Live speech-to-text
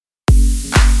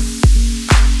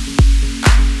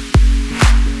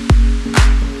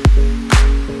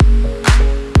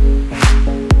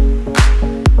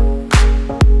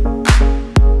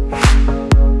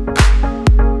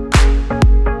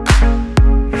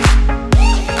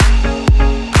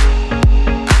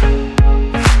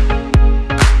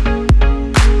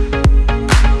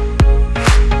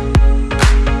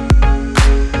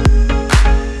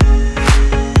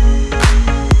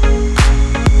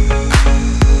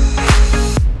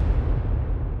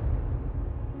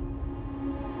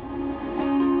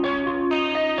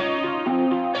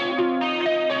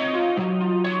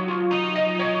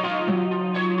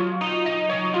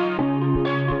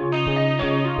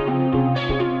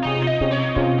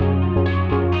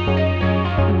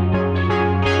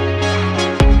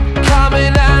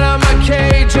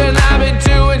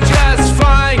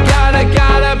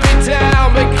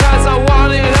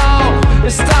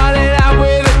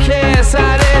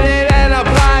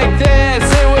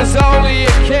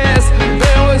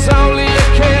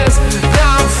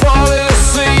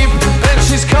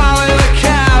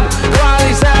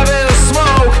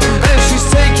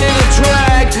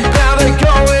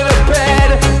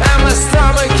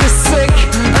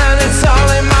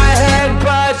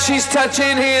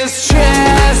touching his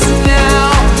chest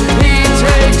now. He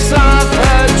takes off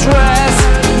her dress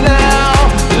now.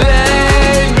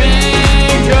 Let me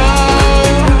go.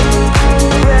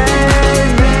 Let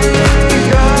me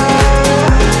go.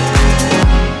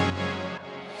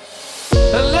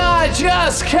 And I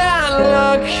just can't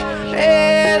look.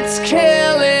 It's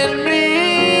killing me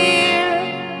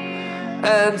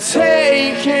and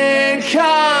taking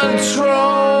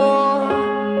control.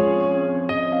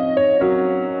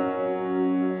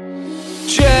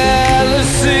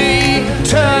 Jealousy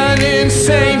turning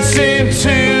saints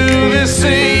into the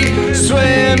sea,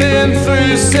 swimming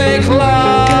through sick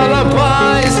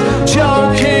lullabies,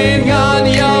 choking on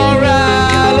your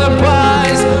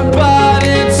alibis, but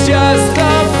it's just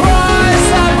the price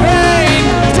I paid.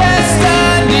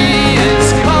 Destiny is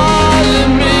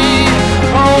calling me.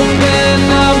 Open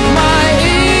up my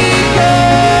eager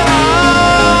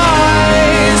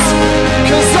eyes,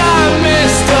 'cause I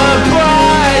missed the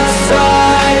bright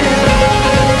side.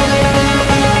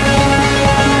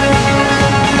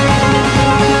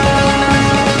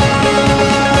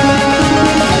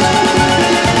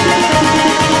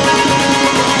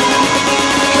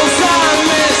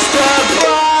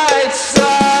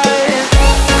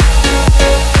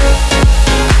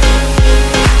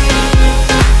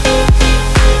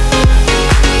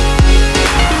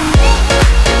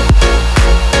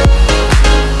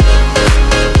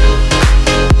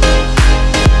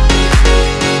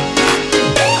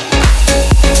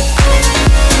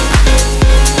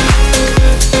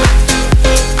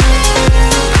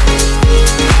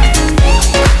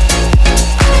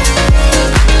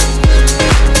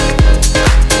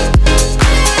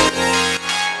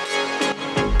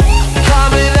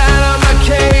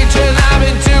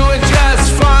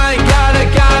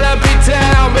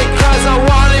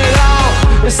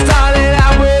 Started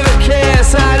out with a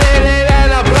kiss, I didn't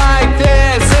end up like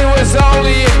this. It was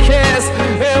only a kiss,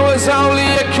 it was only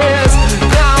a kiss.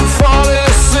 Now I'm falling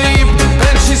asleep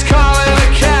and she's calling a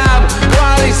cab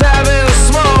while he's having a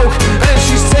smoke and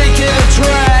she's taking a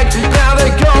drag. Now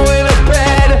they're going to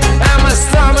bed and my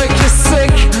stomach is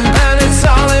sick and it's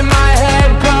all in my head,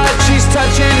 but she's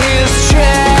touching his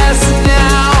chest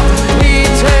now. He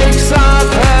takes off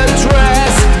her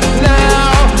dress now.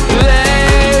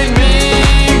 Let me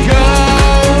go.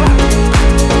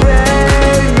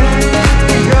 Let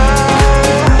me go.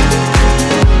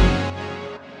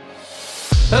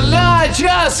 And I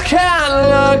just can't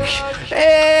look.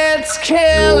 It's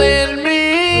killing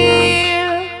me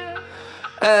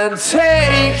and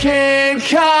taking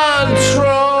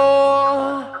control.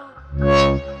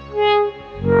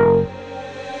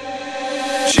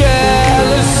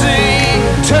 Jealousy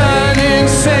turning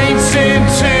saints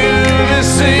into the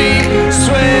sea,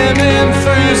 swimming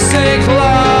through sick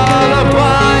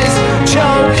lullabies,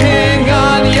 choking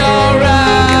on your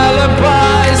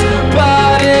alibis,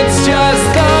 but it's just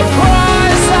the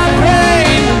price I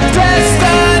paid.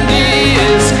 Destiny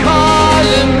is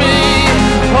calling me.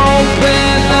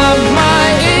 Open up my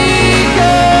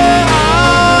eager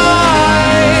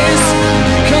eyes,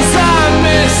 'cause I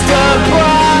missed the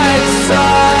bright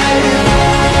side.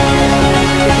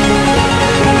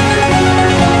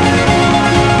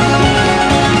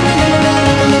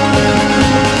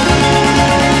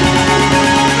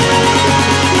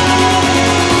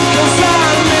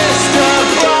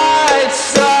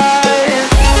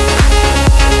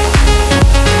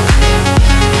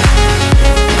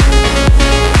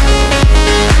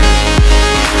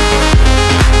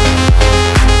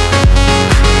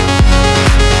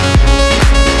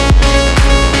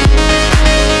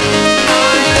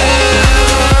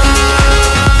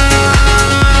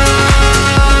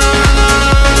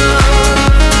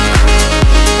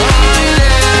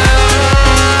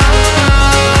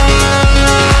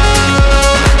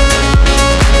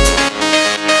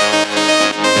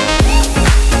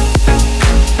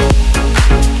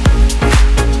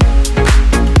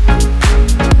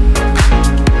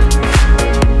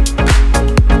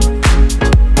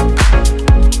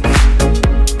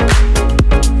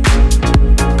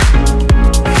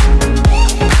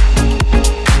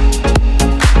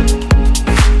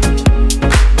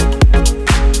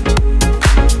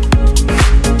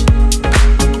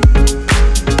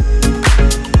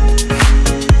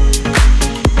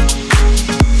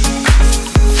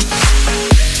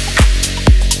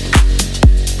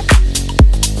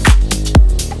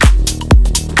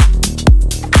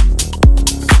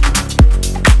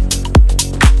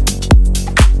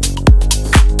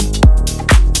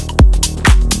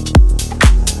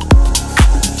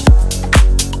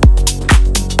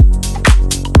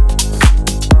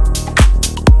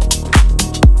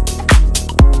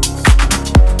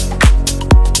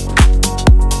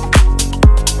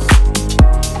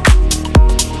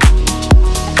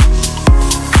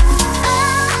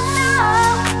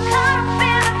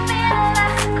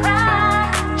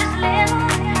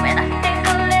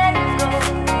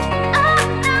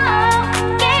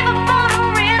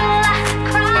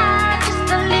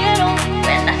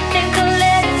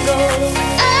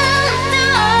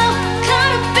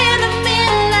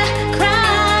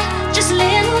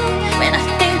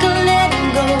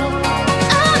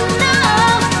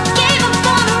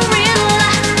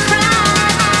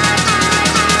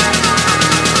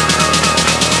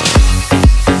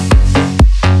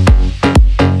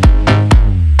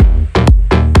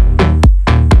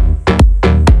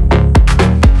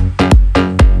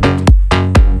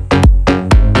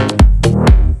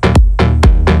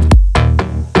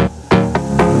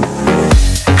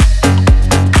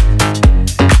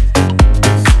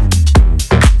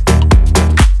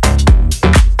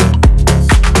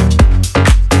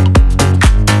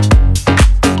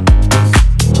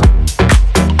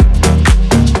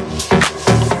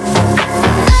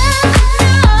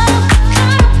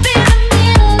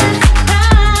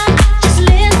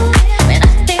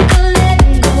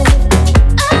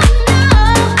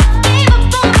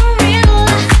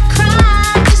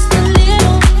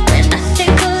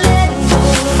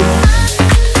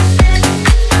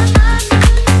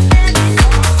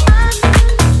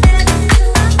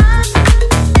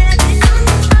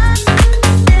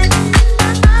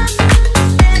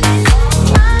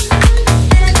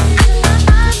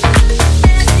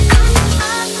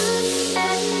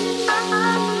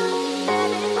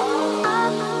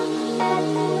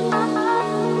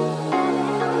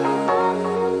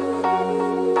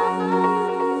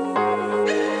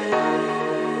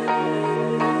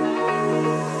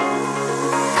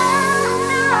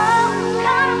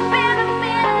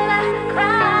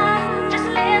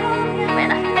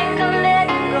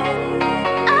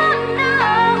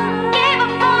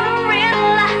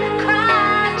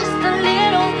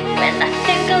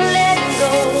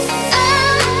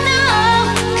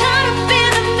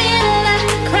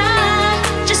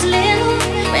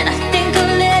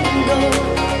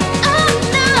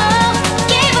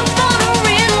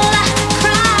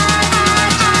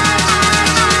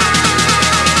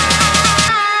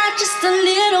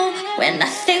 when I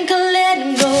think of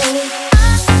letting go.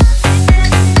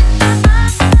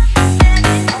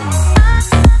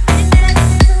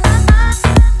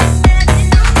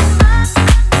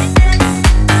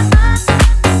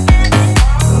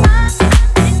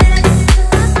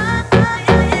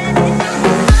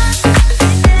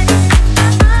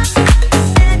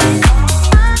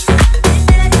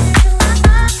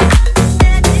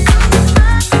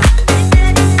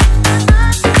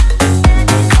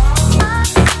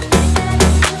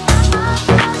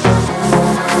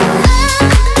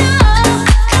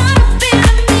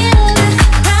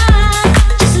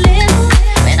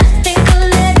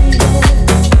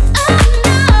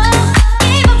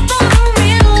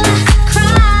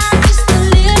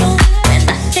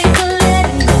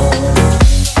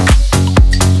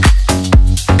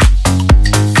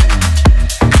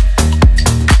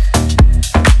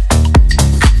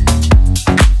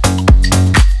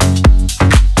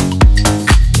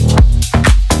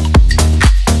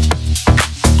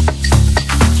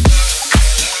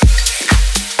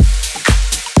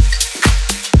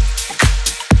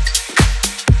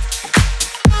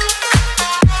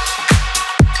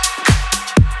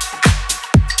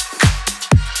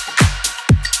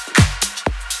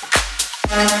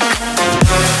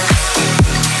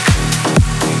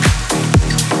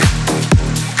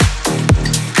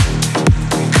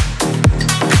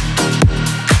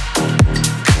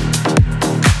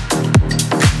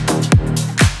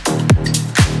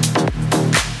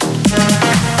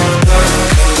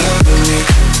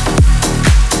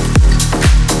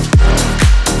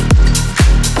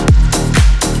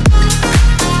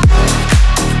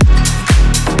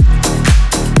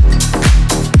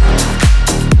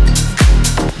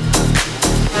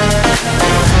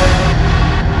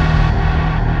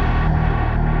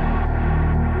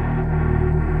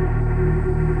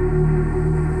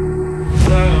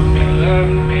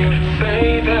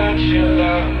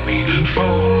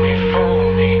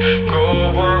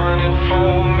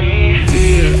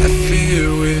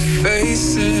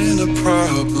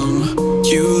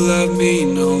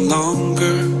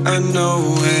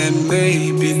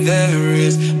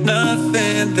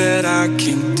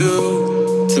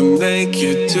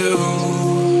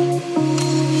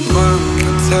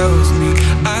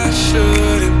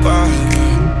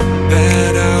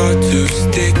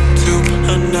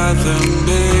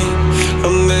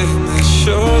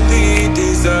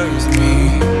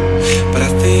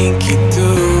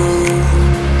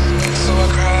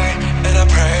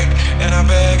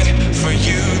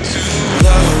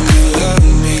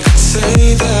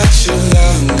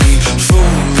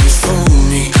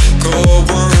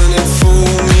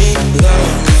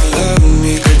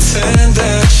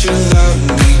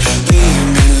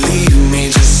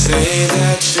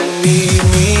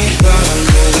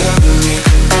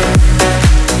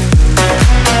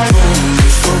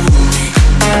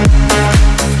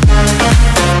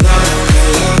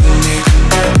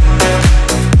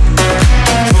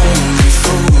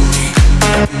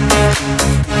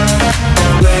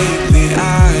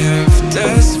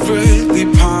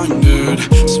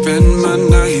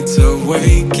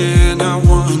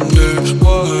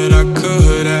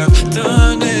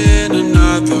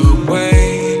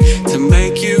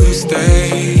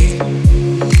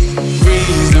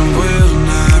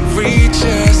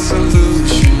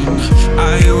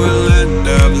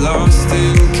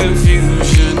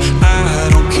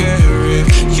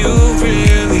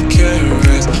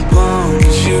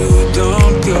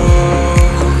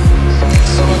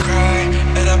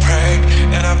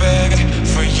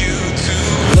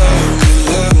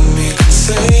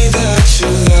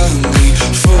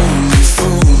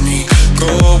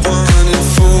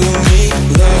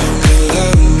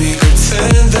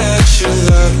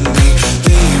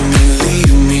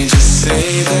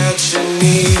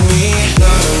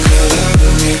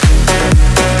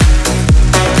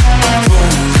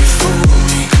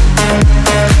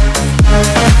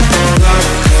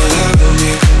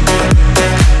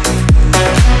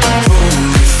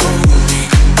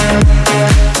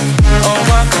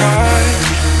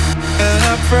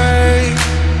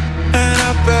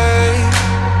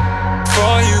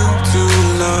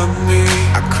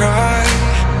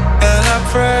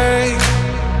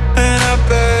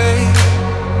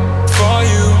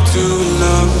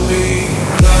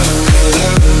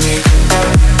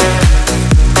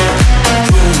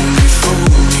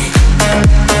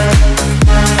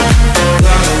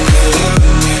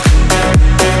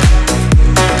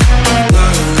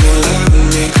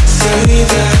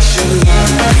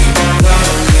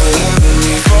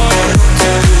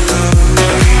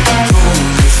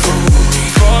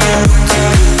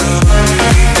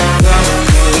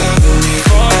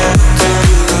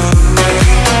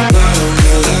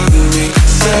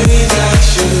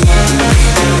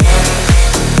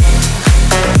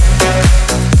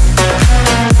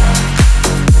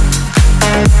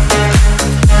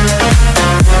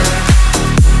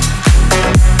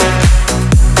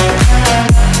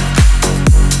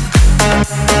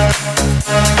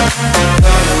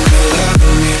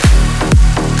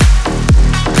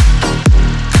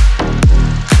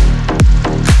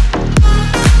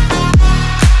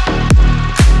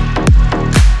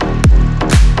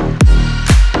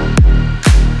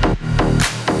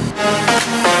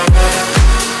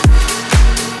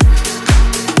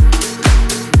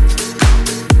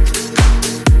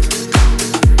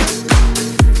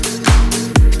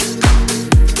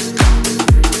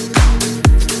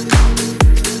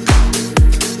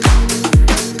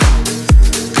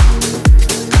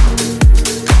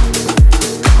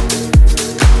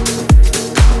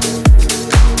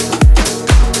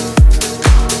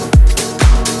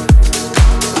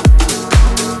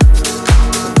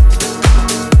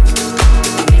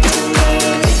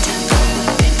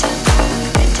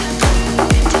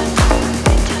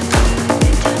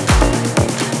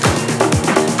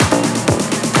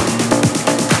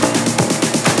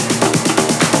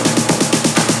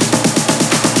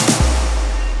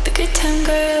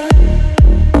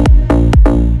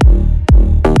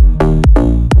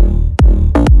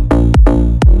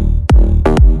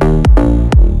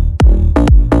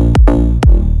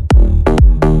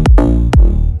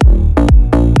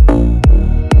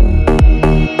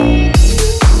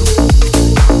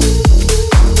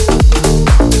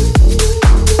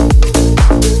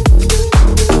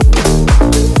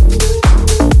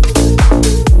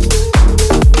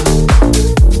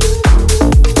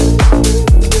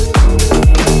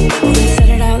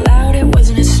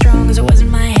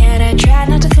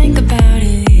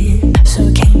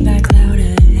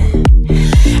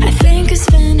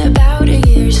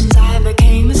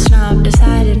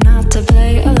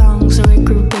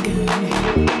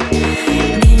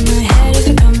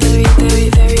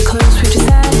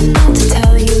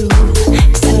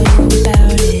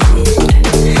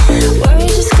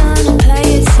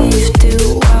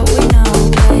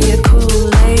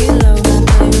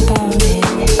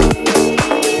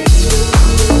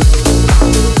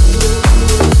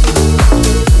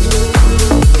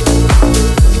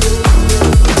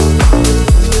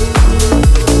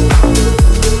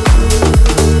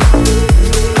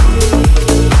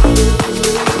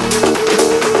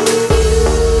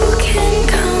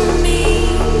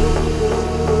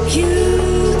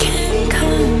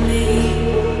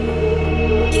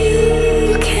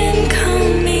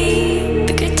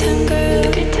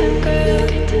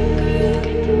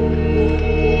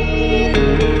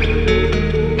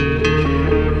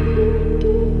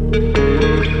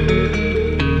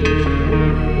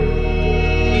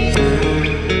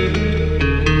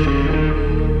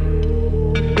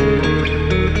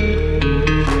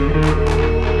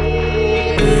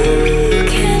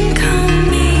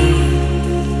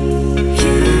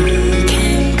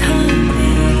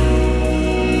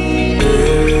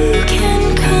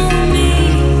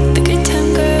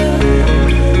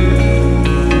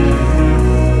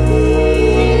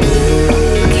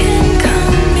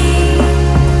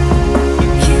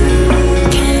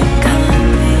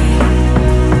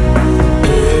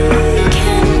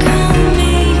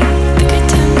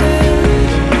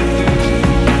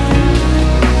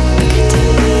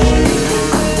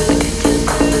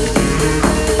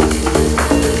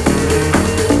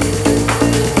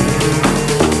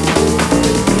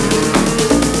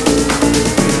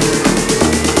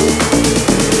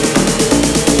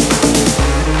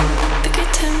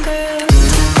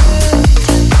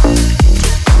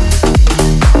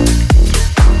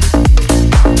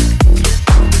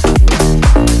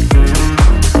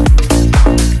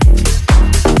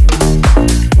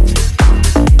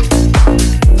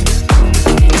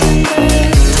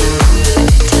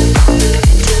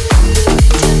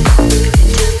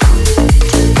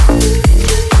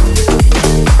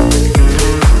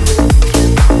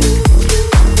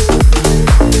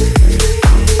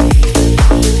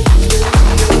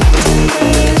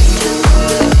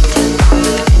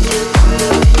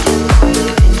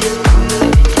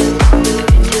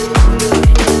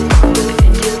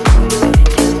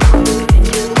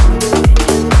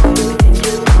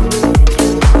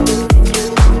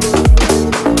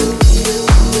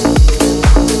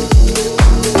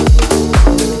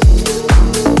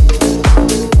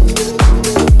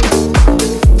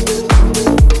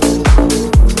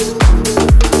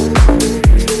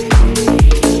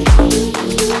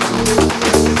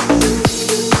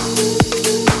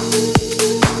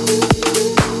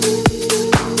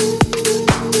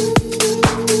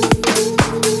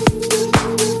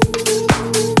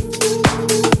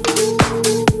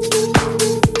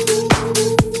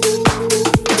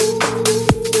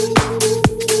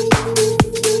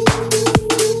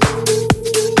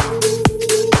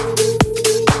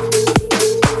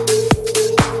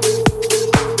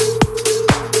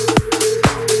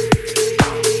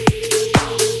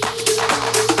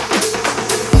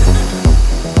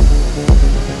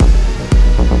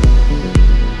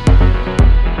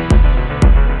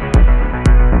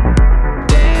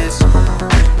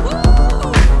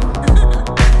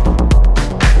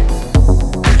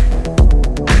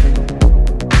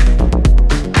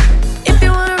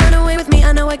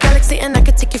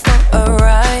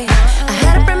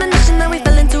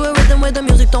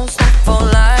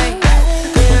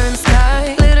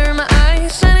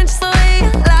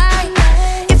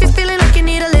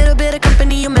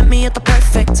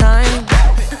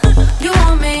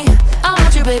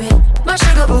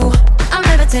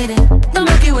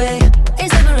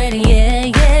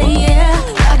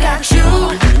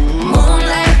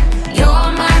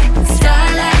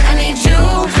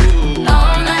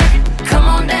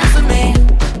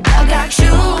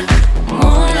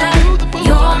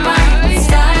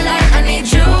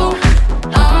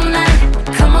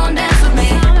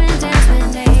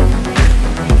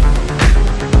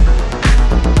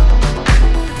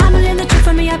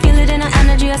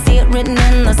 written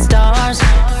in the stars.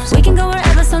 We can go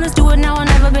wherever, so let's do it now or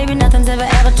never, baby. Nothing's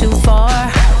ever too far.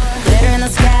 Glitter in the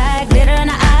sky, glitter in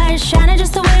the eyes, shining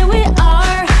just the way we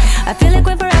are. I feel like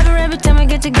we're forever every time we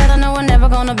get together. No, we're never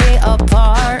gonna be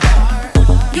apart.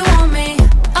 You want me,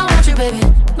 I want you, baby.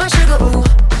 My sugar, ooh,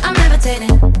 I'm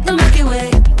levitating. The Milky Way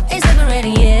is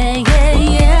separating, yeah, yeah,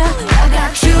 yeah. I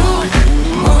got you,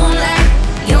 moonlight,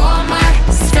 you're my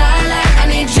starlight. I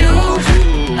need you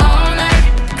all night.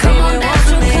 Come on,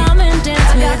 dance with me.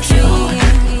 I got you,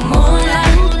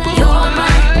 moonlight, you're my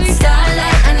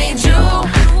starlight. I need you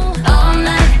all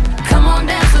night. Come on,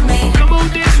 dance with me. Come on,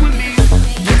 dance with me.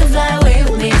 You can fly away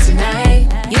with me tonight.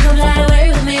 You can fly away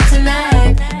with me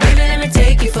tonight. Baby, let me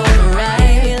take you for a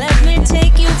ride. Let me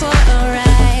take you for a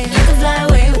ride. You can fly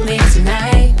away with me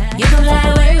tonight. You can fly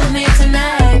away with me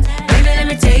tonight. Baby, let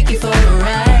me take you for a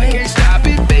ride. Can't stop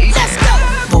it, baby. Let's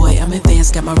go. Boy, I'm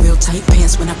advanced, got my real tight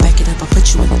pants. When I back it up, I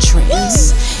put you in a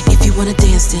trance. If you wanna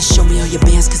dance, then show me all your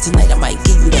bands, cause tonight I might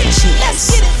give you that chance. Let's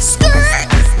get it.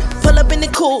 Skirt. Pull up in the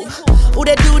coupe. Ooh,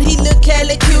 that dude, he look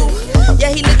hella cute. Yeah,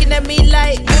 he looking at me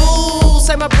like, ooh,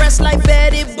 say my breasts like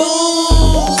Betty Boo.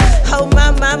 Oh,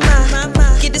 my.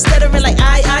 Get this stuttering like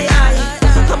I.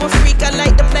 I'm a freak, I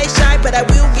like to play shy, but I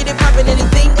will get it poppin',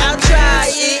 anything, I'll try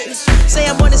it. Say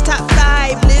I'm on his top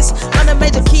 5 list, on a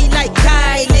major key like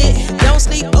Kylie. Don't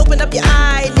sleep, open up your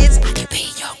eyelids. I can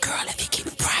be your girl if you keep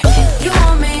it private. You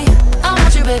want me, I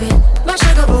want you, baby. My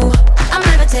sugar, ooh, I'm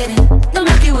levitating. The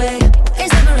Milky Way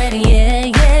is separating, yeah,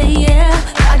 yeah,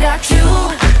 yeah. I got you,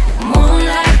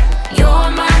 moonlight,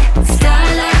 you're my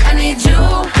starlight. I need you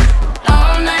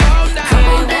all night. Come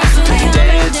on, dance with me,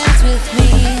 dance with me.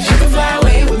 You can fly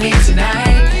away with me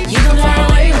tonight. You can fly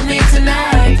away with me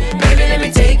tonight. Baby, let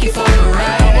me take you for a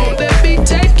ride. Let me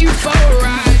take you for a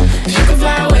ride. You can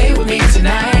fly away with me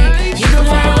tonight. You can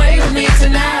fly away with me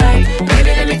tonight.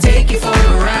 Baby, let me take you for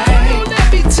a ride.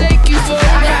 Let me take you for a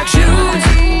I ride. got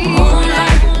you,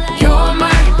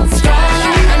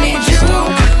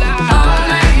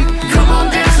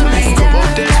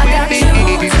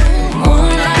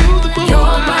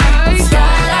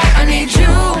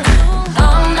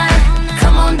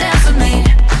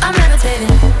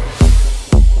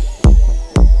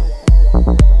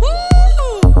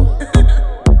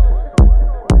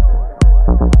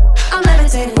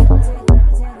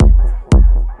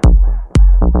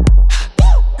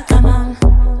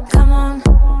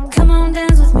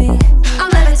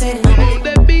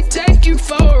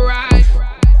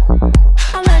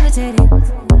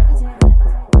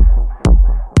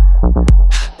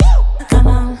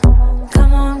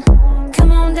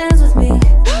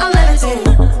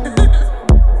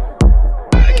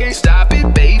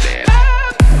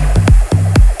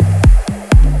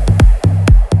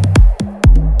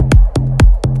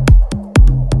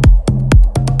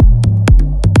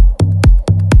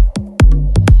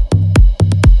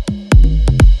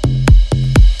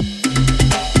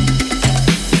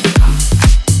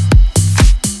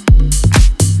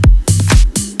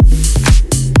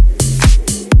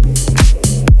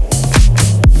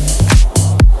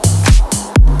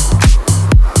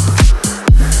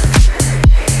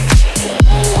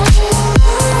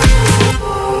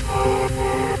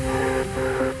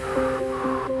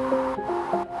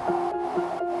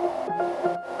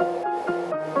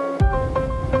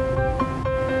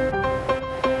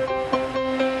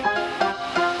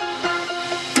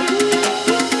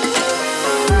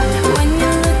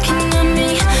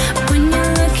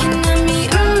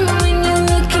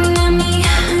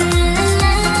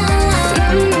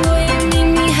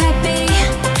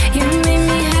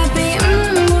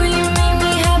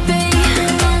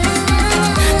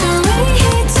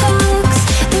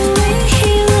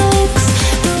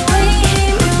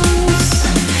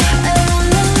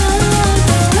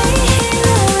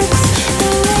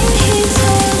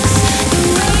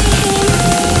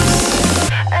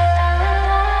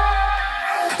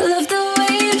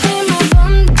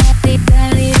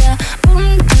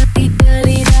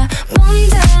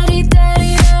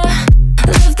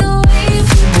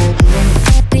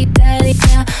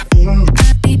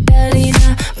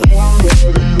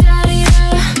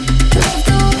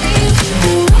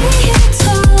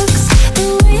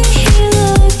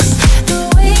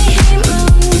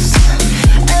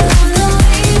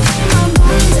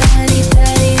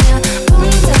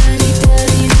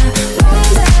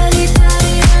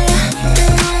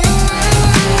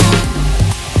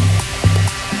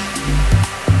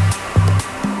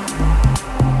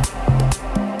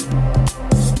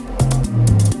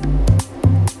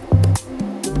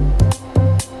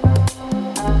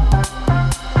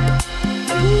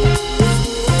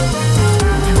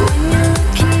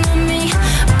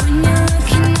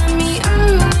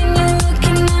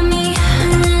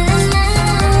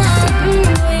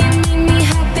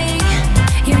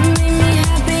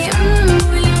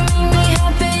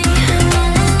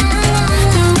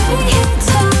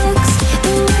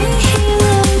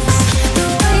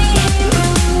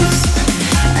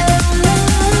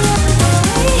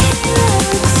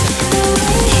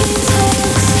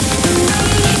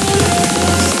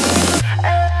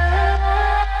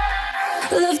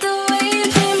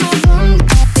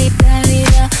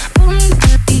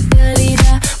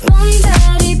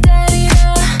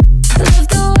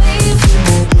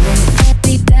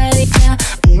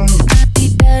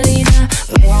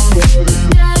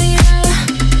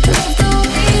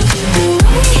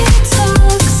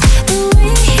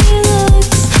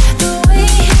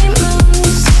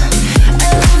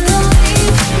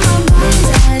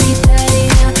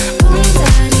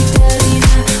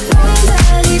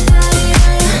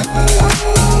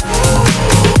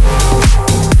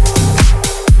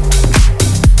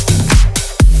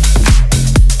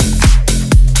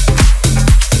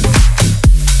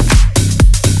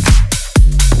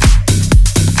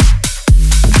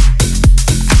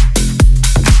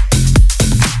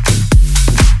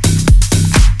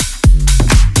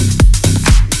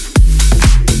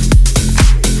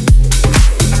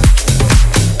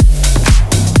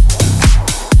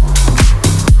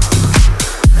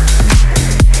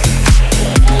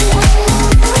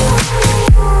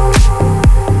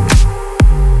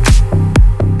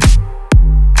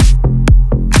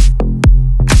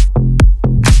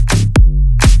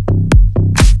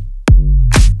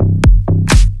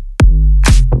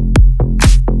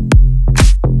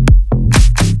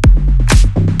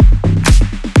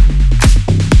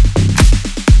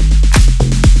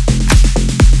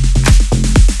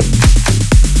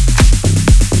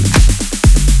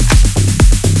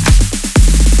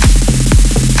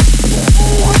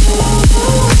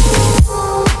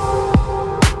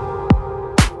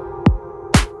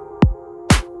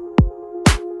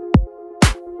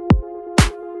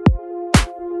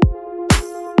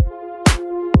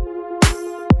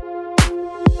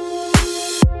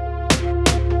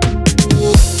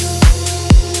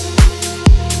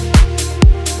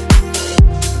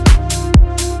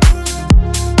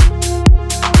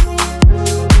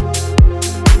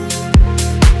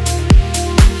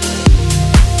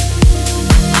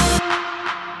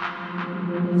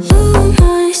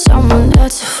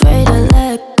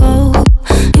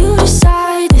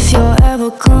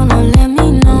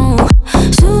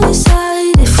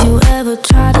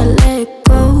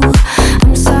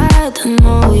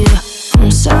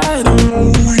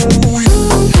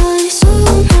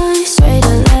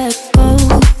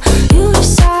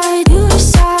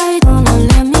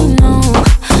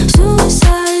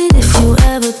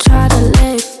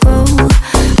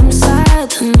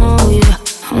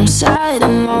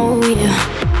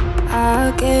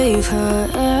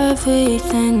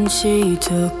 everything. She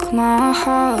took my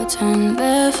heart and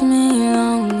left me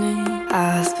lonely.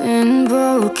 I've been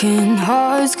broken,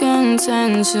 hearts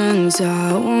contentions.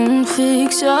 I won't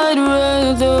fix, I'd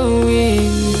rather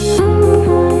leave.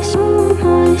 So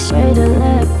nice, way to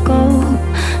let go.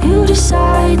 You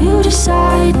decide,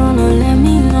 wanna let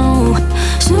me know.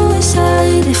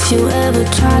 Suicide if you ever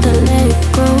try to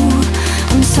let go.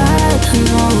 I'm sad, I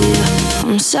know you.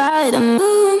 I'm sad, I'm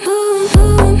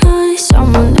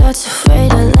someone that's afraid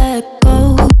to let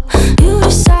go. You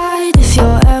decide if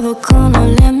you're ever gonna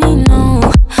let me know.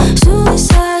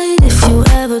 Suicide if you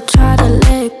ever try to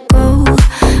let go.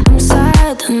 I'm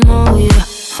sad, I know you.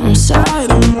 I'm sad,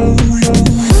 I know you.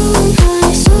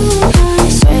 So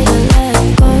nice, way to let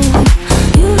go.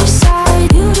 You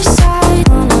decide,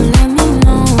 wanna let me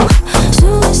know.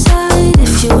 Suicide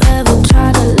if you ever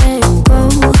try to let go.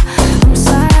 I'm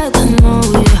sad, I know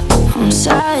you. I'm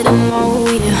sad, I know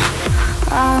you.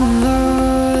 I'm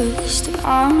lost,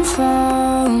 I'm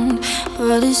found,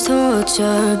 but it's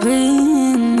torture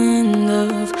being in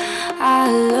love.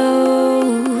 I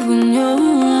love when you're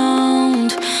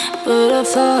around, but I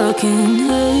fucking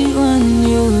hate when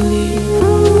you leave.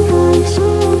 So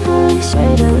nice,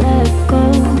 way to let go.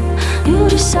 You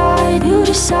decide,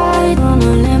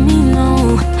 wanna let me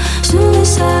know.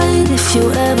 Suicide if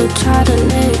you ever try to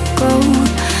let go.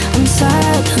 I'm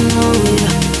sad, I know you.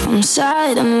 I'm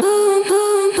sad, I'm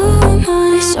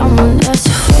someone that's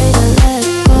afraid to let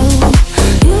go.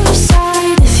 You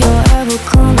decide if you're ever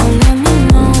gonna let me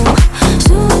know.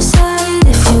 Suicide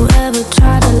if you ever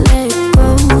try to let go.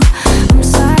 I'm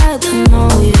sad, I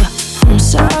know you. I'm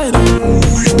sad, I know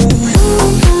you.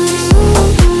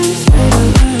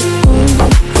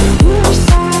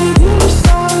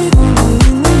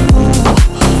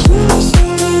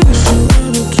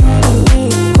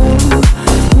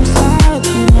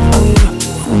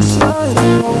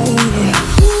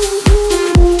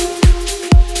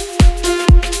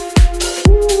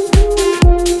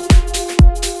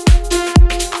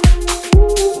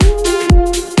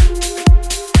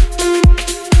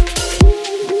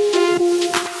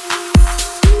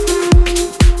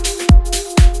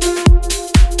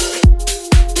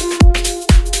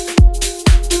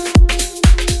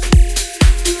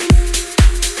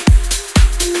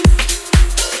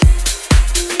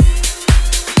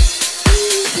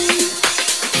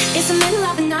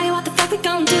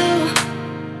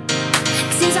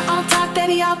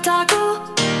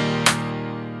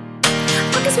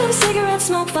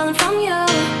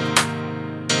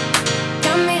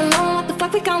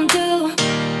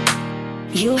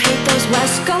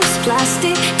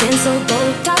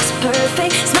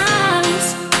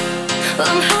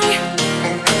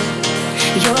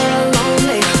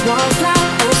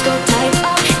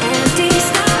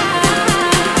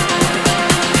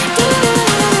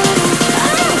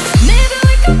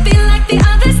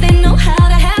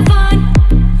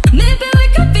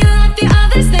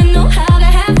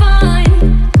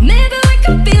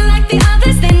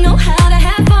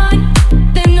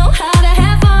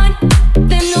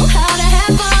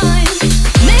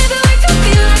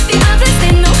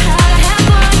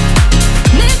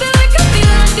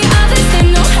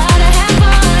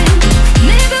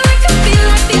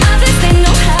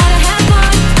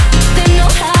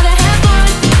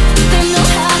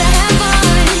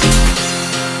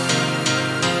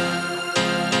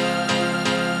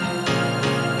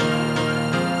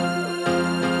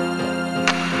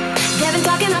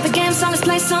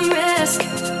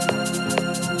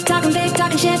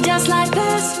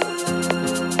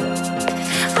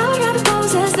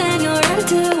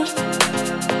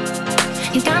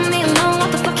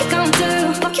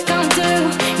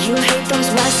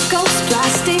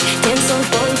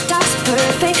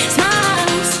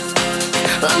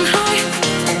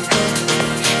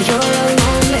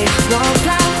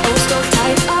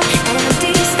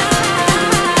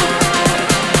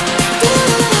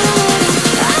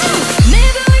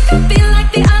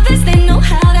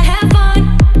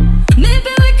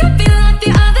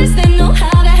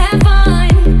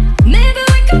 Maybe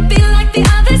we could be like the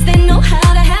others, they know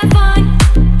how to have fun.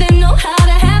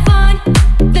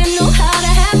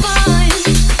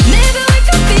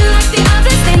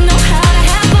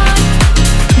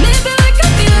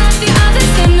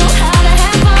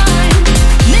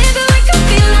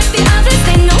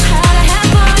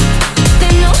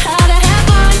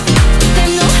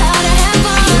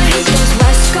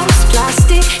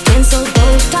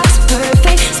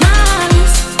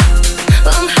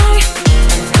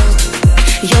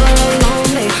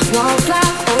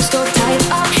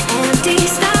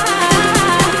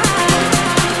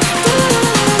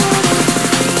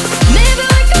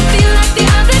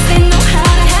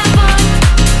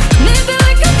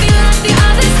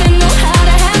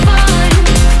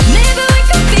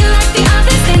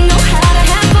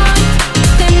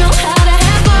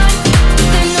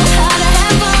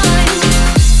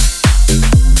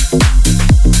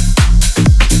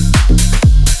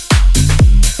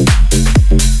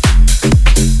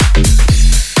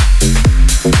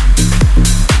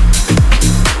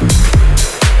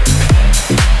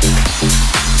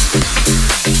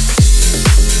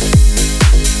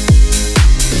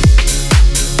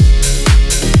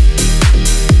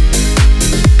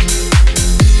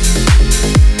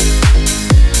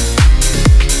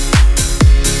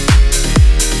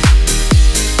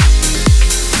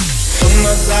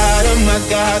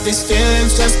 God, these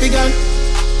feelings just begun.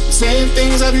 I'm saying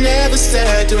things I've never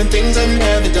said, doing things I've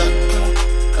never done.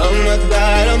 Oh my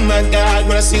God,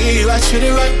 when I see you I treat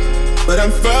it right. But I'm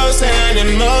frozen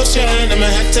in motion and my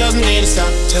head tells me to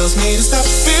stop. Tells me to stop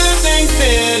feeling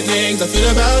feelings I feel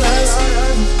about us.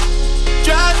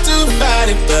 Try to fight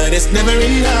it but it's never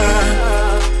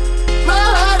enough. My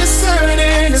heart is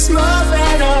hurting, it's more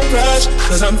than a rush.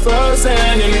 Cause I'm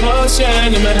frozen in motion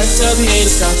and my head tells me to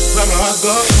stop. Where my heart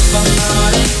goes.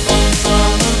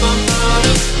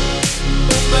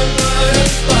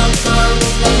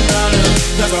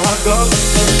 That's my heart goes.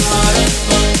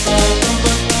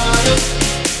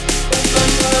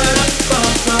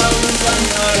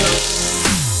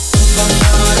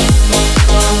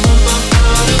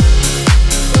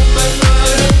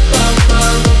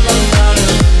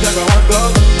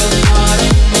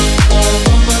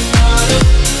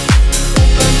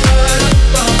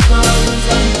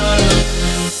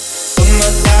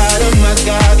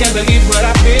 Can't believe what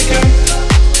I become.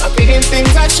 I'm picking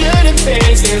things I shouldn't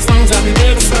face, and songs I've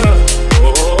never sung.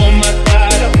 Oh my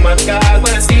God, when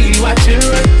I see you I should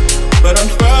run. But I'm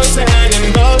frozen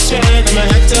in motion, and my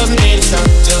head tells me to stop.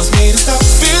 Tells me to stop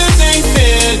feeling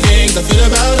feelings I feel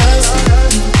about us.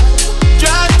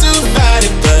 Try to fight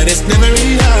it, but it's never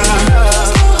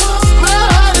enough. My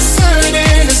heart is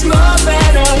hurting, it's more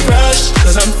than a rush.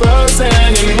 Cause I'm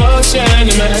frozen in motion,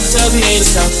 and my head tells me to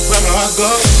stop. Where my heart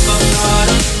goes.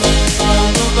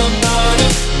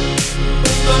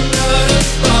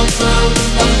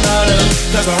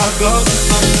 That's how it goes.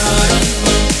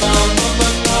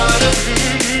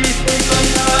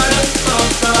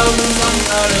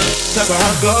 That's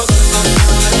how it goes.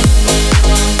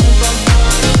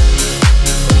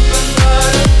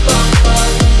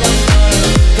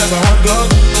 That's how it goes.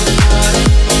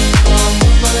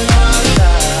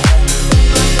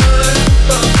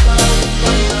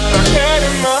 My head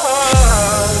and my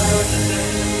heart.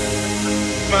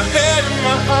 My head and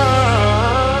my heart.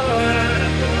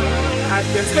 I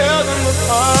can tell them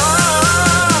apart.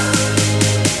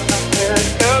 I can't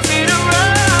tell me to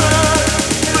run,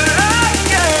 but I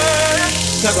can't.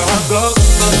 That's how it goes.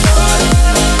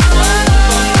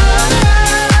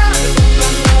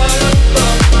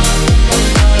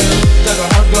 That's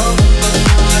how it goes.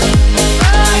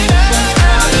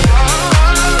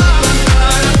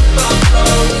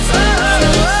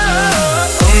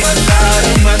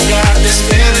 Oh my God, this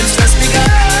feeling's just begun.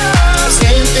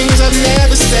 Saying things I've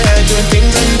never said, doing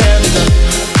things I've never done.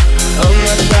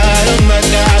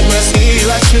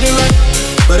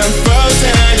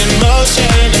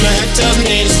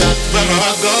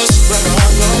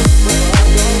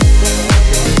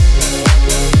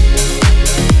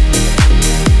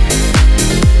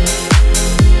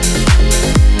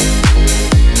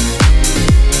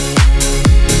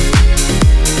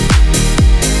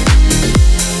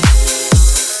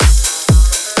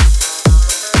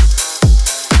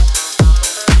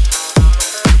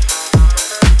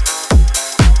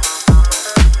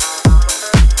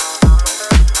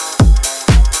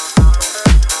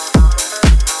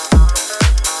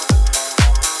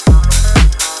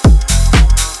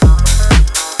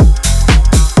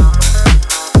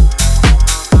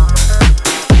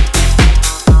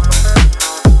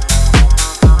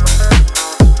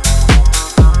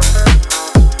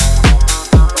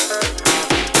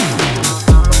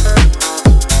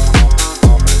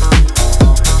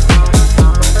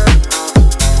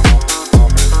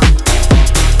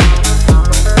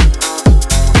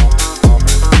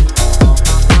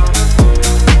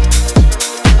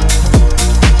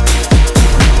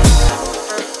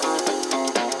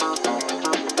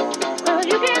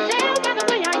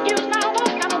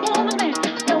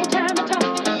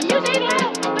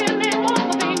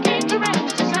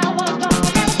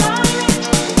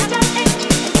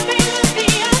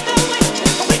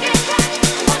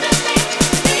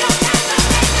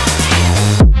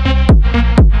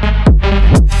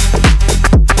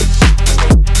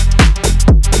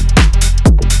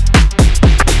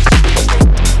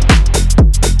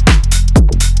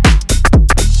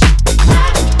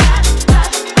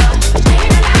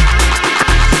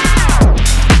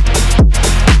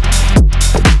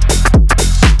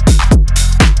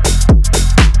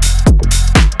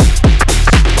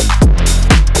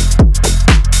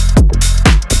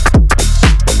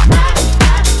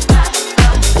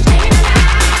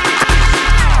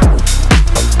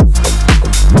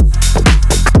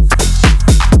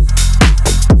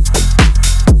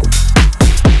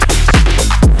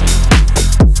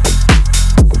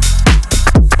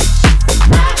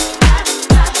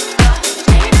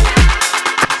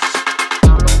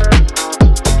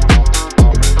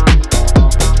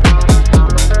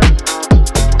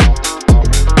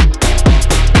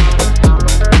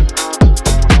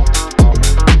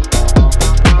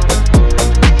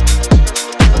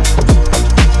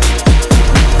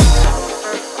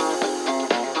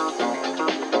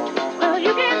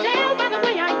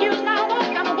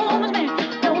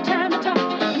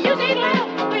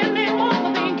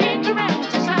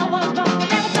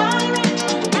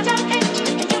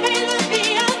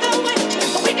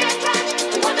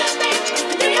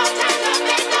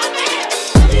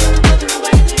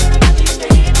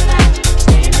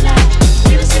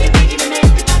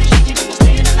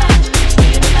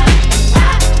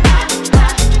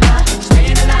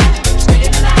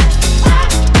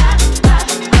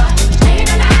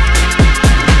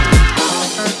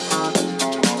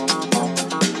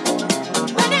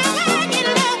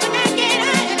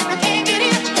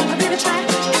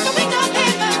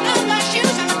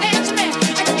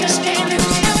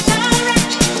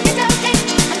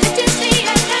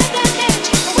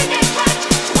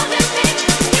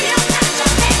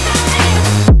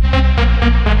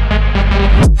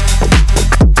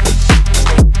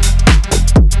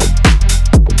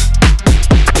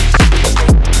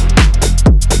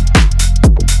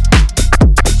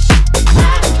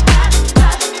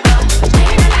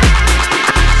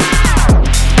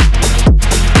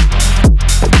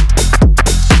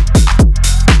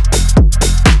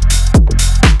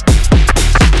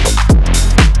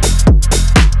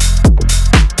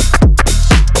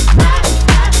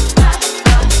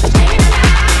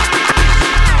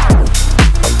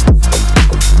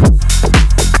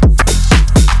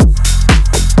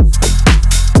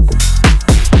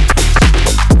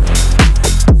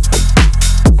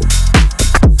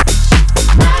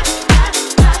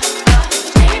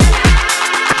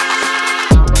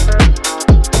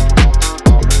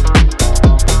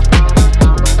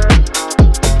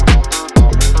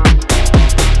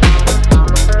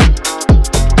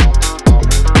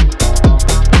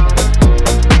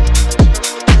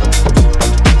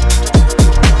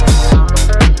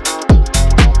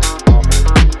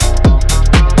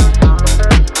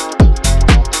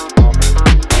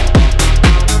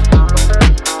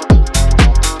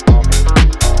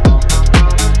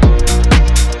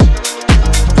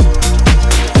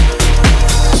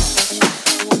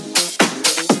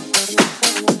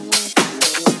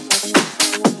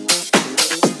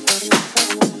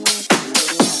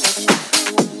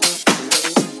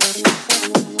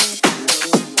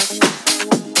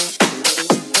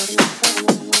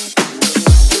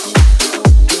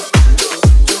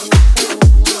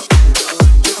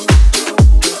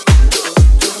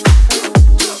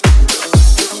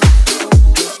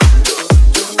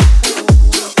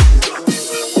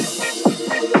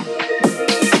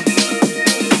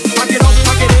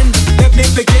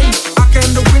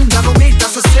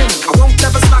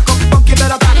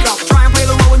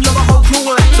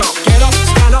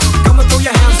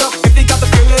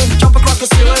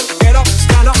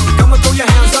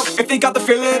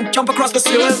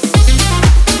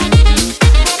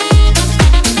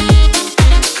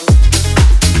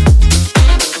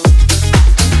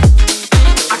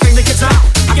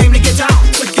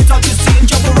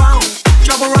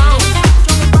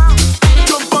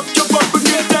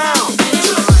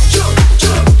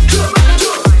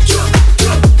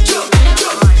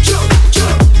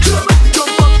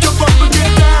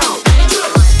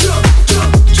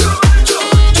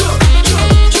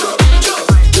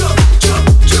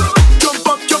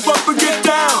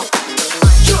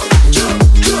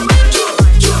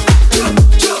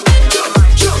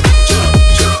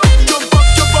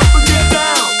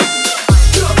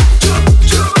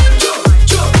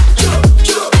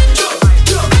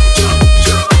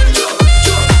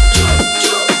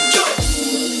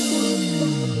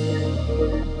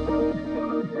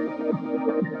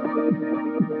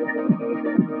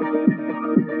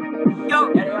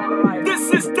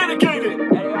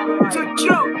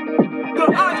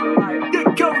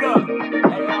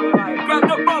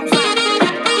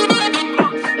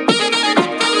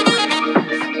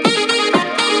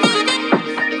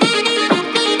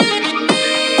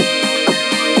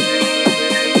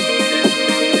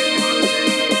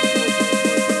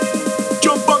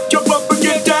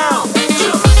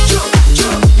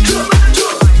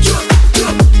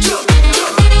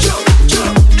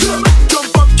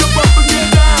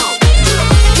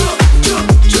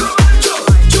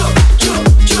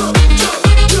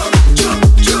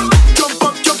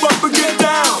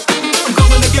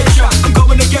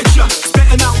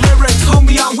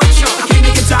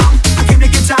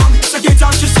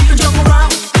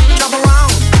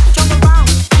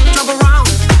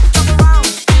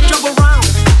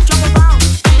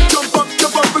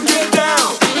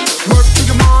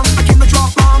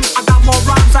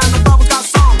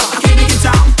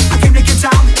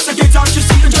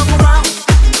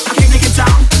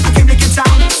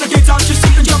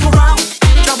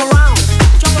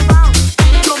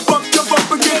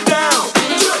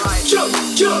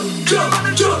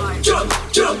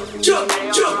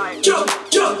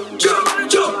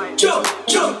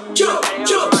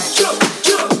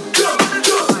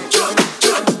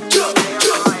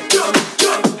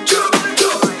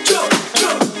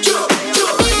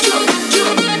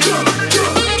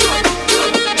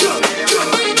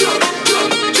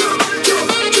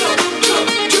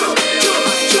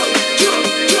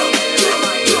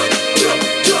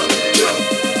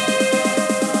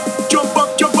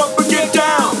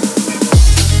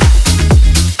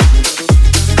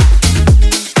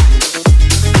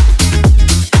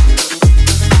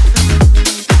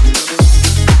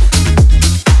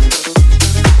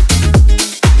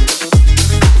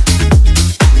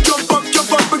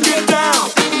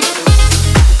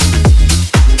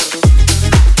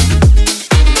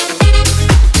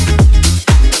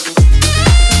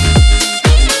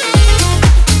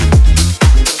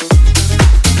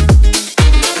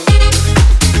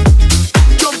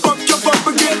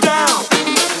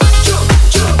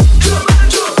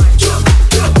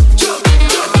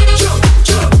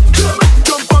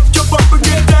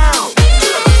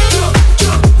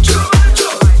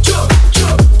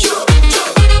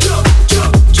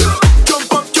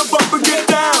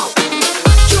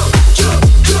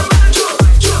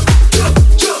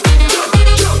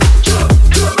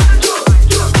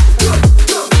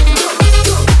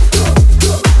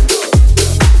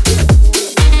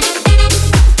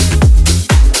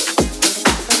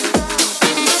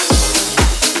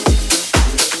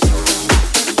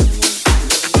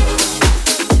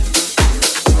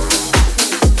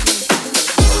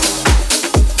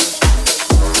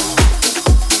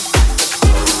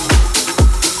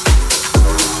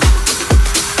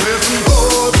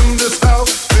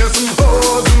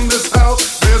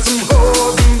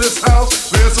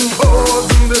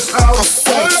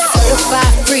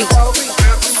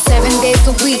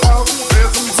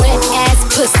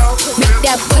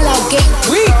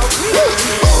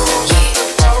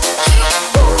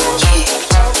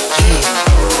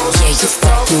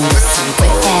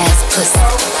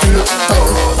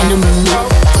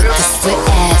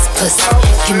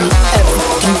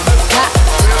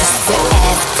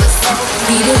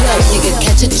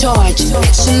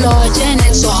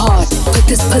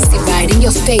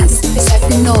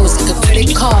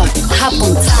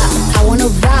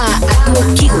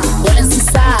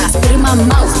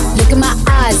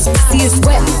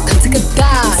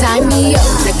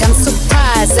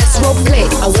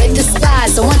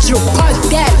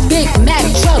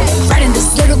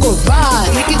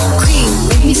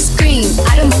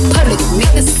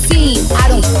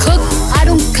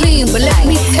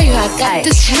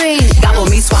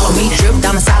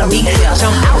 inside of me. Yeah,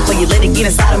 jump out for you, let it get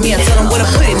inside of me. I tell them where to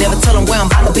put it, never tell them where I'm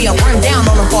about to be. I run down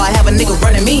on them before I have a nigga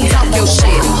running me. Talk your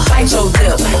shit, bite your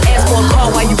lip, ask for a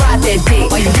call while you ride that dick.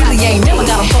 While you really ain't never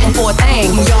got him fucking for a thing.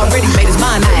 He already made his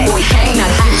mind up before he came. Now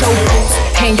get your boots,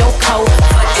 hang your coat,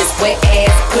 fuck this wet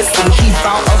ass pussy. He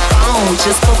bought a phone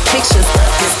just for pictures of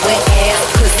this wet ass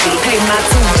pussy. Pay my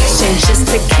tuition just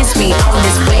to kiss me on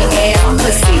this wet ass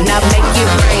pussy. Now make it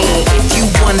rain if you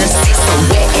wanna see some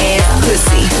wet ass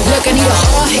pussy. Look, I need a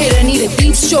hard hit, I need a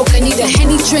deep stroke, I need a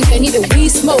Henny drink, I need a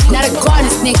weed smoke, not a garden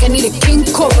snake, I need a king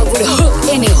cobra with a hook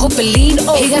in it, hope it lean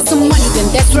over. He got some money, then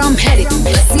that's where I'm headed.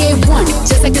 Pussy A1,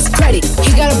 just like his credit.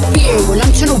 He got a beard, well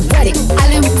I'm tryna wet it.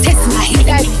 I let him taste it, now he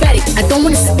diabetic. I don't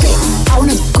wanna spit, I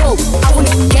wanna go, I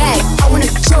wanna gag, I wanna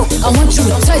choke. I want you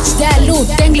to touch that little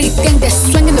dangly thing that's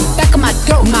swinging the back of my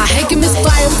throat. My head can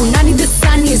misfire, Punani the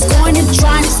sunny is going and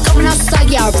drying, it's coming outside.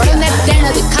 Yeah, I run on that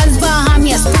Dana, the cuz behind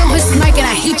me. I spit on his mic and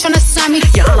I heat tryna sign me.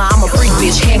 Your Honor, I'm a freak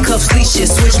bitch, handcuffs,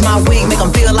 leashes. Switch my wig, make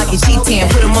him feel like he cheating.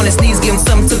 Put him on his knees, give him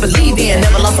something to believe in.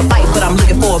 Never lost a fight, but I'm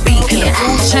looking for a beat. In the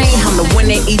food chain, I'm the one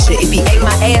that eat you. If he ate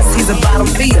my ass, he's a bottom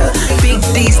feeder. Big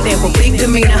D stand for big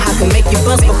demeanor. I can make you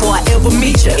bust before I ever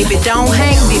meet you. If it don't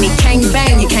hang, then he can't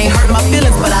bang. You can't hurt my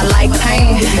feelings, but I like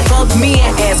pain. If you fuck me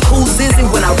and ask who's is it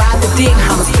when I ride the dick,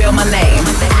 I'ma spell my name.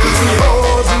 There's some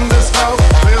hoes in this house.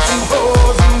 There's some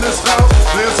hoes in this house.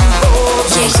 There's some hoes.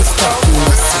 Yeah, you fucking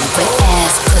with some wet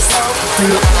ass pussy.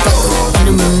 Bring it forward in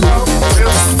a moment with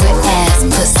this wet ass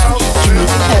pussy. Give me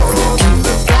everything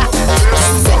you got with this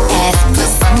wet ass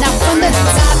pussy. Now from the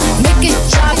top, make it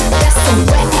drop. That's some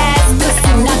wet ass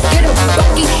pussy. Now get a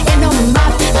bucket and a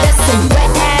mop. That's some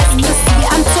wet ass pussy.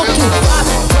 I'm talking drop,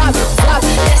 drop, drop.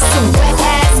 That's some wet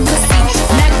ass pussy.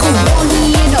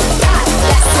 Macaroni in a pot.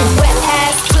 That's some wet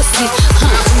ass pussy.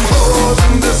 Hoes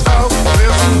in this house.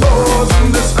 There's some hoes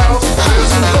in this house. There's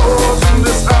some hoes in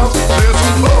this house. There's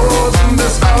some hoes in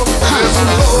this house. There's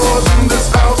some hoes in this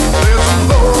house. There's some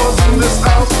hoes in this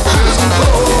house. There's some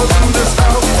hoes in this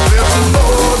house. There's some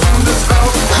hoes in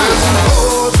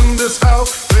this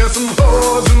house. There's some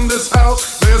hoes in this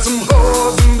house. There's some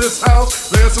hoes in this house.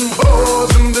 There's some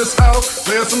hoes in this house.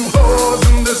 There's some hoes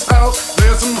in this house.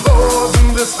 There's some hoes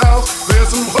in this house. There's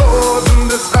some hoes in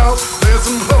this house. There's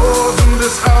some hoes in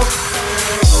this house.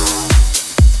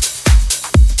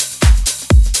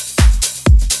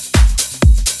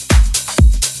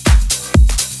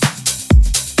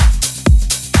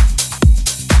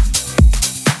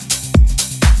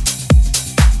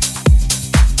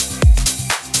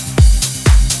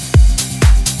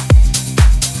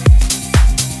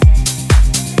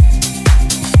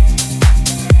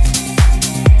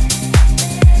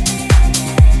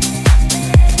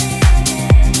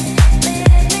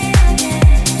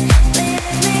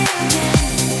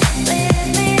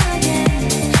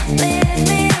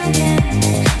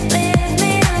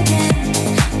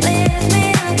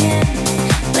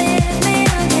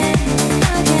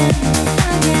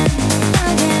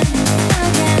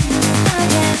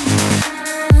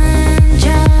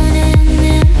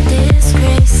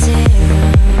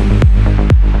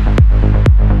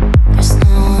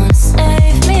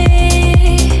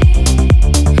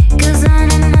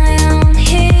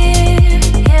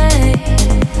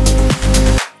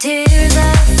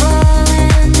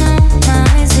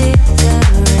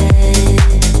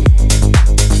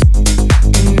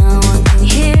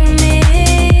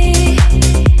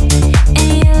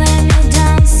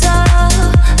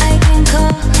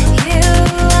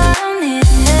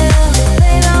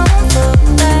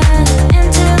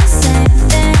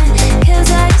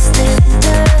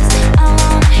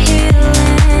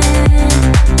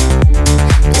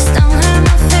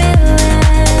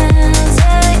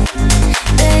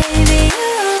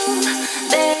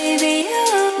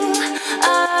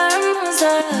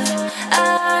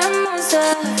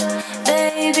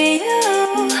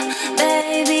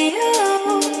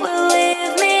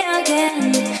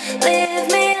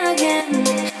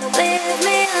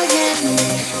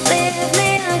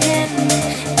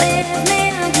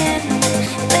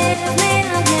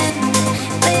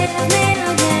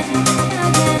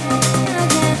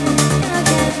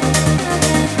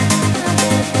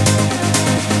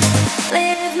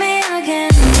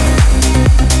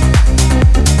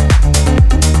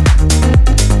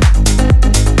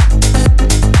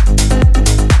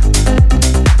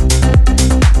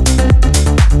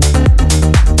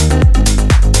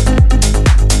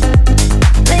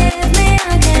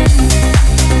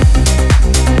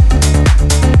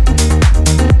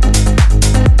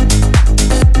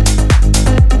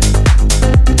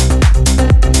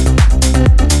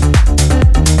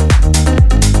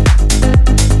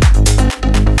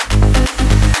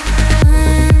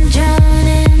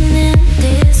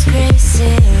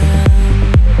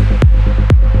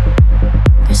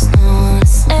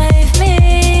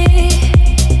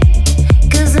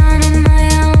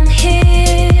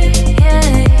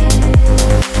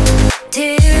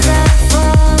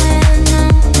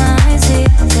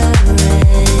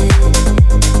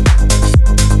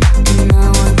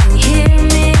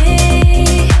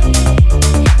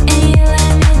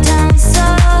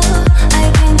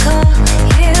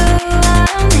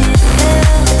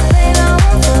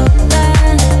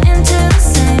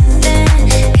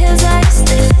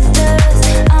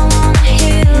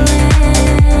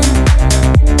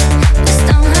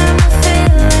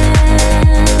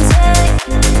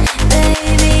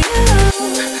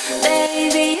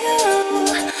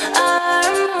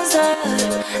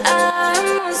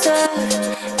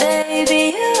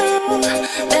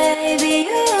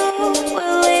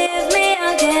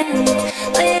 Leave me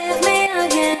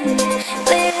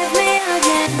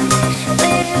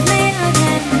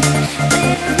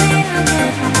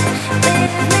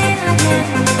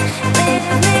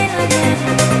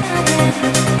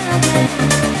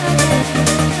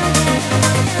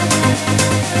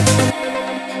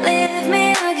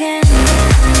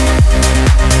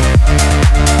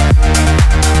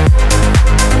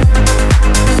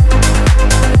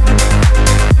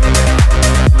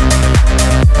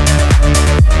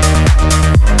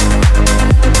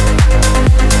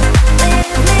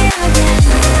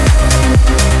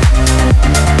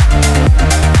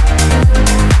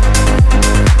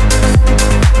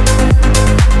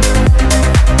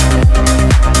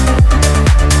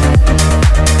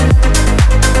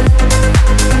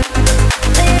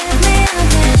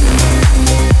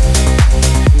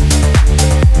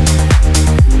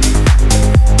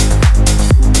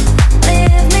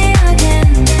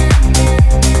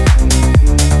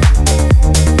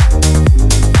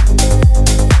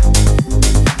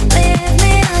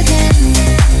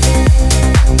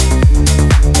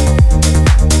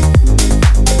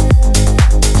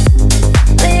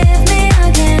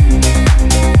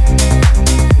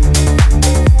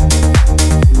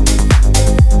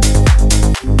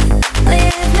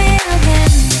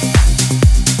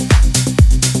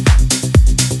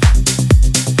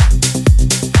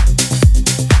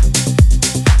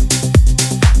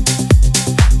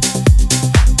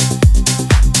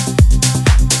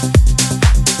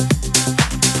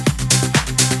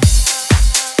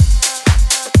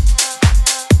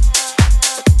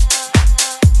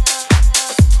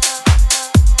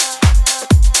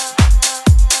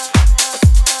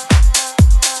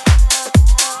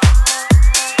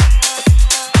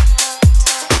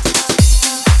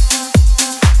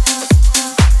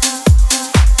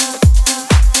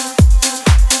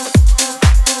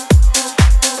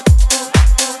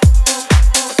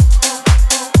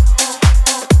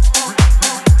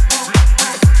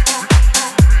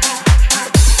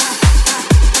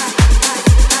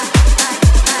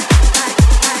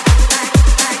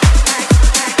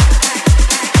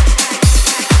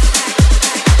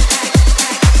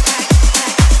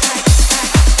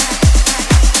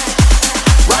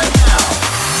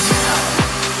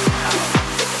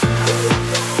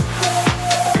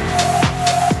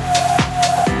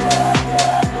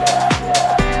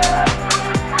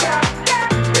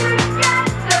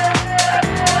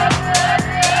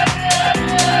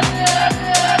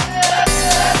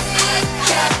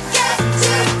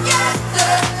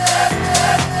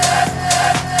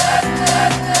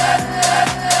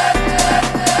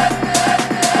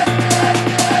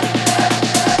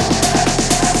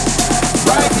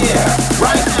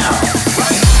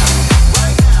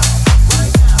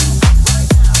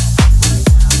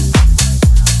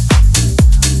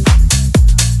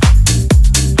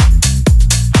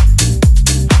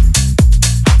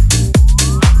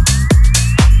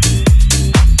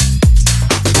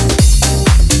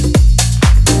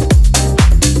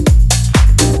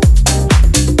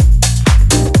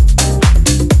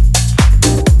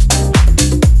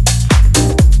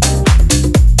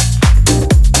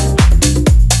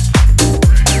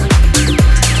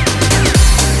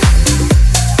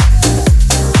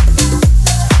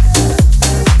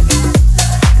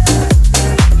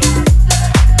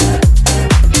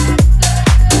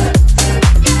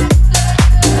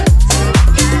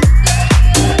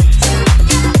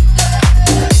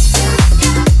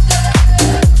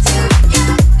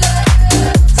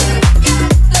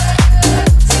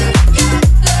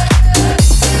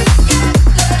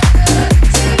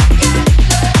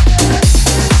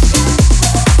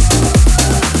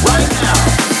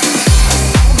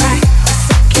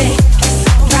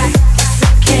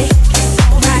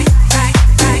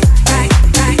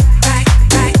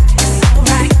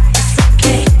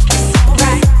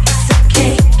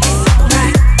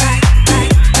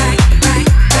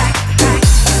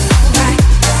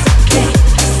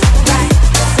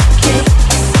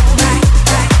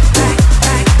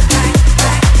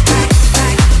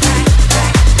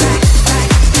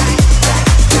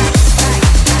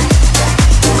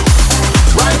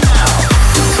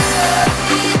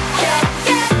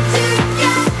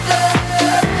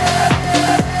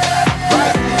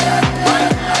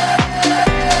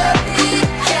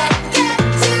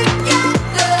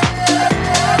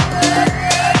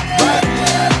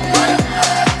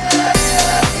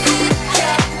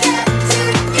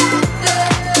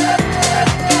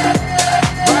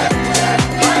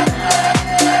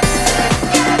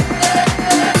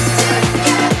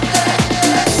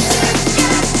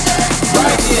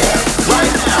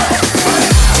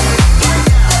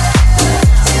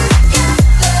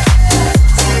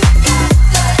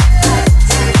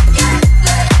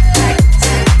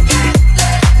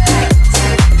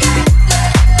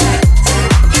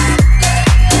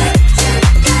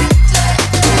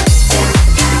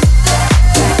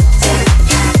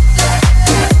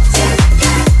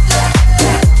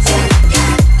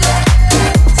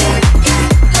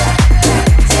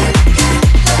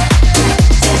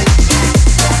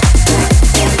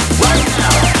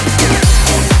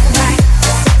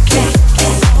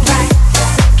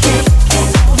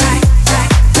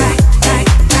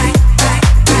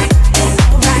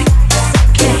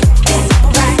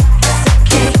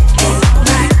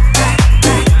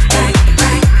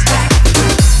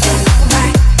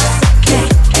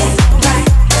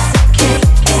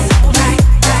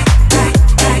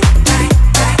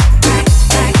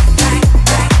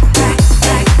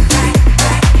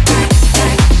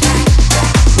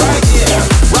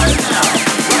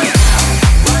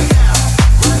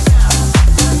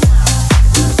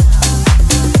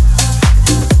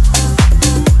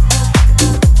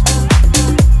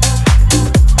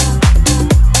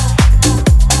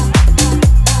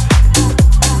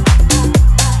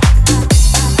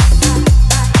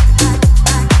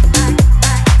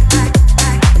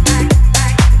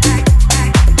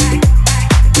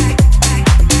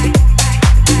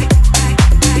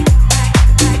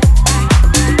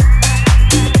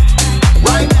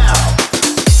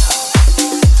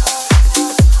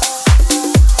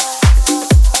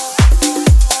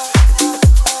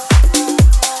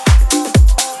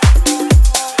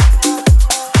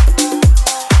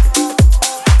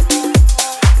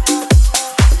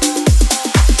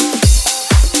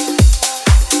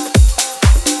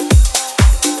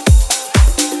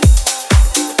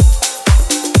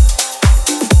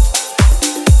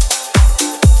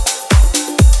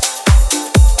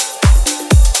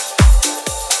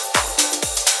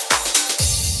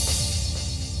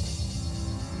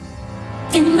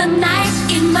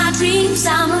dreams,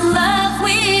 I'm in love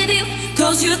with you.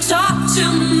 'Cause you talk to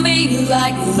me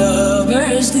like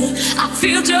lovers do. I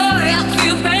feel joy, I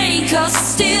feel pain, 'cause it's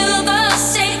still the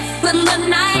same. When the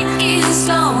night is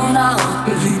gone, I'll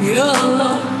be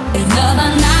alone. Another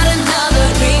night, another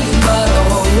dream, but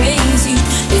always you.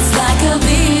 It's like a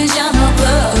vision of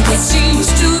love that seems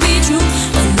to be true.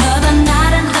 Another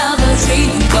night, another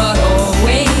dream, but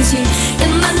always you.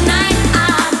 In the night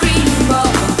I dream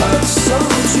of love so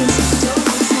true.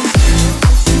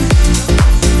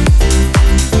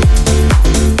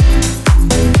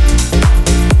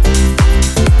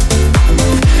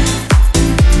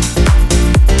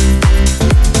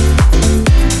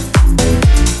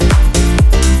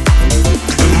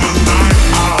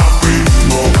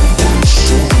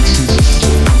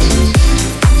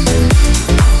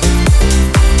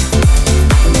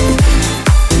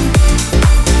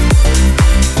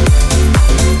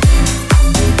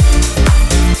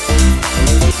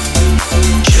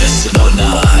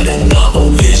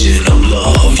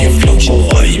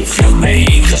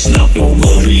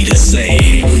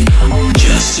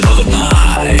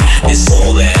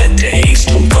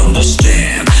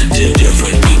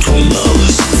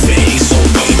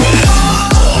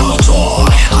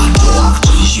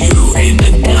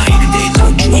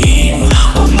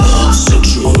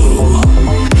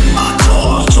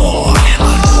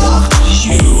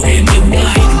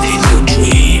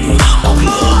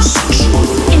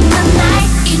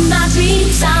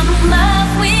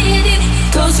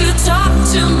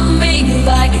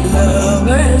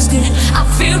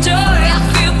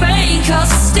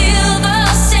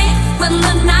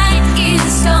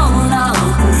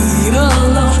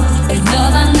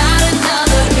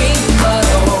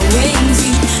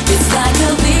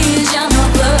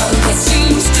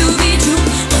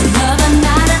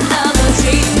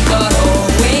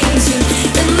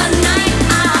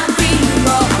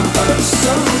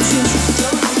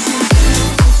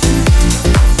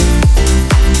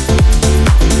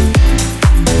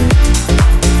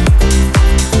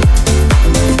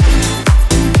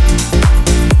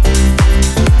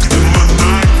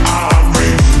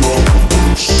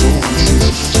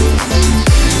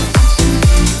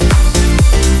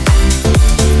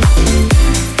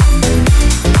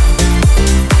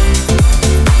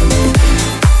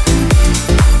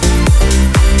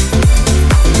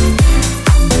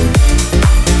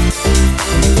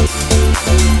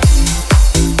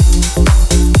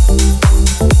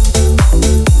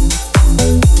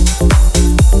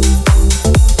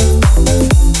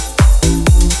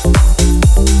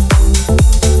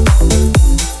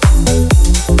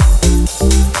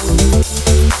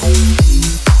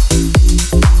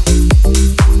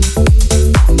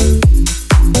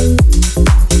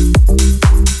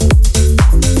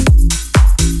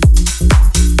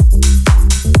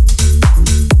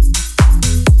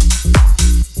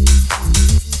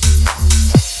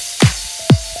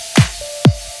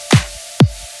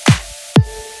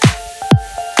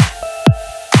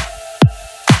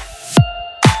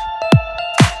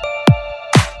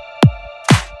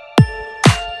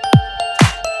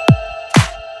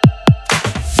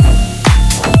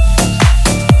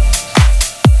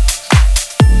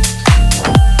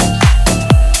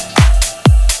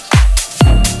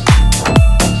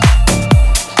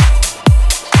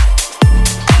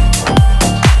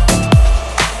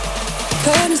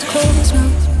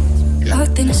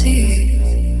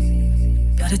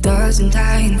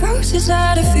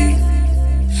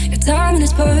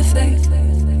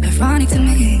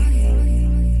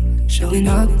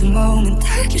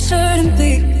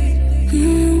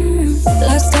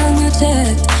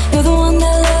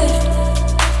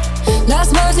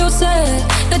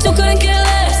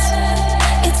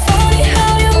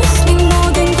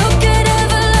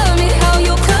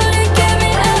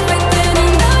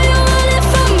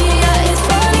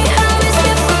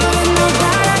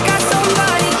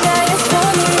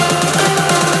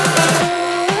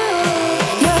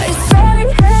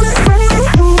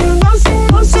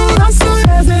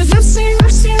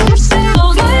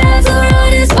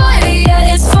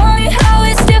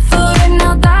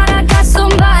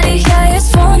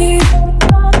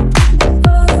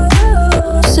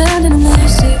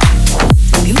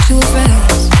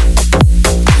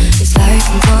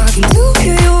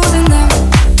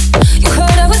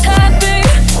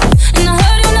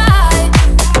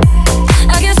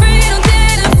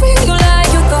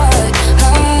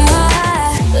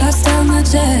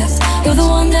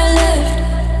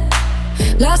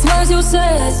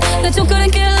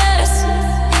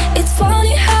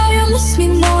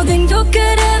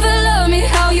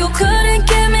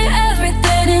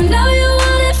 Now you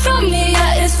want it from me,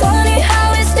 yeah, it's funny how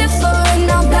it's different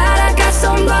now that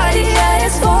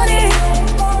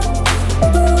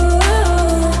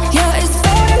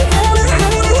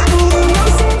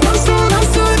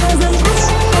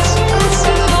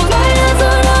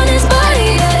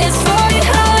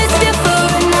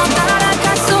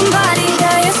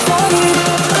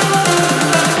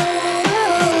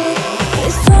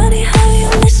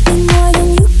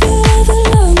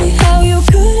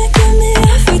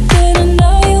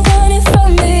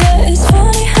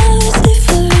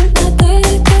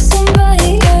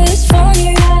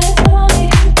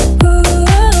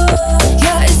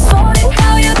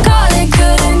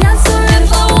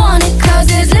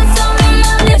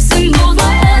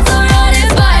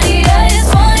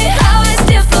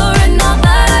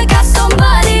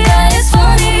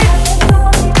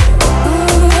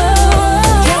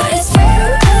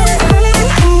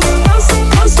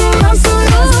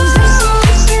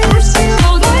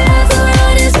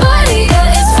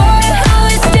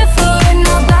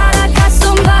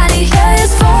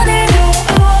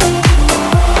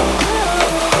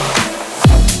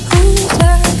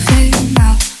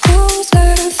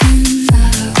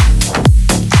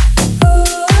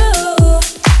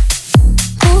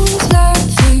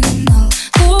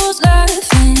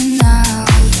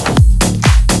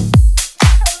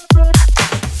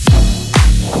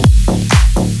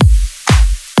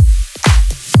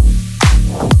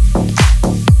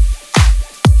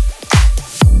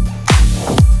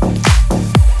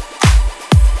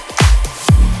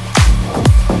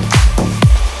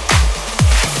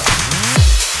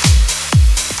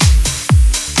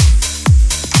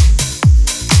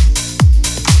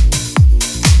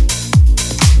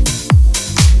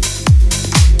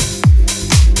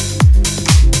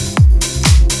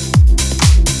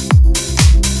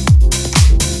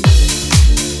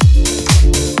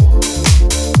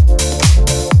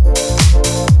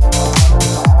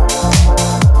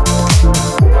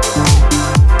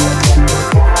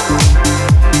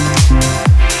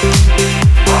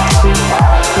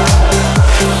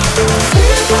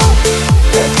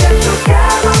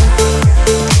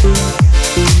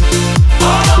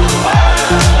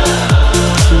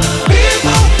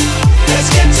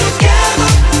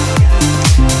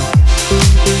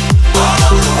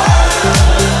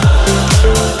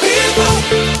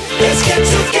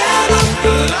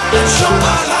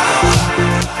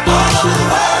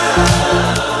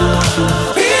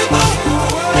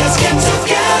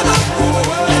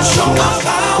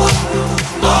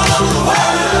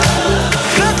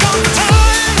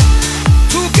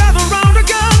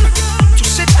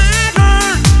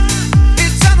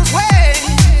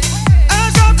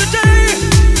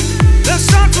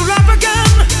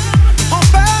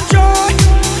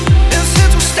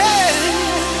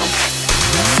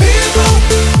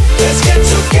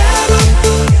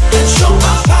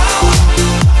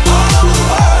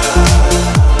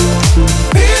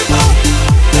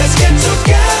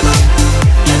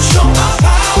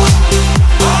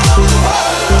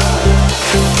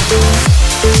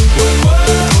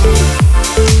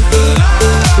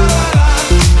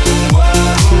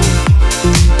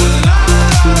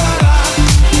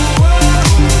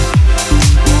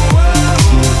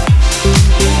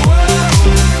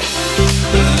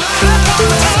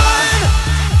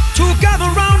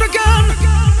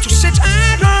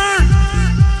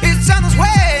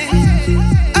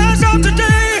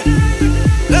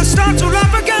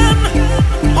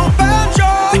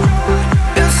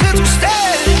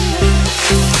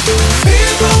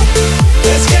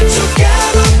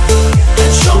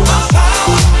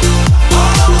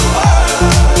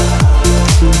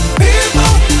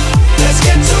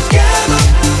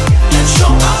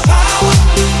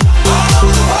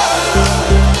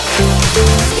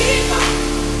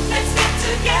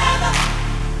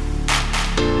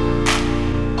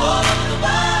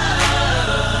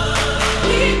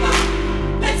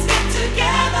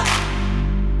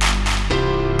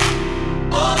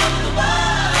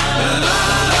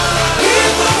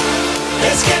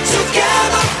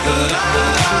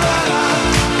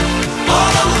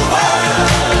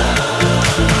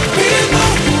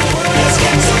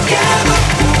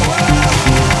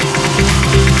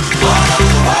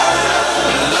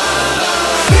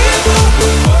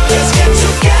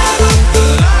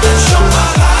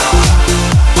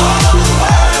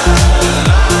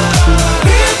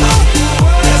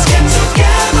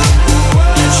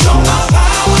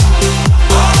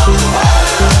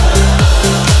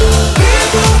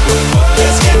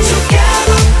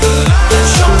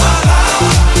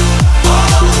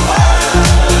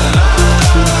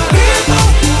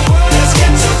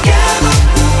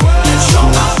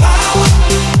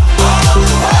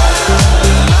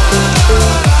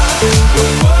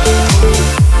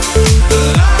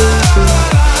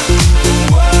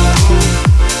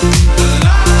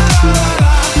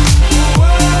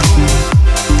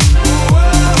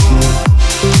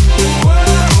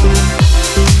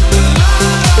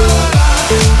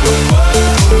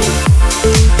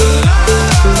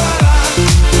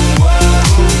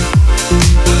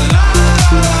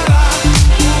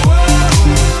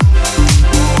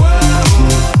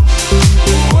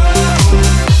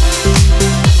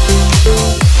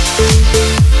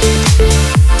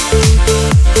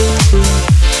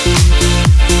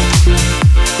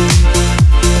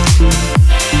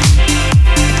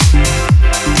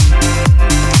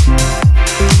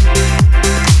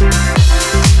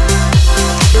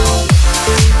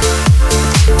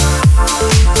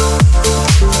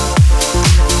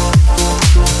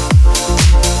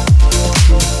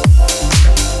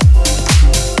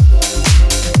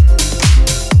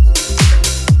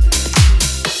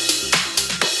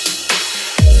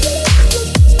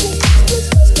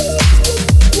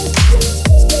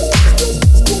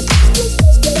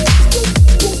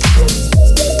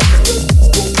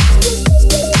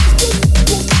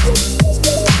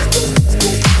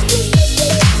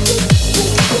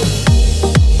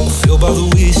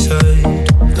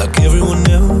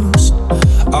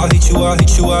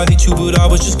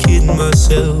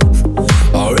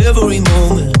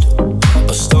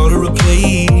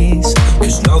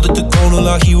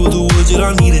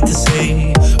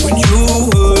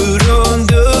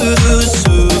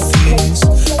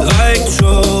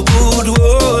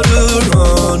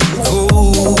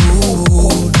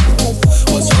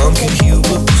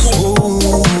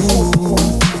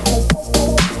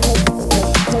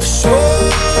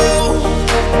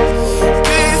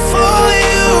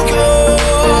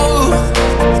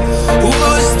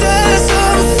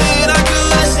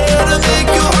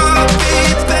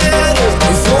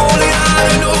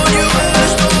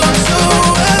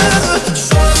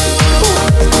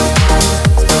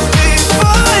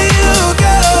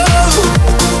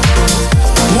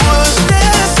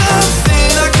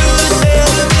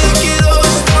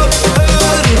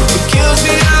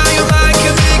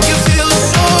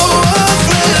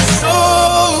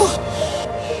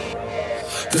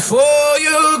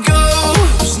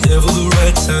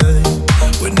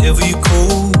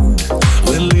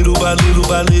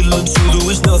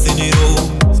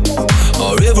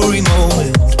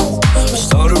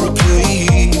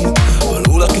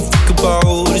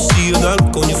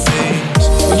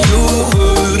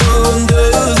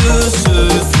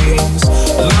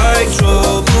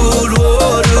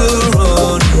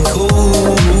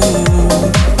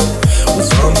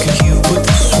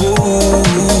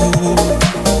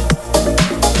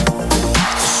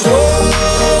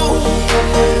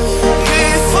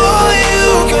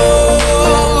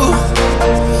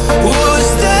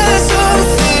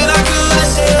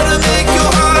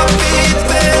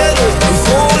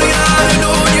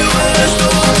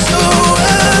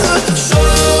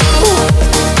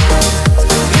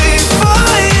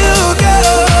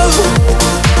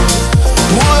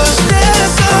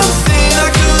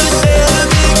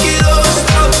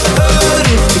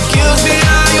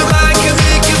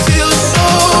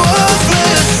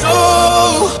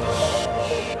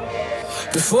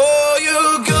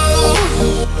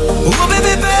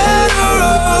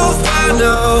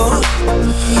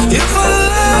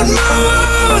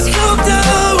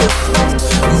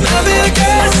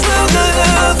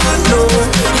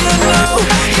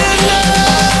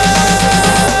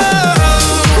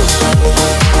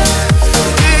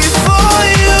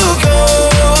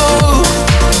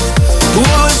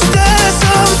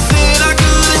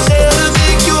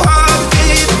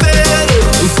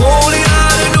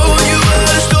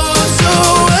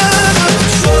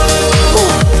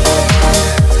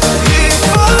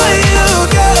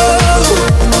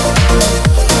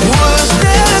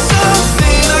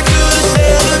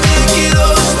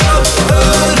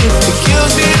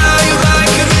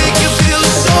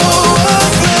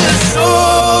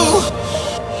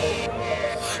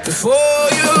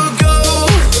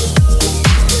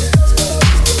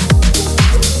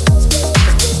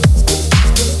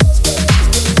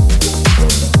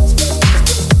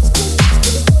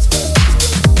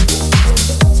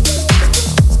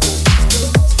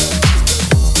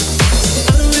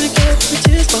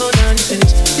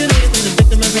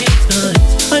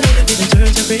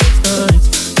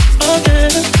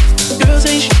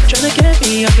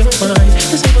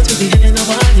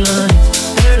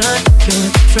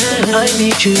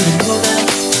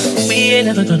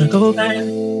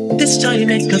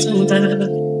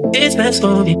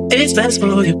It's best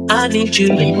for you. I need you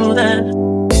to know that.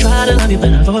 Try to love you,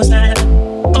 but I force that.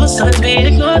 Most times we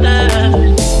ignore that.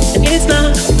 And it's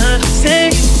not the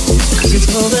same, cause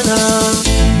it's over now.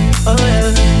 Oh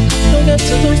yeah. Don't get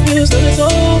too confused, cause it's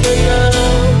over now.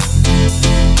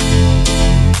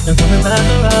 I'm coming back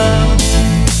around.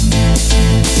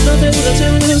 Nothing left to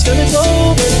lose, 'cause it's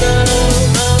over now.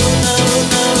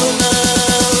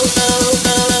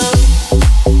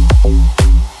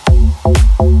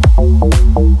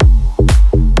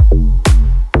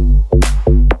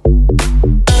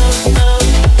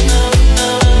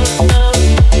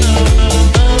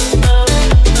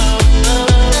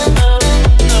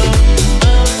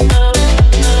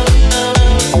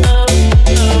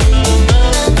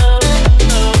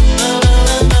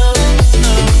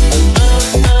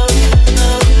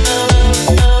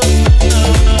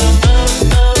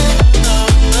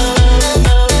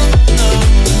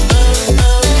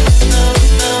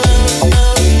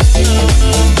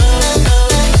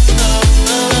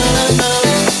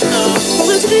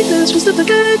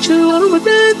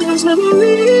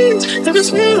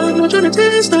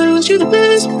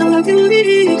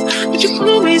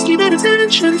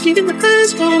 Feeding the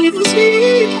past, won't even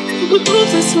sleep. We're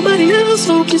both with somebody else,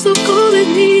 so please don't call it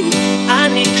me. I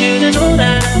need you to know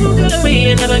that we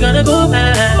ain't never gonna go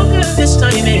back. This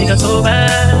time you make us so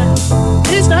bad.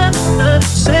 It's not enough to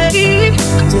say,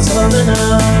 'cause it's over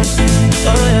now.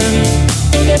 Oh yeah,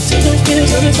 don't get too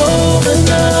confused when it's over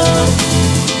now.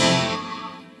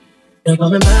 You're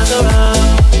coming back around.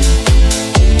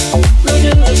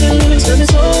 Looking like you're losing, 'cause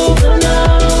it's over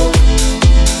now.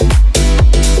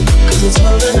 It's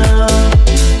over now,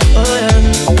 oh yeah.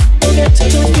 Don't get too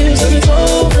confused, it's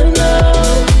over now.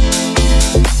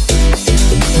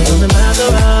 Coming back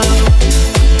around.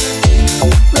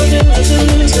 Looking like you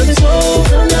lose, 'cause it's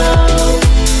over now.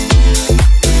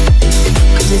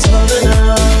 'Cause it's over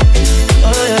now,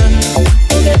 oh yeah.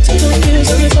 Don't get too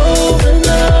confused, it's over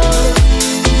now.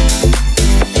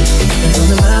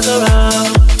 Coming back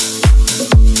around.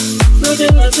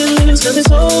 Looking like you lose, 'cause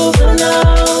it's over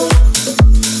now.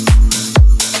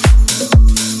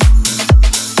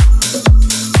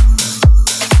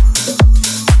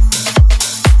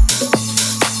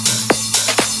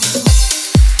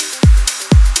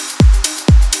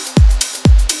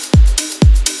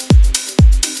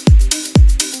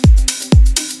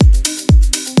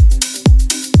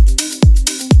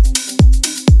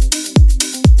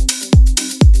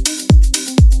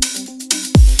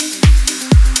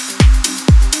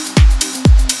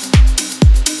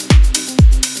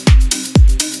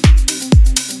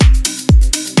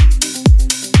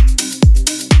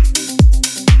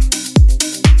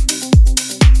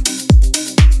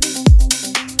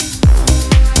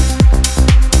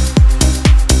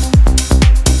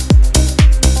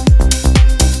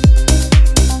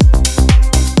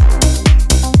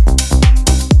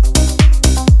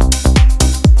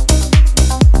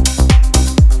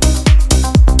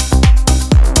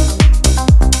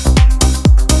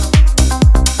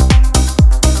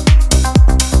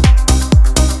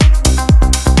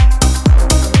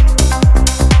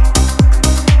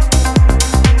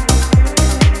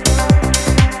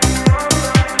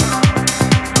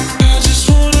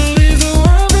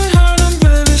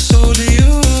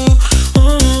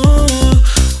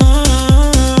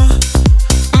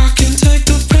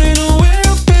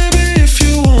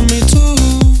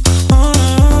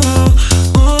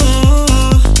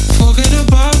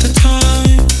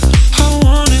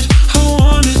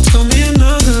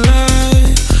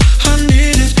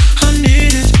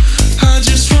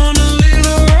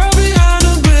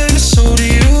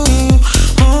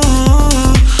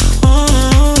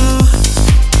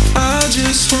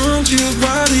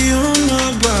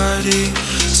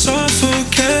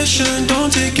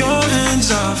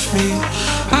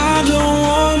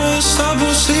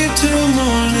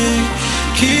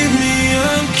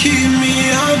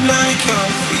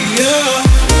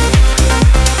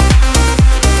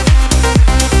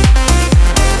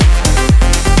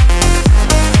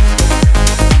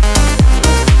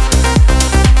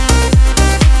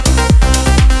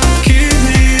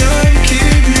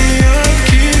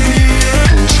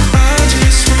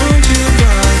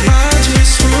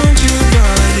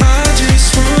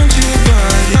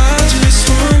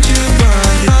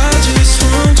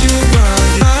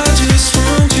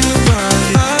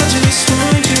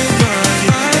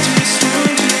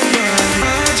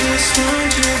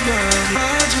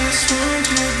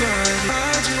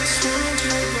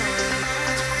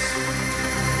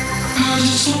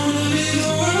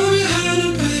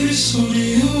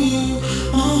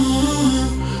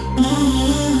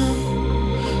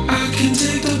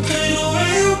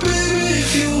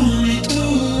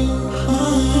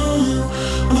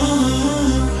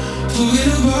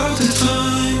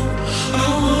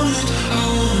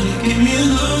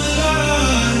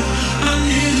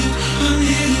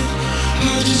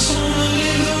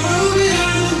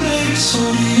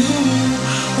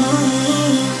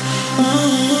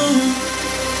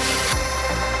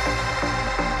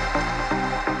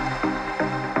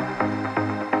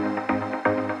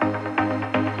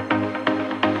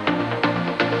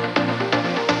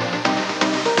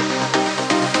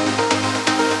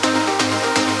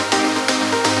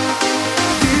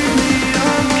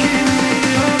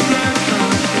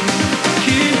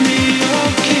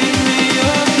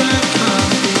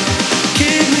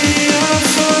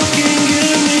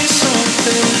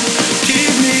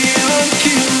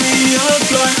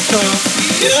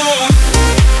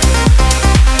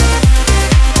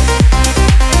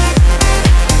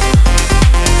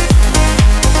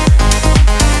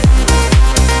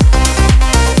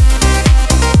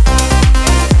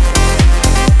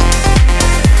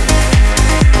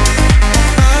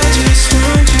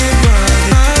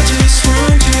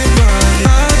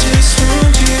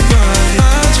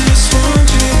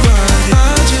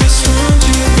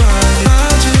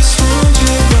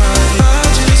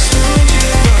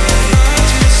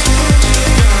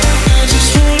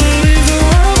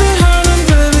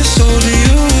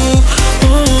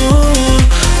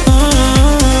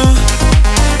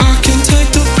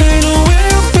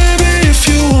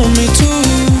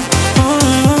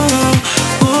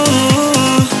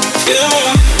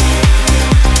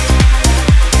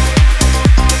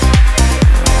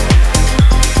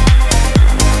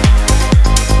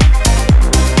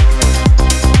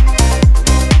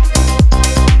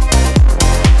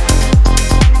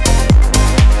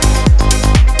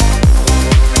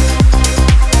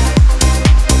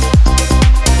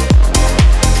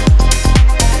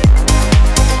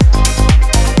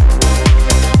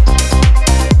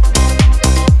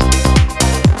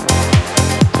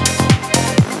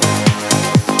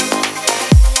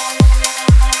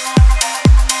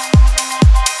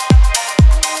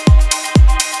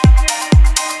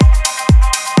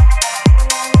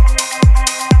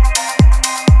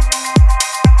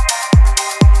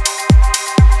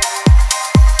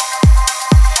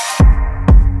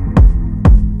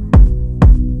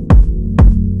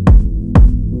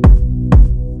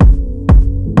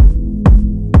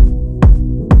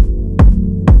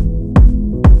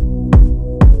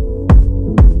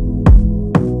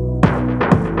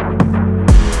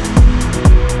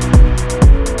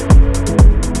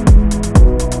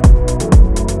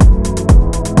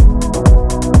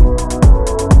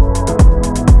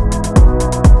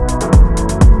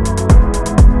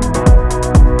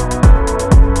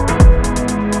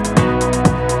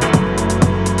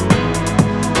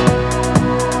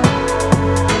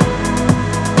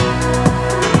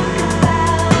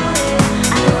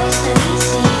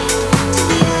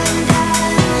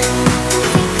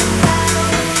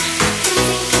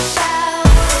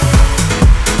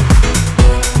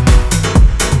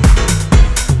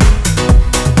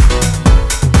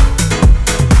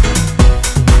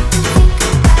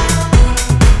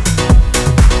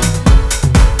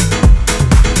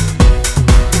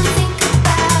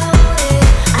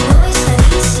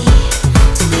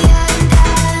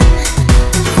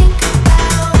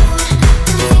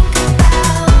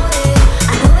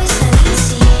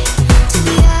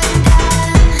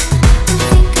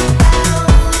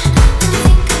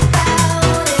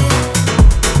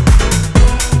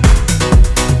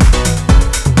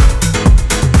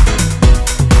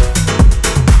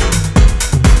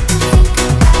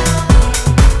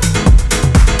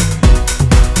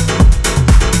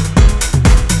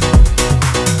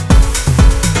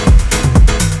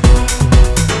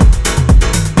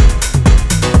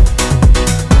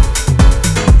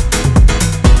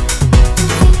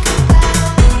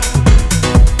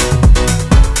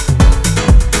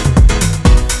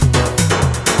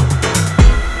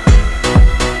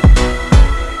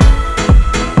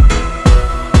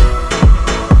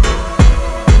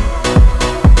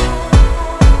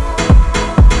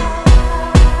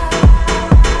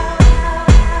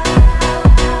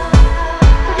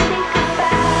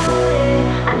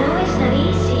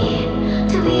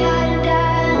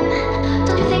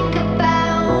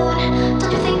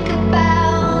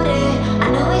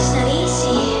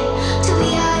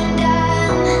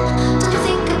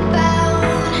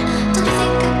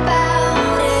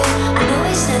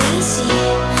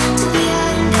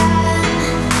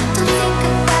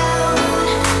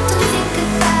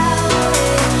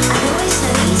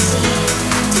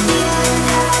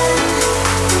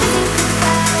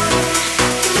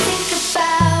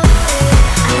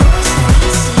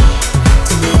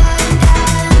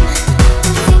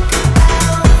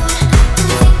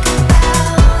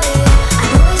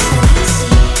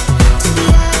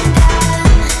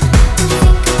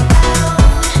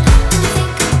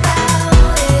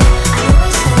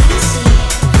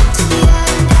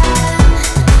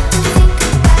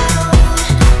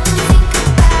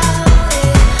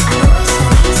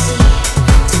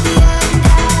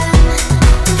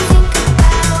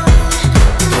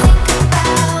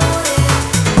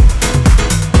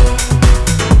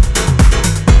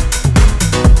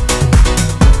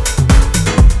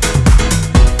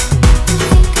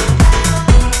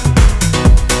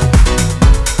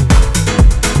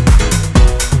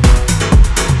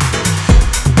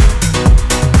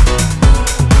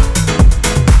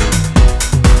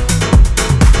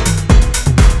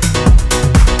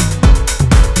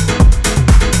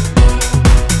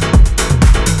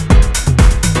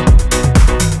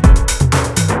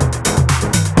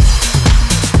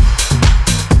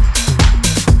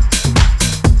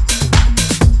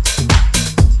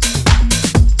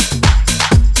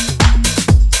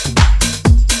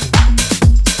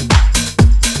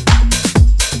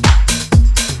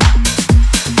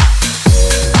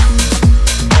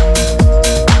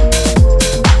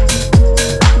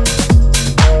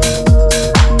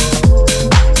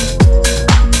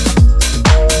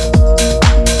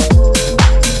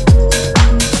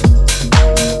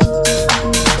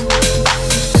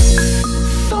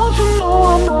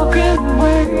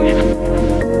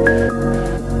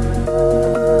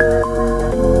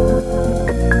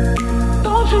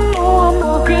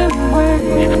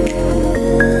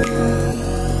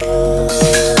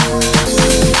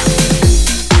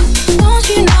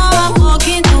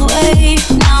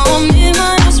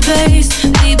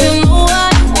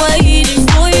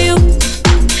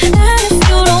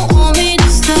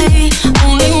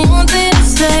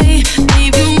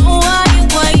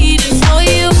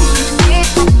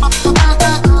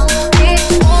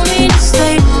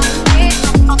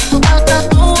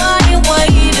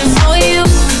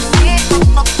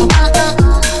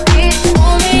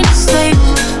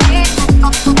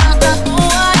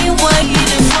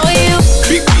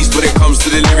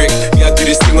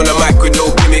 with no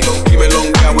gimmick. Came a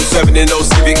long way, I was serving in no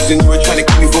civics. And you were trying to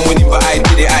keep me from winning, but I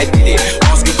did it.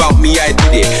 Ask about me, I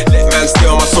did it. Let man stay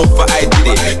on my sofa, I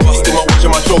did it. Busting my watch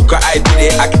and my choker, I did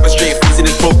it. I keep a straight face in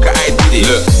this poker, I did it.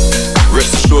 Look,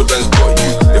 rest assured man's got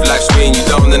you. If life's weighing you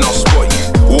down, then I'll spot you.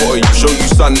 Water you, show you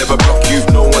sun, never block you. If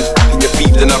no one's in your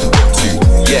beef, then I've got to.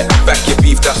 Yeah, back your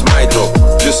beef, that's my job.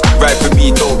 Just ride for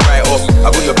me, don't write off. I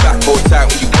got your back hold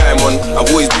tight when you climb on. I've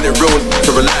always been a real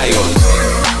to rely on.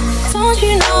 Don't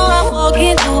you know I'm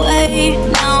walking away?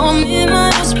 Now I'm in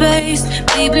my own space.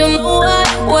 Baby, you know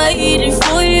I'm waiting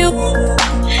for you.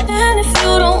 And if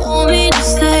you don't want me to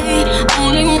stay,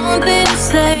 only one thing to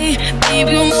say.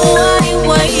 Baby, you know I ain't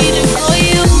waiting for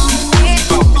you.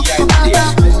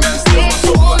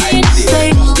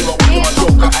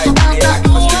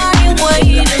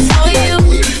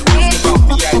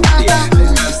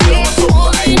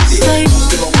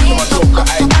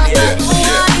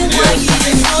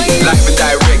 Life and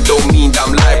direct don't mean that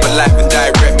I'm live, but life and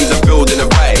direct means I'm building a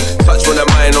vibe. Touch one of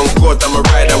mine on God, I'm a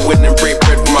ride. I win and break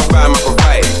bread for my fam, I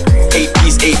provide.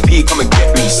 8-piece, AP, come and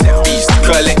get me. Step piece,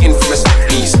 curl it in from a step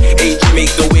piece. AG make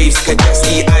the waves like a jet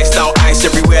ski. Iced out, ice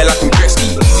everywhere like I'm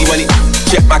Gretzky. Easy money,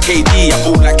 check my KD. I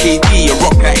bought like KD, I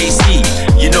rock like AC.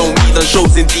 You know me, done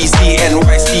shows in DC,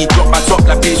 NYC. Drop my top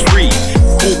like page 3.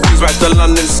 Cool breeze, rise the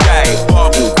London sky.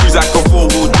 Barble, cruise like a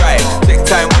 4-wheel drive. Take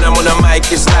time when I'm on a mic,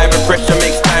 it's live. And pressure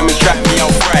makes time and trap me,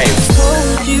 I'll thrive.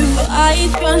 Told you I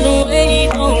ain't gonna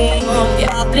wait no more.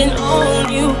 Yeah, I've been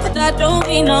on you, but that don't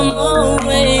mean I'm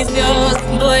always yours.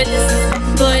 Boy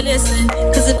listen,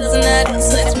 cause it doesn't add up,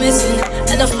 sex missing.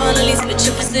 And I finally switch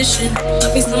your position.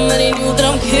 Might be somebody new that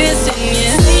I'm kissing,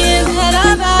 yeah. Saying that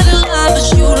I'm out of line, but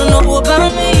you don't know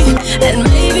about me. And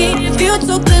maybe if you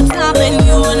took the time and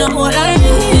you would know what I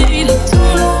need.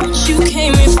 Don't know what you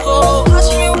came here for. Watch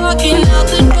me walking out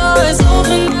the door. It's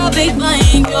over now, babe, I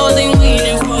ain't yours. Ain't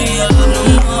waiting for you no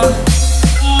more.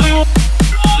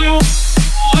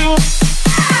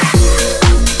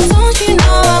 Don't you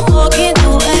know I'm walking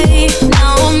away?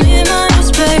 Now I'm in my own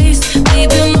space.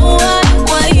 Baby, you know I'm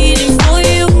waiting for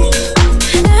you.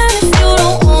 And if you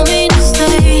don't want me to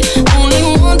stay, only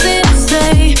one thing to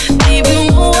say. Baby,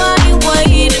 you know I'm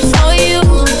waiting for you.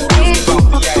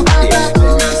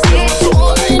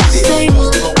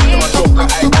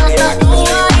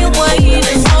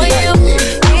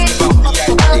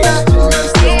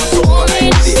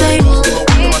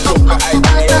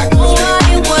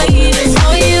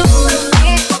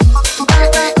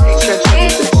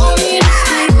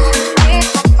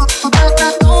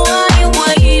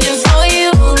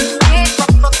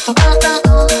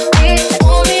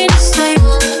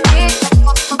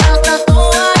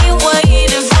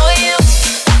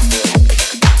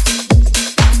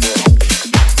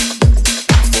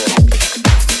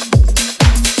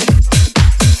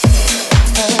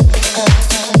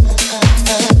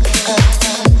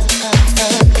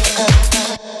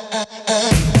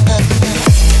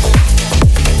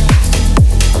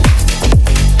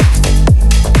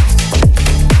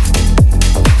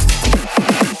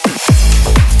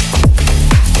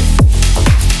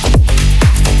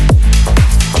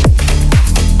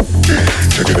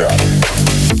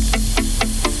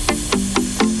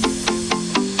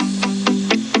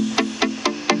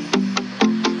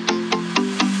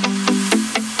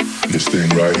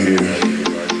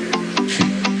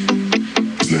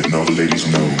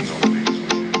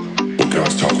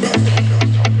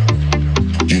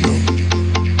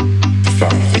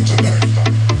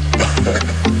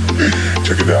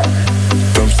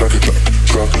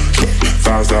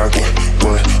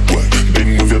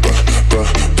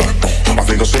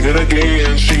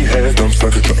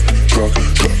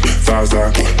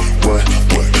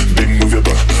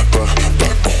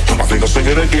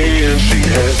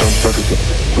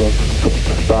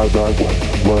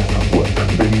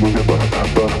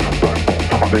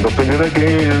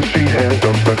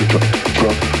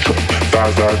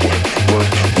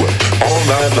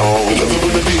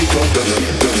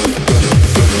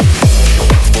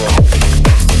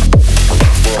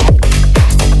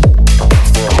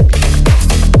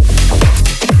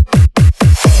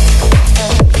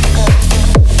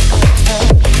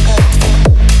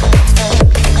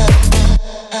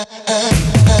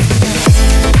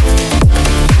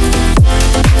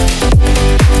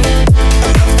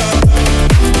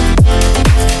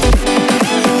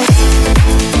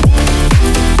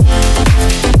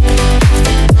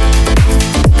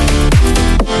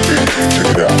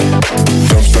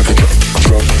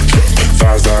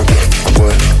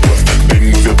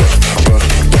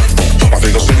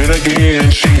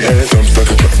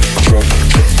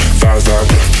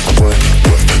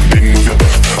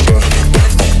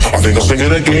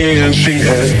 it again. She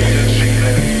had.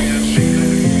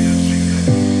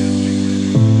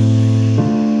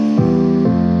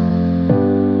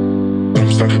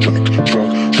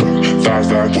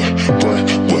 Thighs like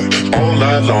what, all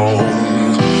night long.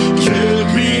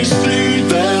 Let me see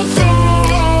that thong,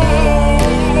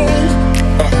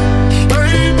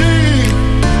 baby.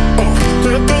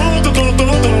 That thong.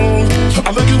 I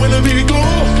like it when the beat go,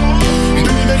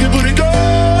 baby, make it booty go.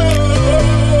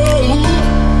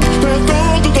 That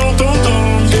thong,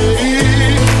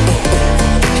 yeah.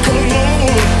 Come on,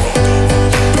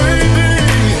 baby.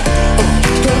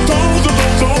 That thong.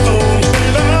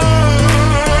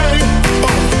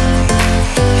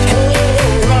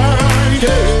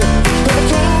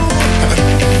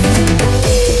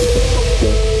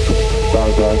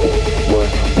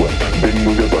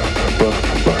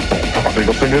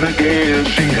 Sing it again.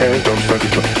 She had dumps like a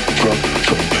truck.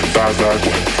 Thighs like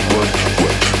what,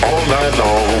 all night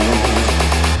long.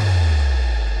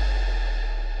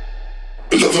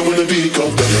 Love it when the beat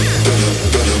goes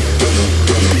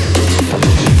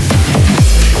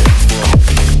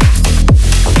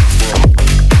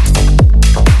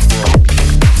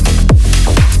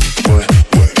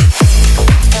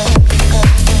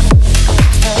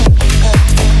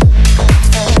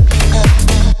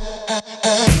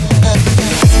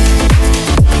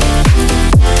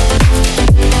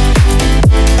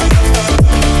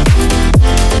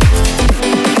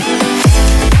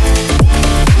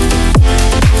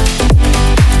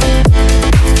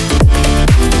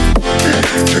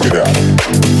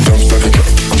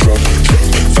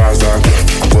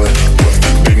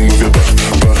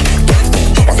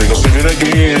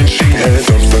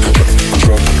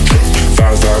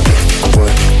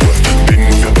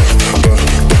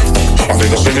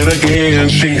again.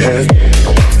 She had.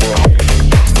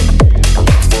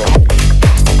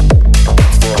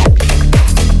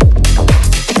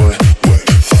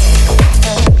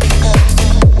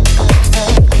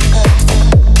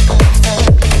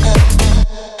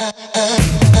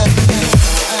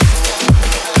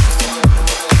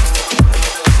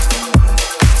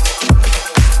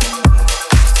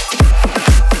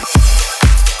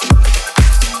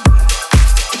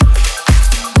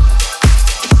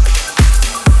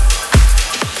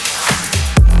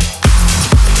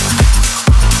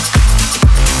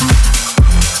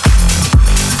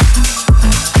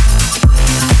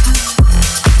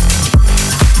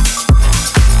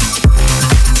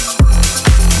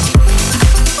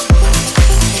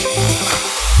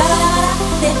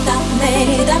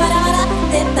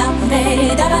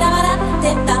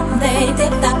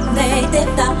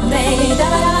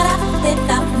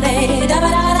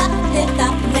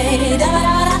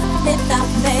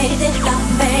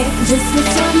 Just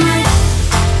with your mind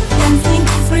and think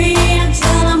free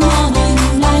until the morning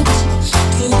light.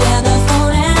 Together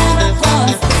forever,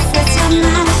 cause with your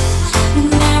mind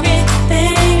and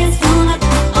everything is gonna be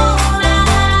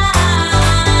alright.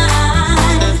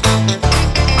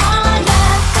 Oh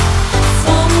yeah,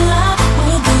 so in love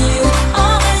with you.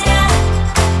 Oh yeah,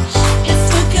 it's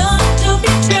too good to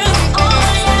be true. Oh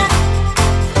yeah,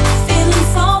 feeling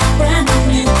so brand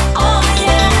new. Oh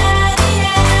yeah.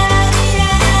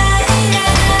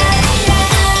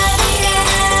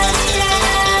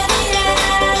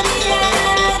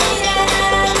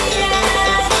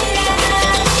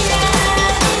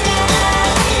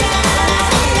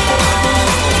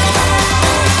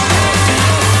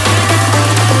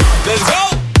 Let's go!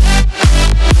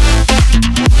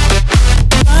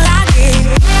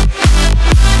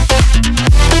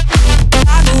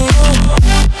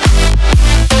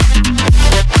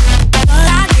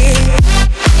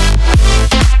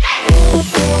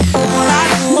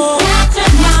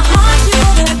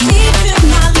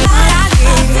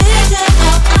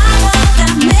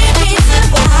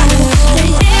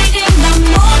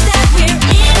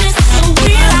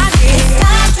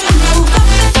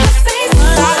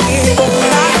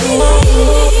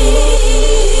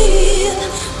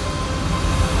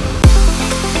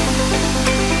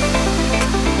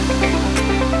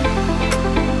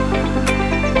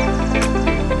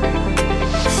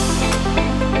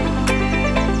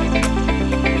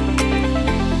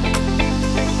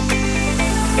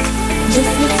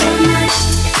 Just with your mind,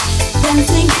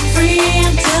 dancing free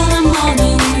until the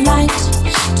morning light.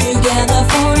 Together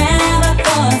forever,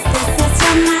 cause this is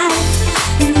your night.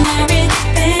 And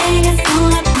everything is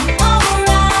gonna be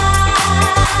alright.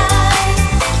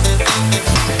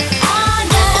 Oh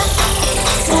yeah,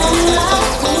 so in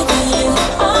love with you.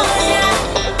 Oh yeah,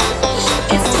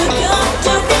 it's too good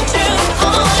to be true.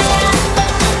 Oh yeah,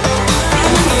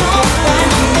 feeling so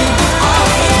brand new. Oh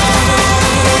yeah.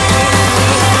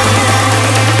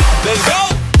 Let's go!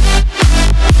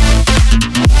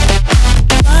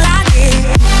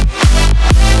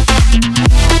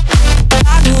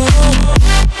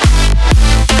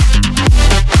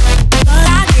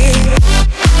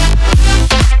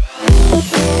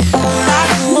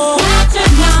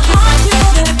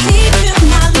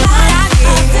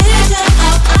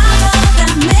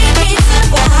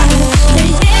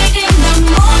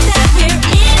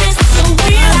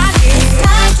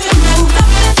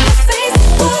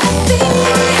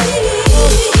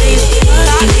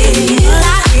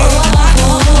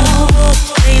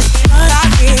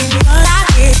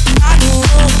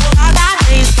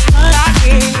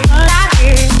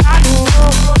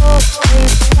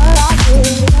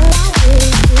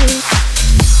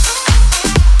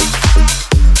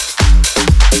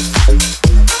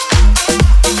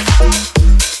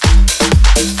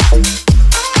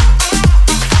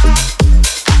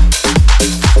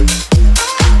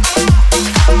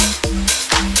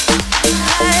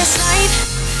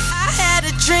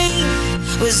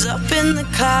 was up in the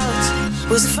clouds,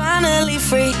 was finally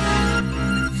free.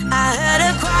 I heard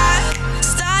a choir,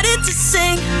 started to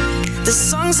sing the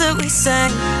songs that we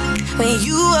sang when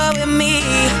you were with me.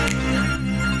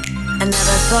 I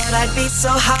never thought I'd be so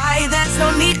high, there's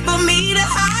no need for me to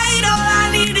hide. All I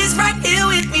need is right here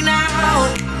with me now.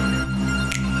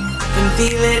 I can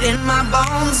feel it in my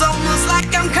bones, almost like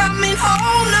I'm coming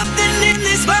home. Nothing in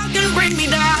this world can bring me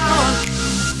down.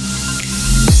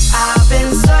 I've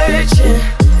been searching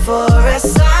for a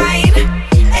sign.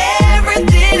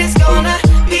 Everything is gonna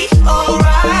be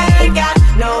alright. Got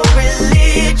no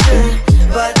religion,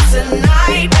 but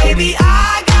tonight, baby,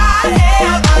 I got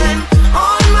heaven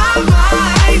on my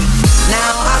mind.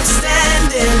 Now I'm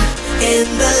standing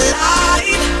in the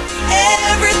light.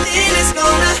 Everything is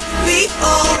gonna be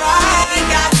alright.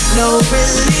 Got no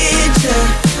religion,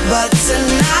 but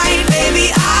tonight, baby,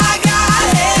 I got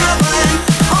heaven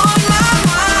on my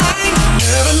mind.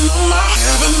 Heaven on my,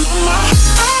 heaven on my,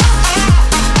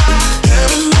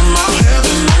 heaven on my, heaven on my,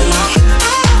 heaven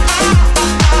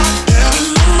on my,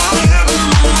 heaven on my, heaven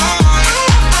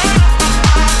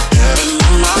on my, heaven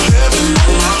on my,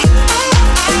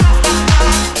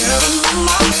 heaven on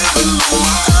my, heaven on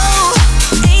my. Oh,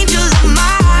 angel of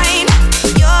mine,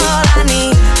 you're all I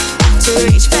need to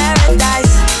reach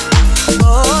paradise.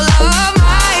 All of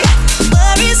my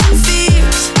worries and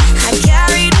fears I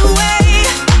carried away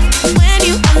when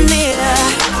you were near. I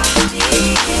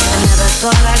never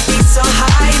thought I'd be so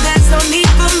high, there's no need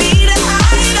for me to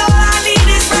hide. All I need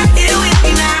is right here with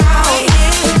me now.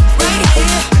 Right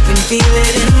here. I can feel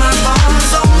it in my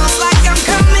bones, almost like I'm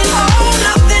coming home.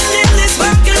 Nothing in this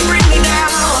world can bring me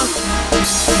down.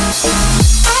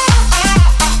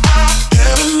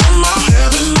 Heaven on my,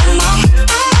 heaven on my,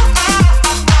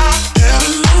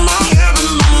 heaven on my, heaven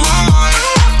on my,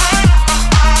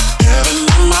 heaven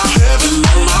on my, heaven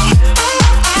on my,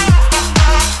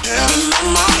 heaven on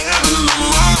my, heaven on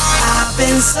my. I've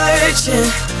been searching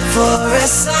for a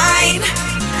sign.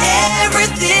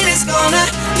 Everything is gonna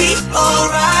be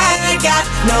alright. Got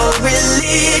no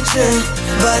religion,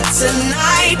 but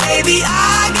tonight, baby,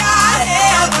 I got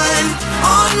heaven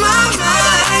on my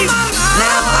mind.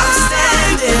 Now I'm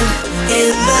standing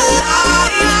in the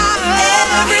light.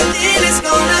 Everything is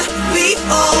gonna be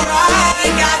alright.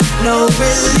 Got no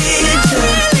religion,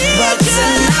 but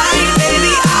tonight,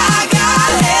 baby, I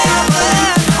got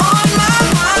heaven on my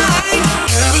mind.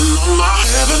 Heaven on my,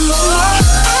 heaven on my,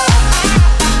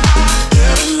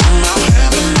 heaven on my, heaven on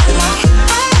my,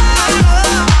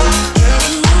 heaven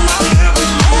on my, heaven on my, heaven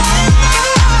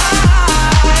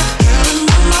on my, heaven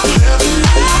on my, heaven on my.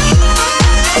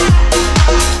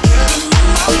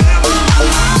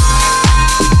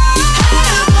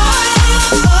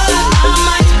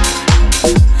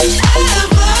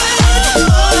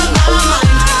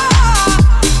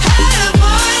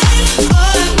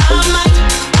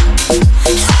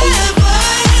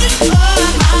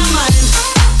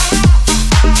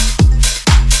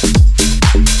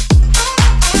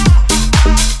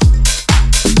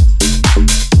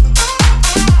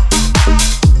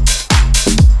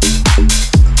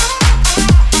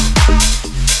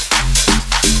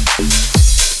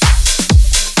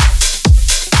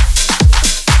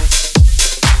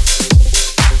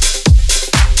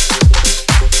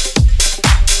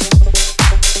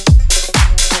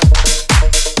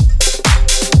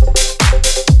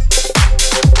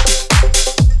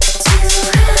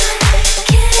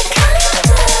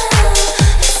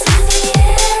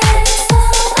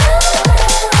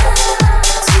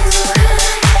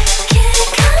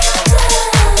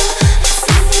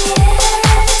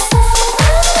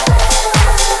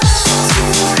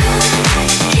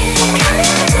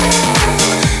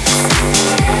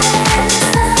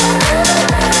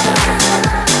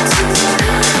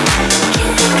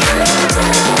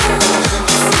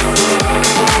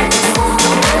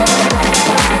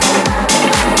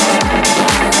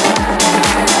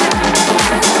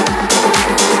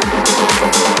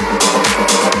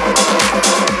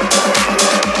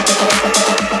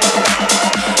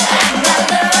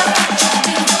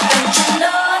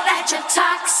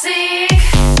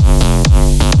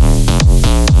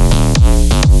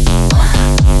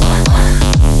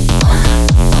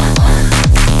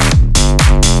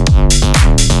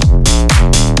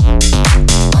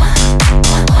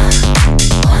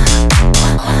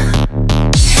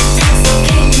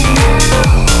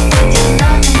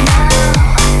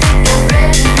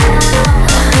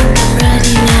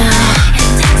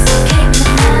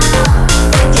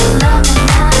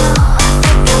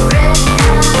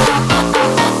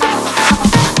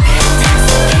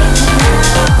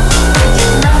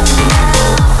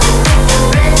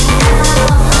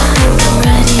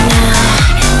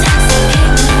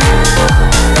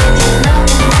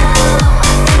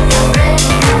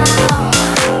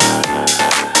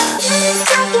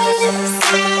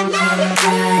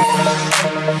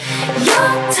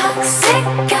 toxic,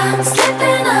 I'm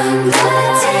slipping under the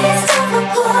taste of a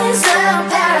poison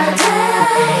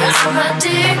paradise. I'm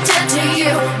addicted to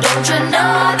you, don't you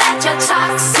know that you're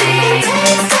toxic?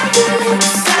 Taste of your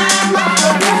lips, I'm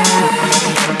alright.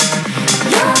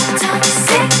 You're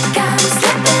toxic, I'm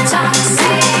slipping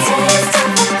toxic. Taste of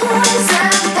a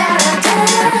poison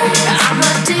paradise. I'm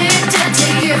addicted to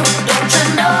you, don't you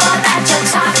know that you're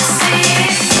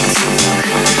toxic?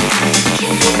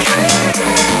 Can't come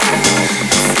down.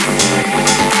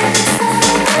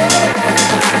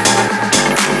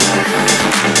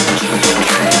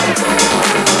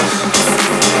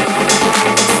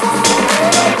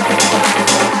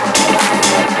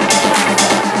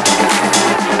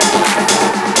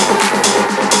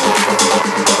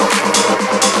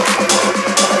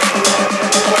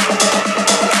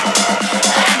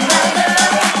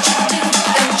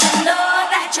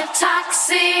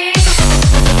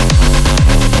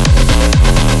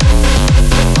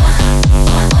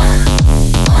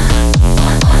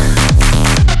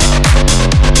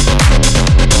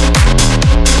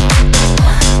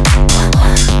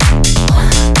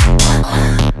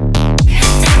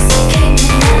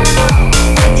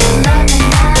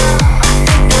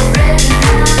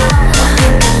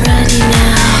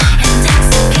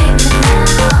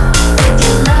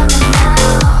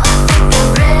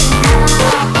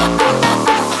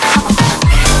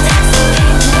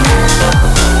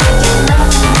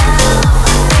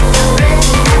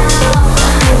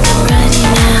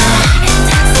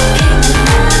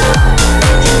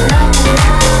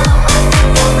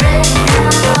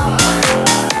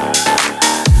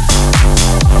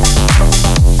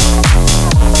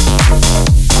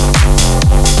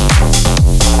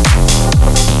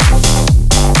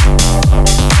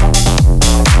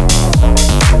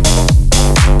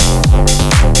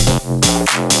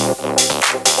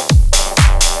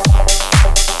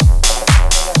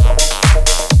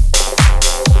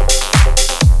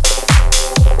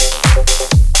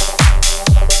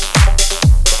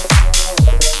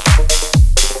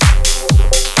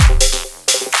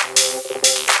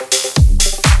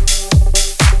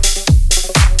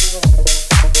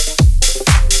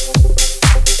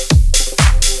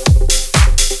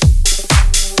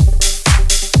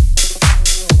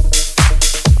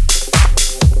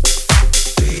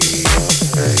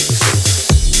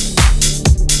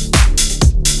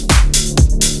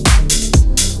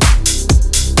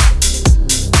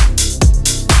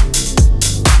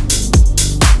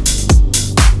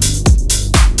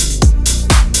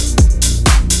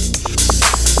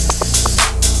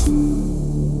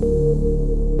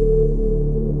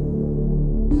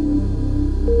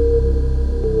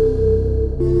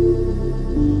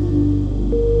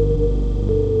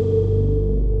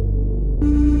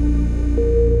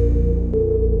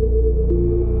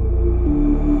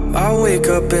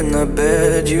 up in the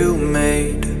bed you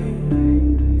made,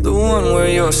 the one where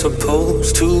you're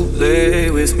supposed to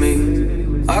lay with me.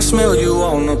 I smell you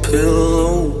on a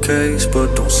pillowcase,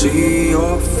 but don't see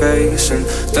your face, and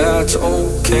that's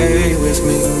okay with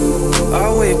me.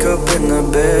 I wake up in the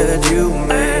bed you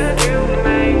made,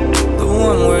 the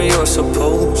one where you're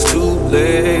supposed to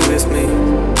lay with me.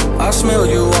 I smell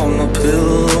you on a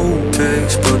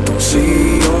pillowcase, but don't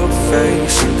see your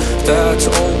face, and that's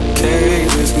okay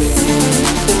with me.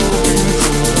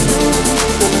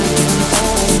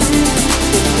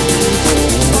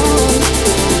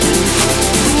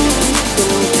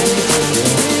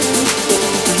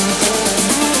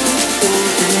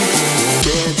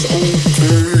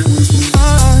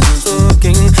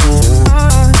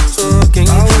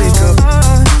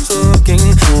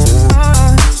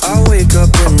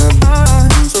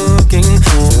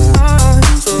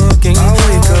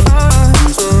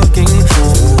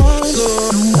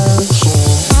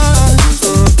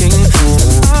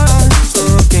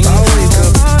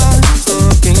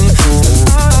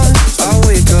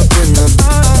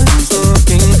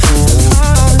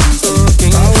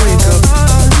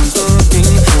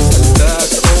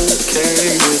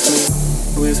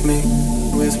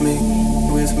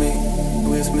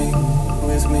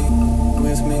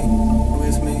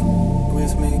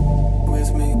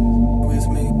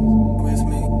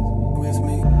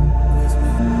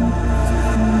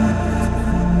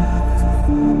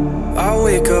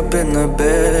 In the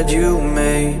bed you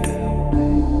made,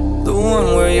 the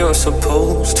one where you're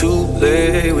supposed to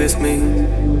lay with me.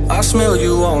 I smell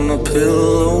you on a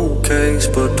pillowcase,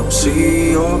 but don't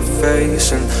see your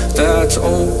face, and that's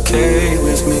okay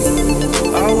with me.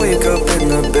 I wake up in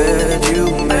the bed you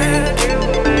made,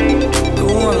 the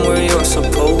one where you're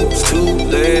supposed to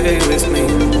lay with me.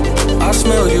 I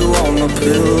smell you on a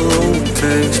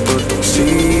pillowcase, but don't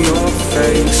see your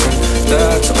face, and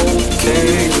that's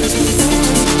okay with me.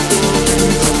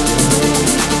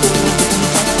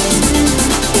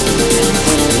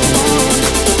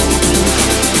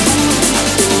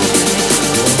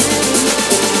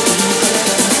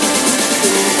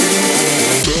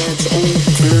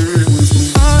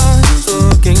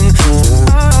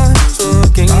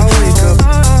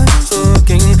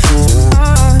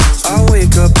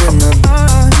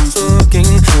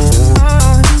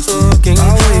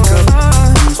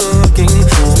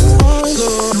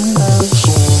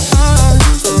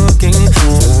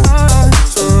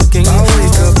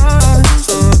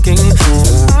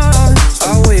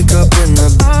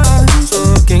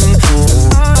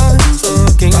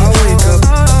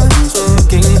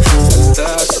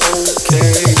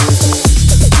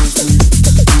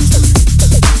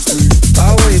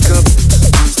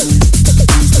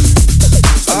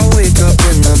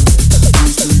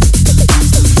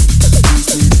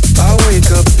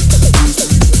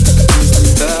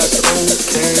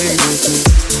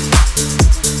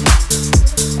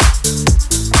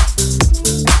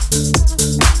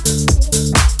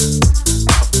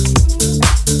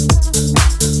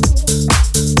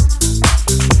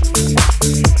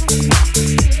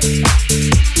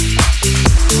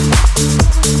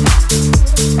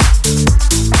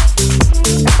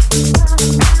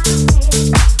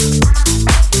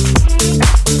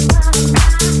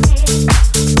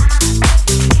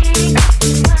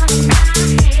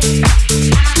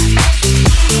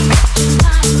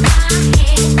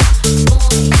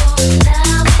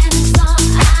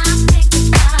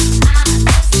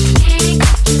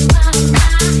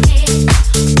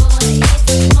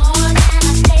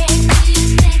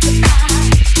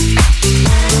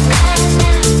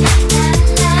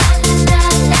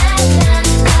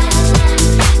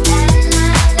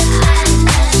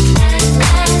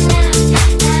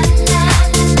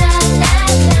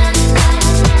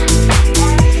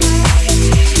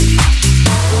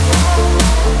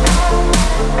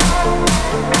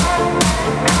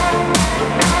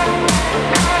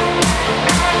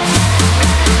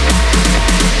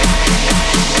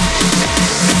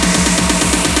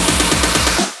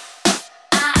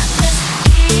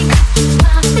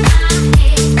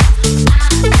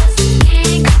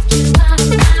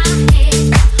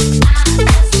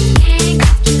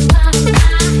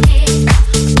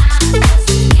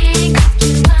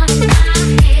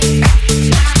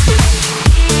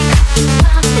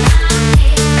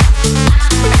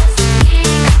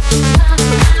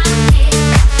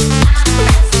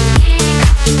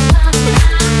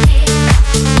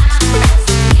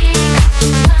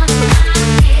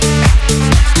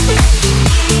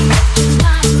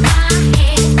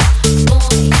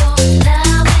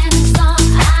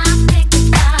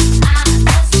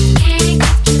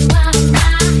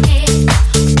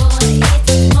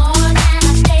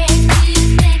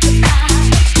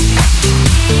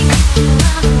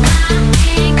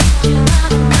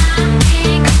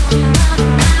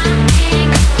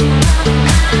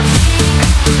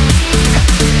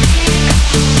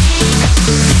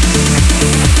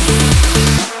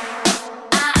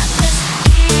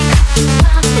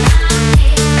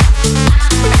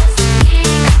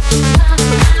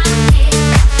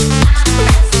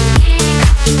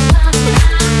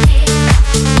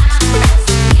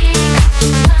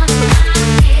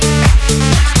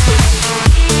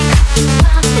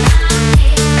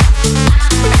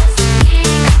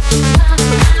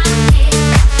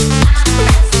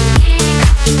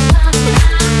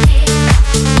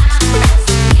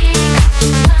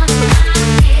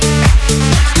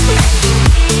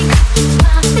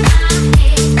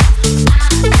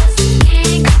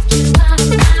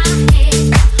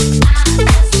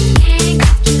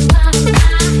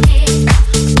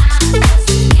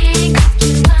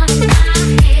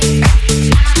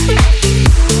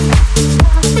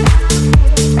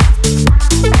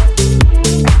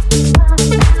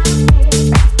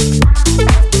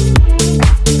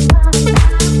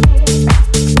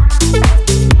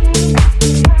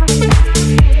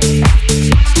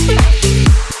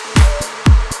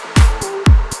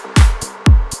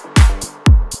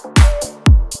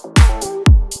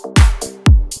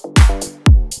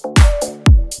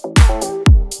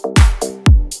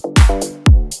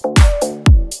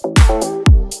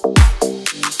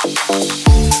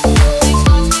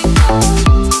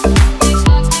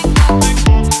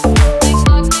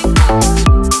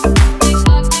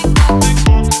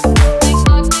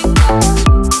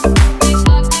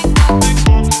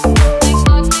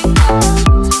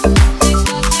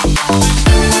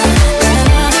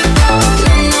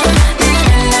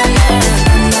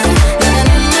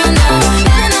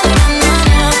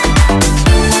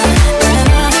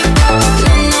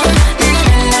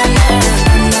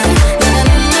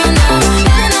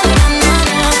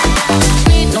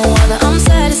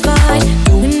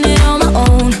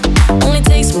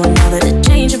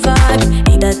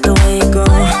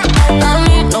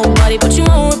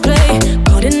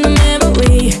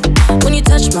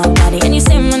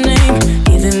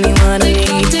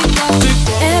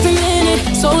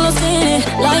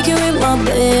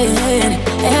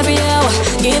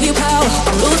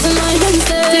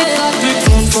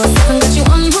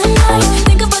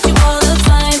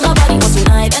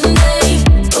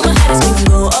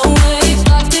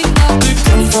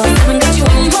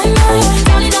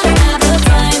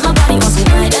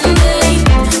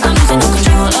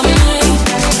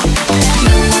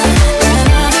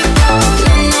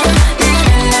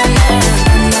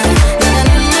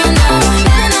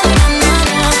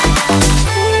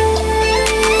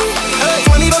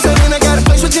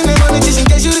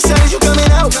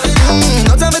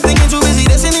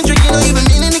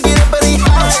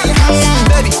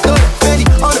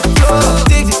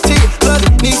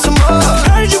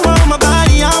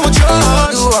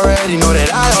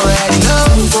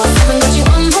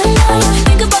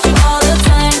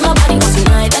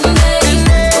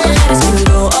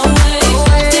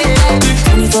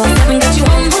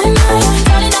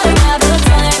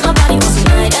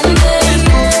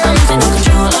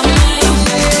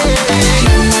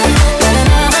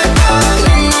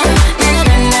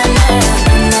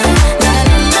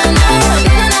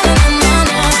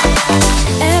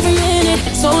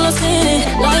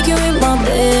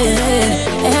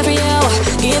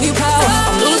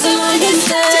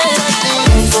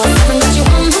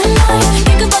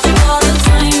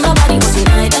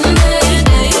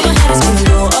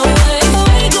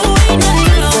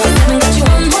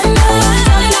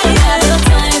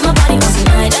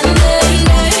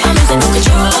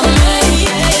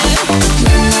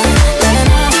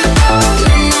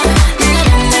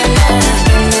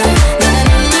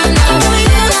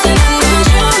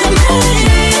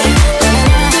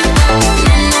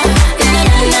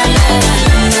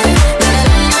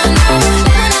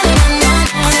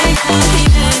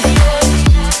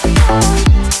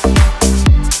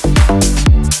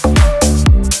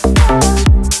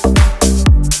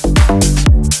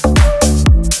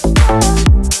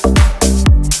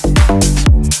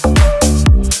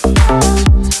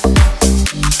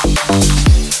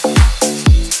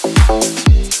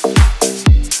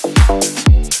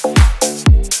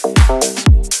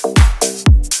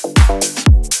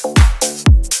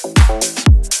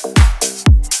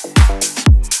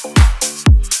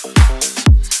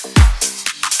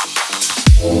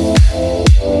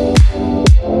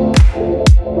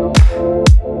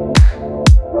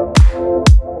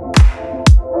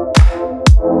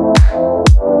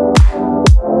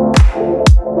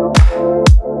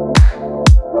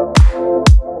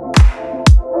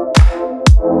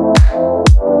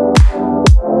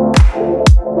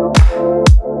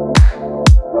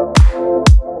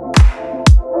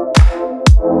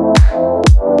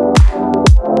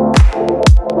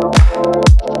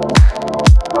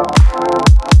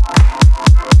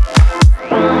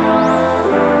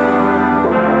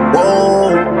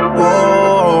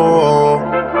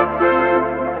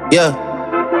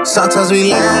 Sometimes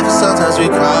we laugh, sometimes we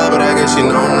cry, but I guess you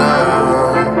know now.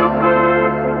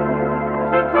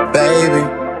 Baby,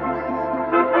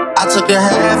 I took a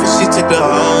half and she took the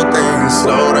whole thing.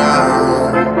 Slow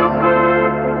down.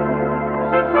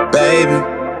 Baby,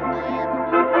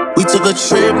 we took a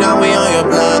trip, now we on your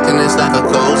block and it's like a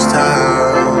ghost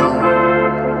town.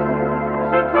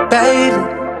 Baby,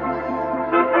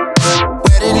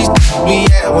 where did these be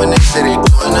at when they say they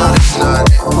doing all this and all that?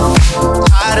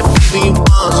 Tired of giving you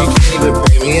bombs, you can't even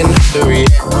pay me enough to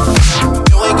react.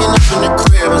 You waking up in the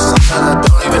crib and sometimes I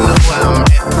don't even know where I'm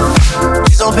at.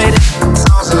 Please don't pay the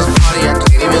songs in this party, I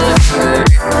can't even listen to that.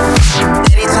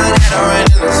 Anytime that I run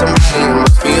into somebody, it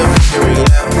must be a victory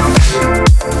lap.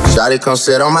 Shawty come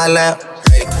sit on my lap.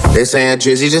 Hey, they saying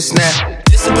Drizzy just snap.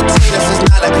 This in between us is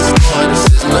not like a store, this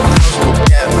isn't a close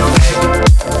gap. Hey,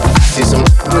 I see some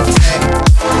attack,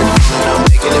 and I'm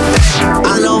making it back.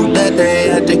 I know that they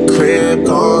at the crib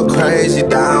going crazy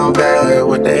down bad.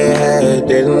 What they had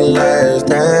didn't last,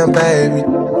 damn baby.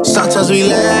 Sometimes we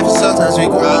laugh, sometimes we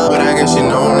cry, but I guess you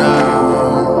know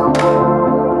now.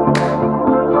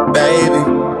 Baby,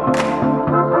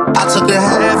 I took a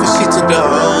half and she took the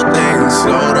whole thing.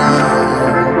 Slow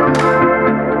down.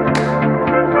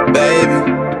 Baby,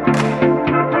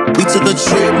 we took a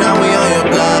trip, now we on your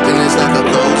block and it's like a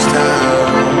ghost town.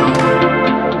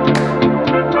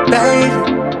 Baby,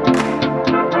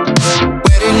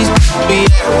 where did these be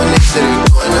at when they say they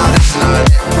doing all this and all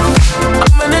that?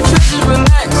 I'm in the trenches,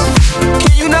 relax.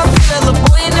 Can you not feel that little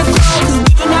boy in the crowd? Cause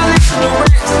we do not listen to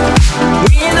rats.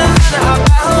 We in Atlanta, I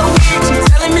buy her weed. She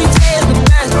telling me Tay is the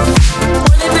best.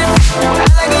 Pointed it,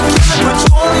 act like a killer, but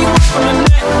you only one from the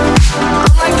net.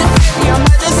 I'm like the daddy, I'm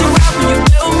not just a rapper. You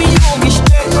play with me, you gon' get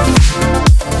stretched.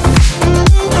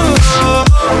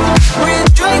 Bring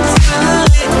drinks to the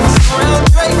hood, surround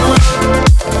Drake.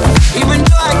 Even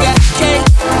though I got the cake,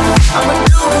 I'ma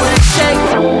do what it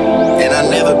takes. And I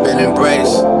never been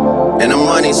embraced, and the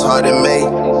money's hard to make,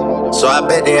 so I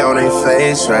bet they on their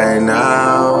face right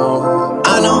now.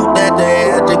 I know that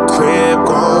they at the crib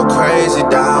going crazy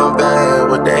down bad.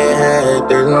 What they had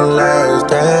didn't last,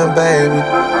 damn baby.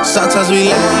 Sometimes we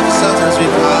laugh, sometimes we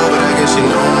cry, but I guess you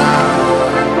know now.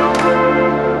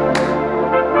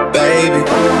 Baby,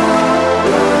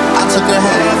 I took a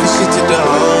half and she took the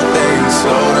whole thing.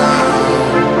 Slow down.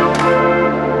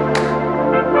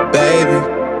 Baby,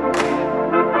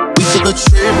 we took a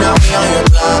trip, now we on your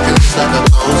block and it's like a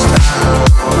ghost town.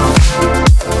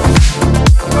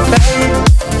 Baby,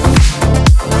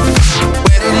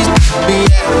 where did these be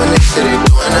at when they say they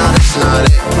doing all this and all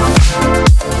that?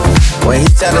 When he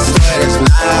tell the story, that's not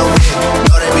how it is.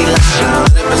 Know they be lying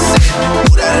 100%.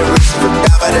 Moved out of risk,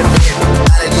 forgot about that bit.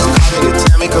 Now they just call me to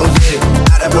tell me come get it.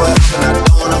 Now that boy up and I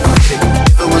don't wanna quit it.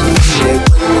 If it was me, they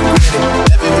wouldn't regret it.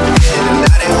 Left me with the kid and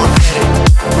now they won't get it.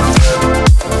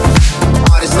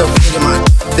 All this stuff in my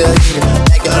still eat it.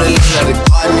 Like all the little of the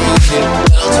garden and eat it.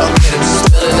 They don't talk better, just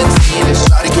spilling the tea. And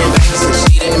shawty came back and said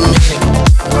she didn't mean it.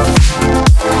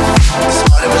 It's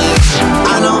hard to believe.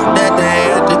 I know that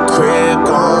they at the crib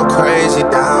going crazy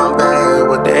down bad.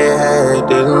 What they had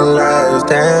didn't last,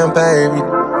 damn baby.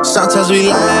 Sometimes we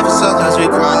laugh, sometimes we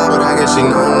cry, but I guess you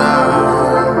know now.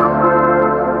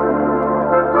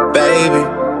 Baby,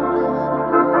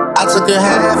 I took a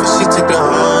half and she took the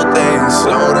whole thing.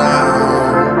 Slow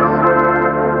down.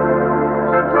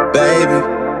 Baby,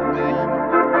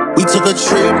 we took a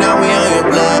trip, now we on your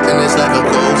block and it's like a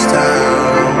ghost town.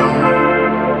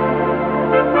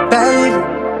 Baby,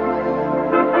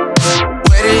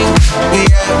 where did you be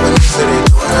at when they say they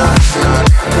doing all this and all that?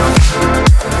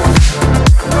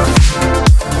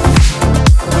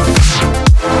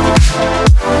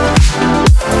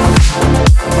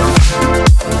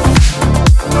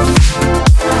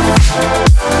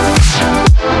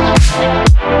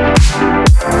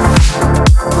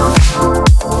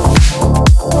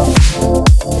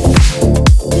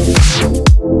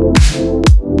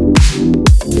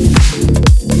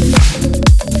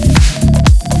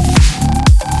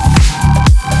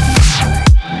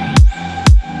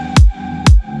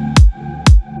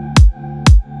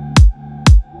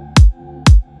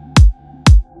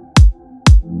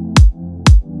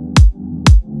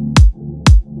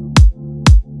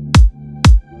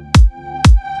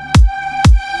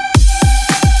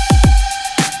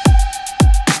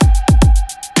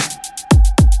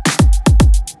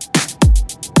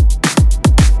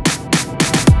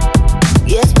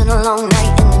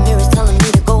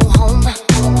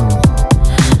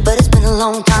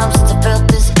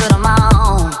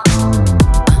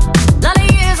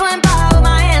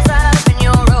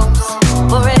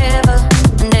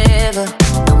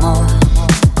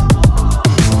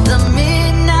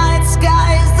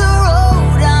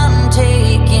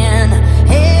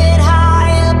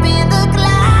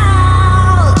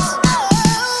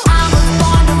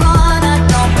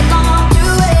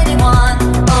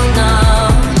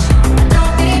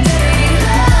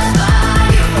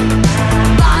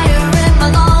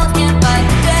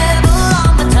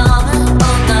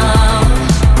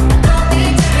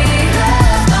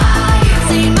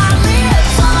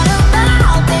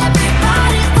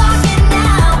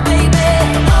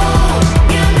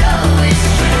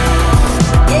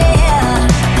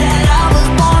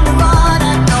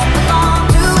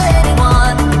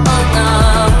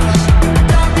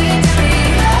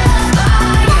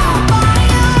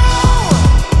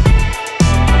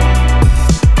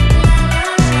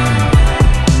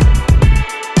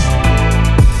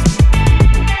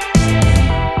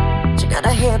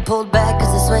 pulled back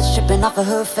cause the sweat's dripping off of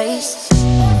her face.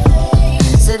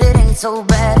 Said it ain't so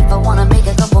bad if I wanna make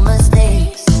a couple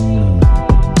mistakes.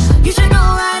 You should know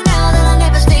right now that I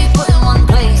never stay put in one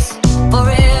place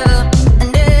forever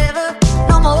and ever,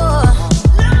 no more.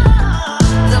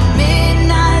 The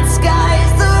midnight sky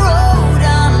is the road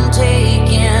I'm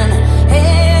taking,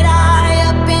 head high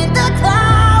up in the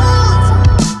clouds.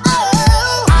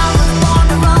 Oh, I was born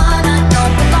to run, I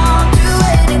don't belong to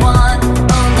anyone.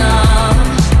 Oh no,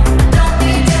 don't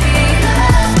need to be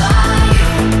loved by you.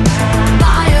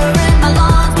 Fire in my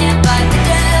lungs, can't fight the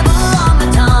devil on my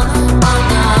tongue. Oh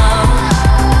no.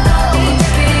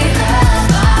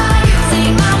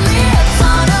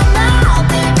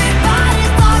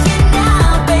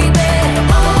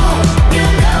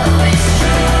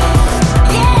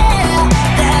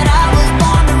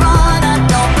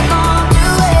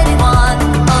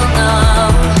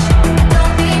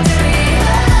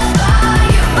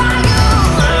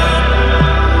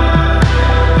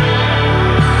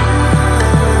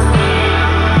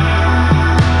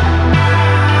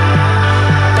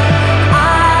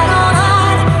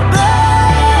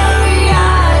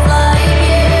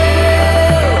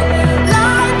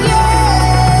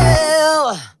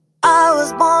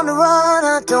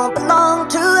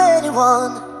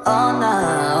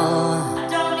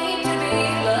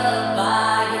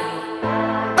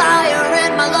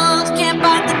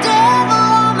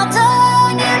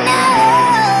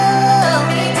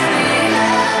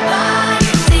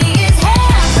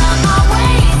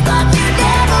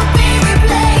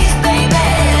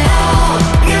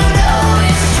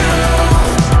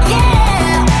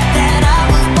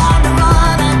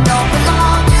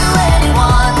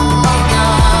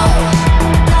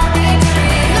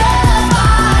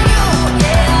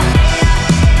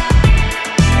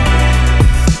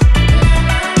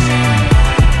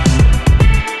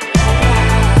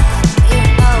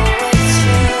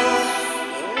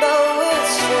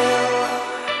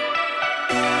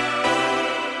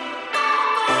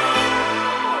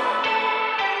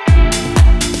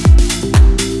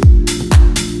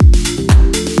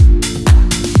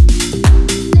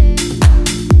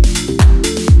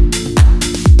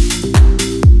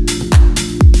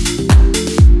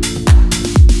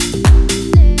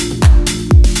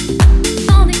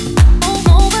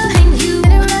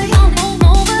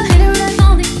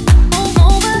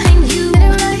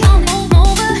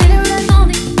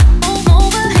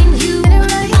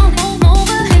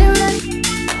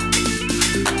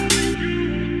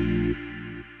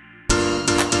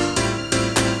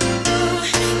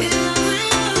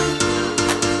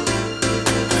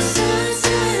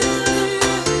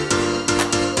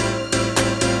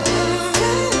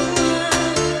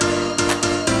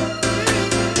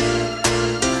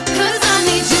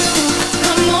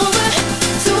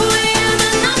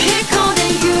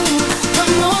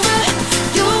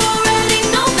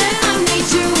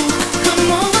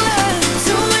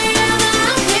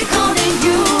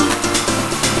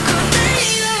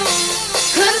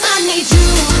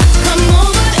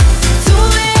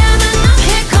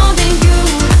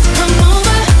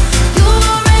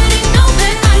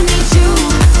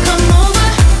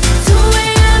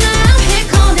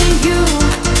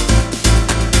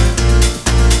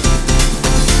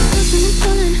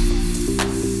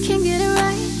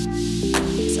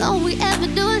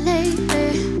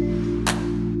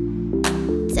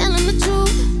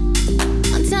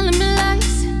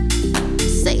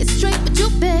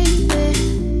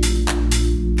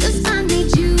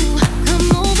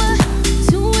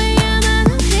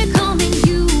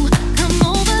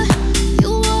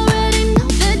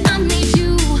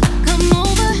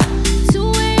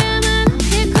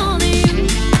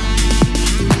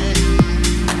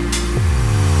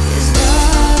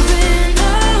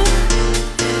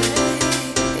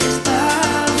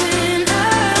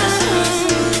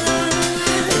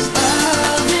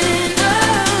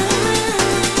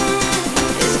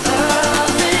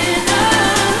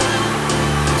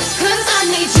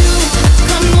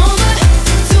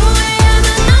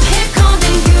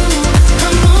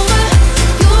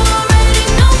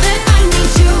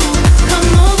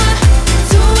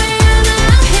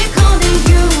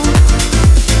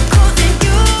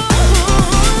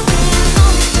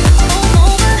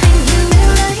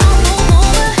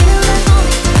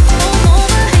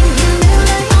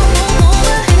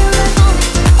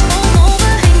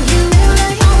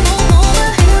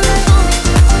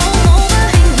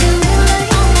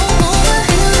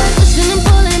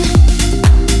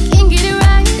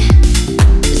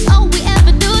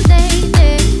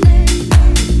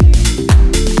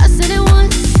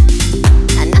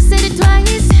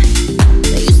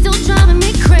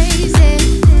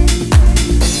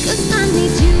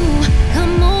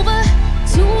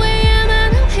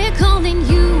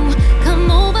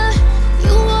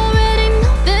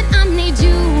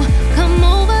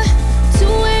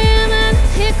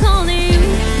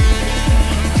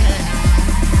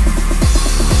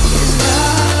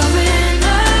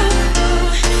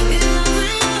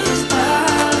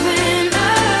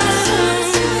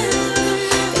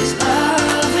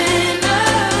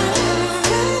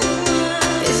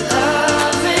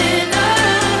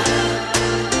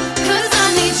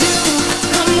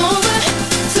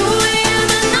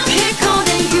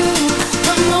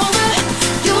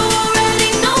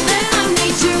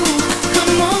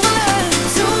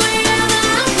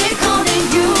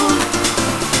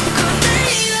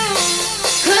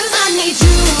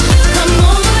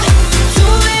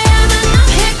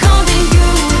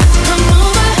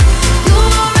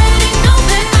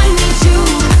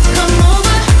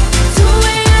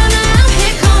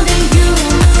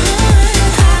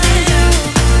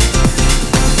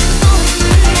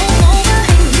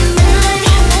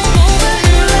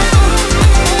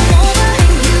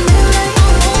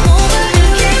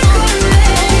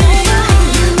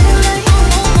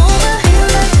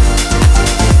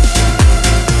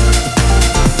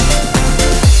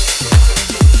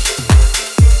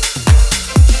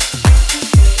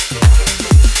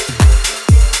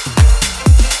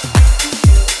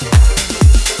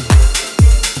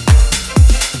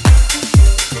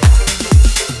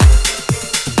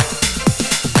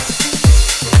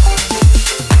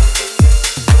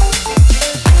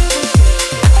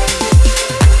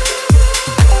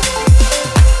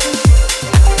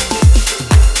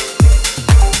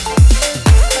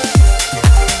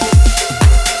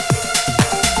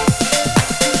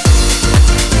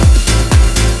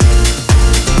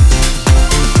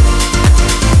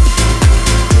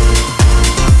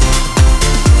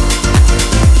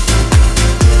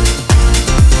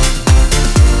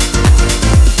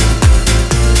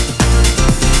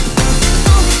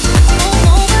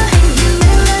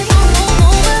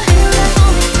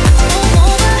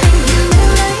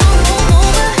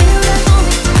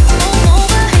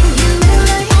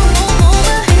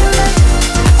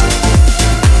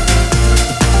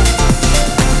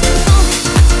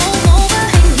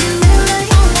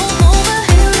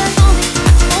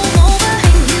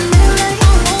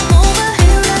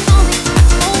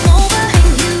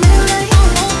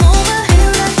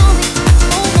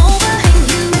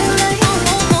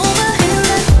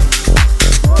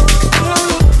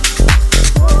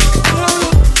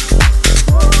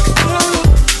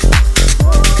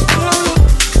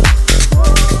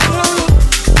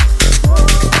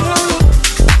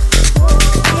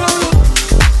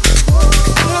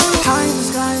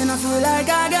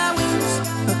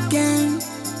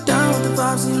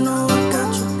 vibe, so you know I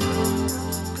got you.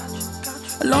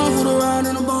 Along for the ride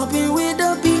and I'm bumping with the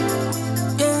beat.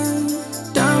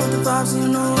 Yeah, down with the vibe, so you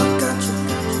know I got you.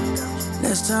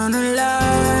 Let's turn the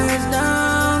lights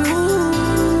down. Ooh.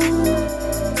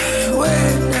 Way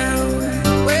down,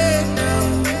 way down.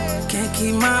 Can't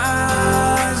keep my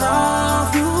eyes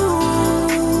off you.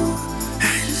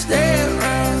 Just stay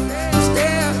around,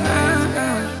 stay around.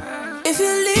 If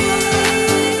you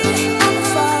leave, I'ma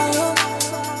follow.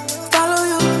 Follow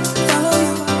you, follow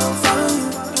you, follow you.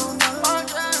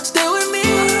 Stay with me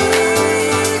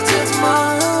till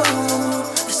tomorrow.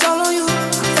 It's all on you,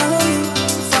 follow you,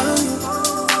 follow you.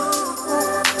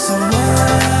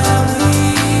 Somewhere we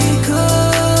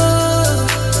could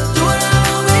do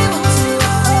whatever we want to.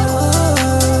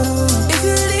 If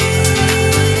you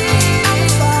leave, I'ma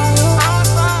follow.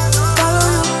 Follow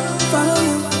you, follow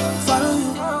you, follow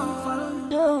you.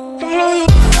 Follow you.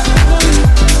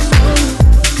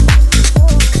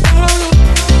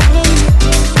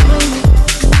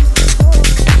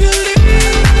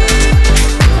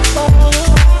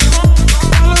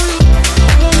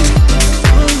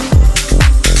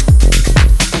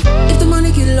 If the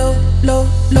money get low, low,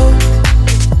 low,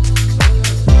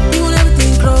 you want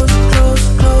everything close, close,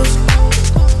 close.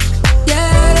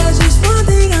 Yeah, that's just one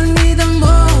thing I need the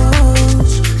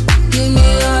most. Give me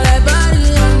all that body,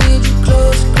 I need you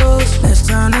close, close. Let's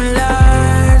turn the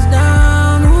lights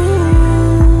down. Ooh.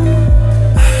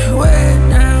 Way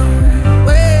down,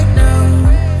 way down.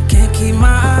 Can't keep my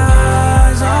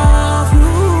eyes off you.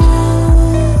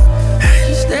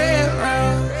 Just stay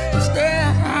around, stay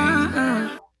around.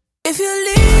 If you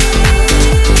leave,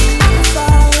 I'ma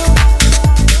follow.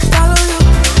 Follow you,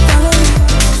 follow you,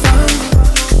 follow you.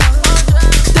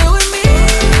 Stay with me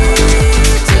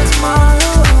till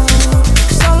tomorrow.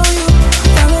 It's all on you,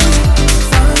 follow you, follow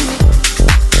you.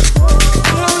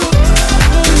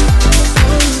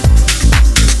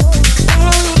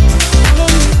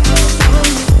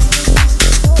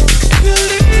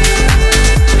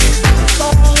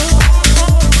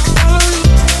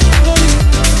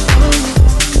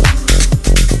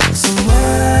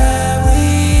 Somewhere we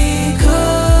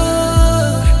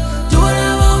could do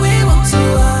whatever we want to.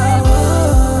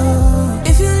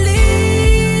 If you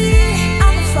leave,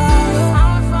 I'ma follow.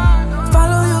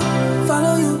 Follow you,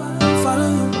 follow you, follow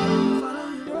you.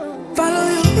 Follow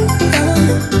you, follow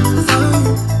you, follow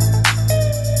you.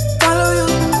 Follow you,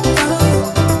 follow you,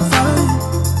 follow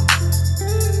you.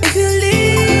 If you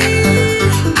leave,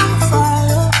 I'ma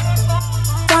follow.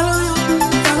 Follow you,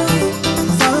 follow you,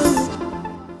 follow you.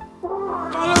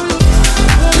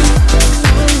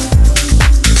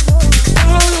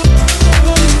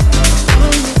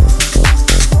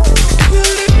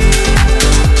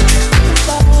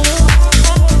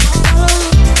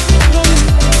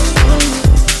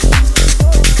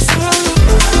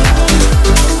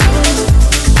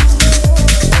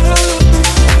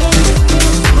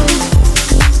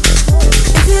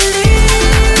 If you leave,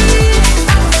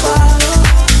 I'ma follow.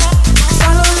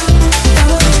 Follow you,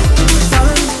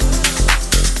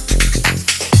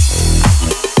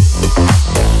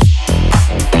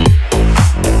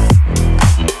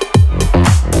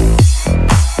 follow you,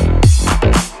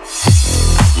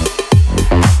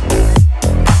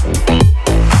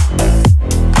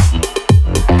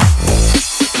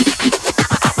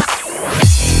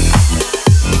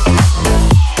 follow you.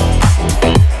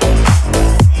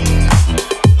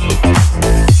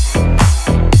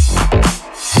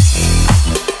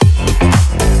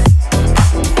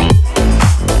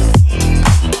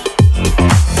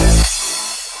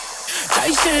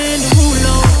 Jason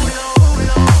Derulo.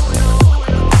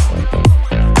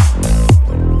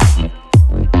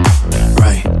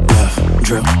 Right, left,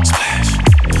 drip, splash.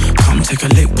 Come take a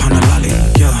lick on the lolly,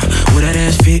 yeah. Will that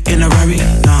ass fit in a Rari?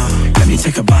 Nah, let me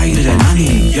take a bite of that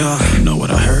money, yeah. You know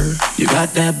what I heard? You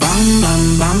got that bam,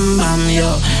 bam, bam, bam,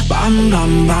 yeah. Bam,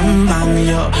 bam, bam, bam,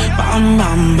 yeah. Bam,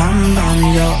 bam, bam, bam,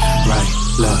 yeah. Right,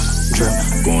 left, drip,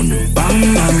 going to bam,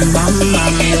 bam, bam,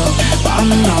 bam, yeah. Bam,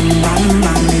 bam, bam,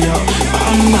 bam, yeah.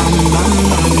 Bam, bam, bam,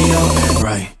 bam, yeah.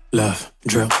 Right, left,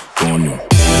 drip, going to,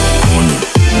 going to,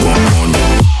 going to.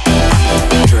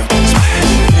 Drip,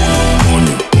 splash, going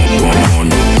to, going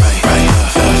to. Right, right,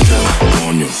 left, drip,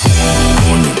 going to,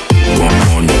 going to,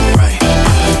 going to. Right,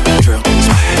 left, drip,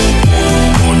 splash,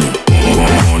 going to,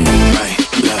 going to. Right,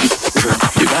 left, drip.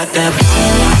 You got that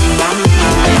bam, bam, bam,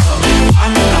 bam,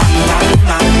 bam, bam, bam,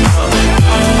 bam,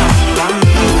 bam, bam.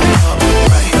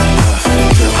 Right, left,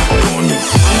 drip, going to,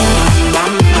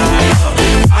 bam, bam, bam,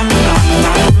 bam, bam,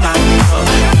 bam, bam,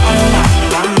 bam, bam,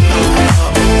 bam.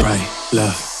 Right,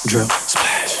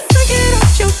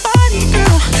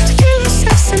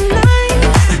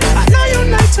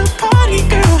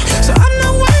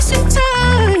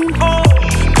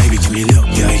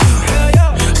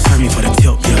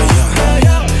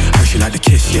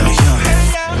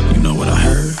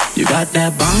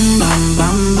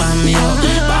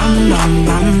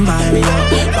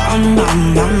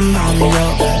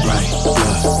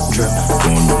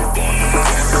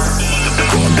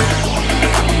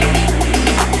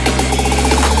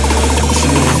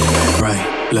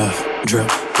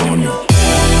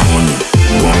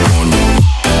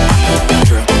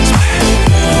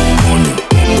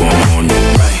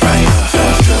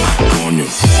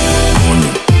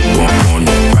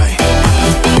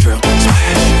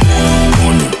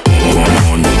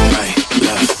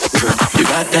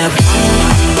 got that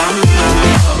bum, bum, bum,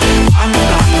 bum,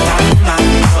 bum, bum,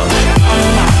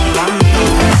 bum,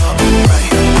 bum, right,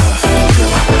 left,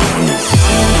 drill,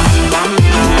 bum,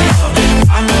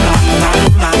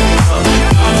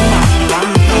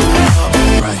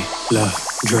 right, left,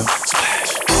 drill,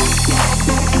 splash.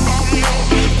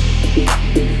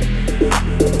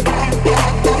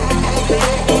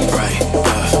 Right,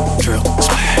 left, drill,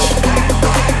 splash.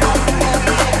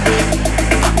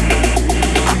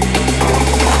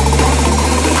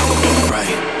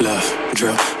 Right, left,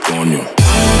 drill, coño.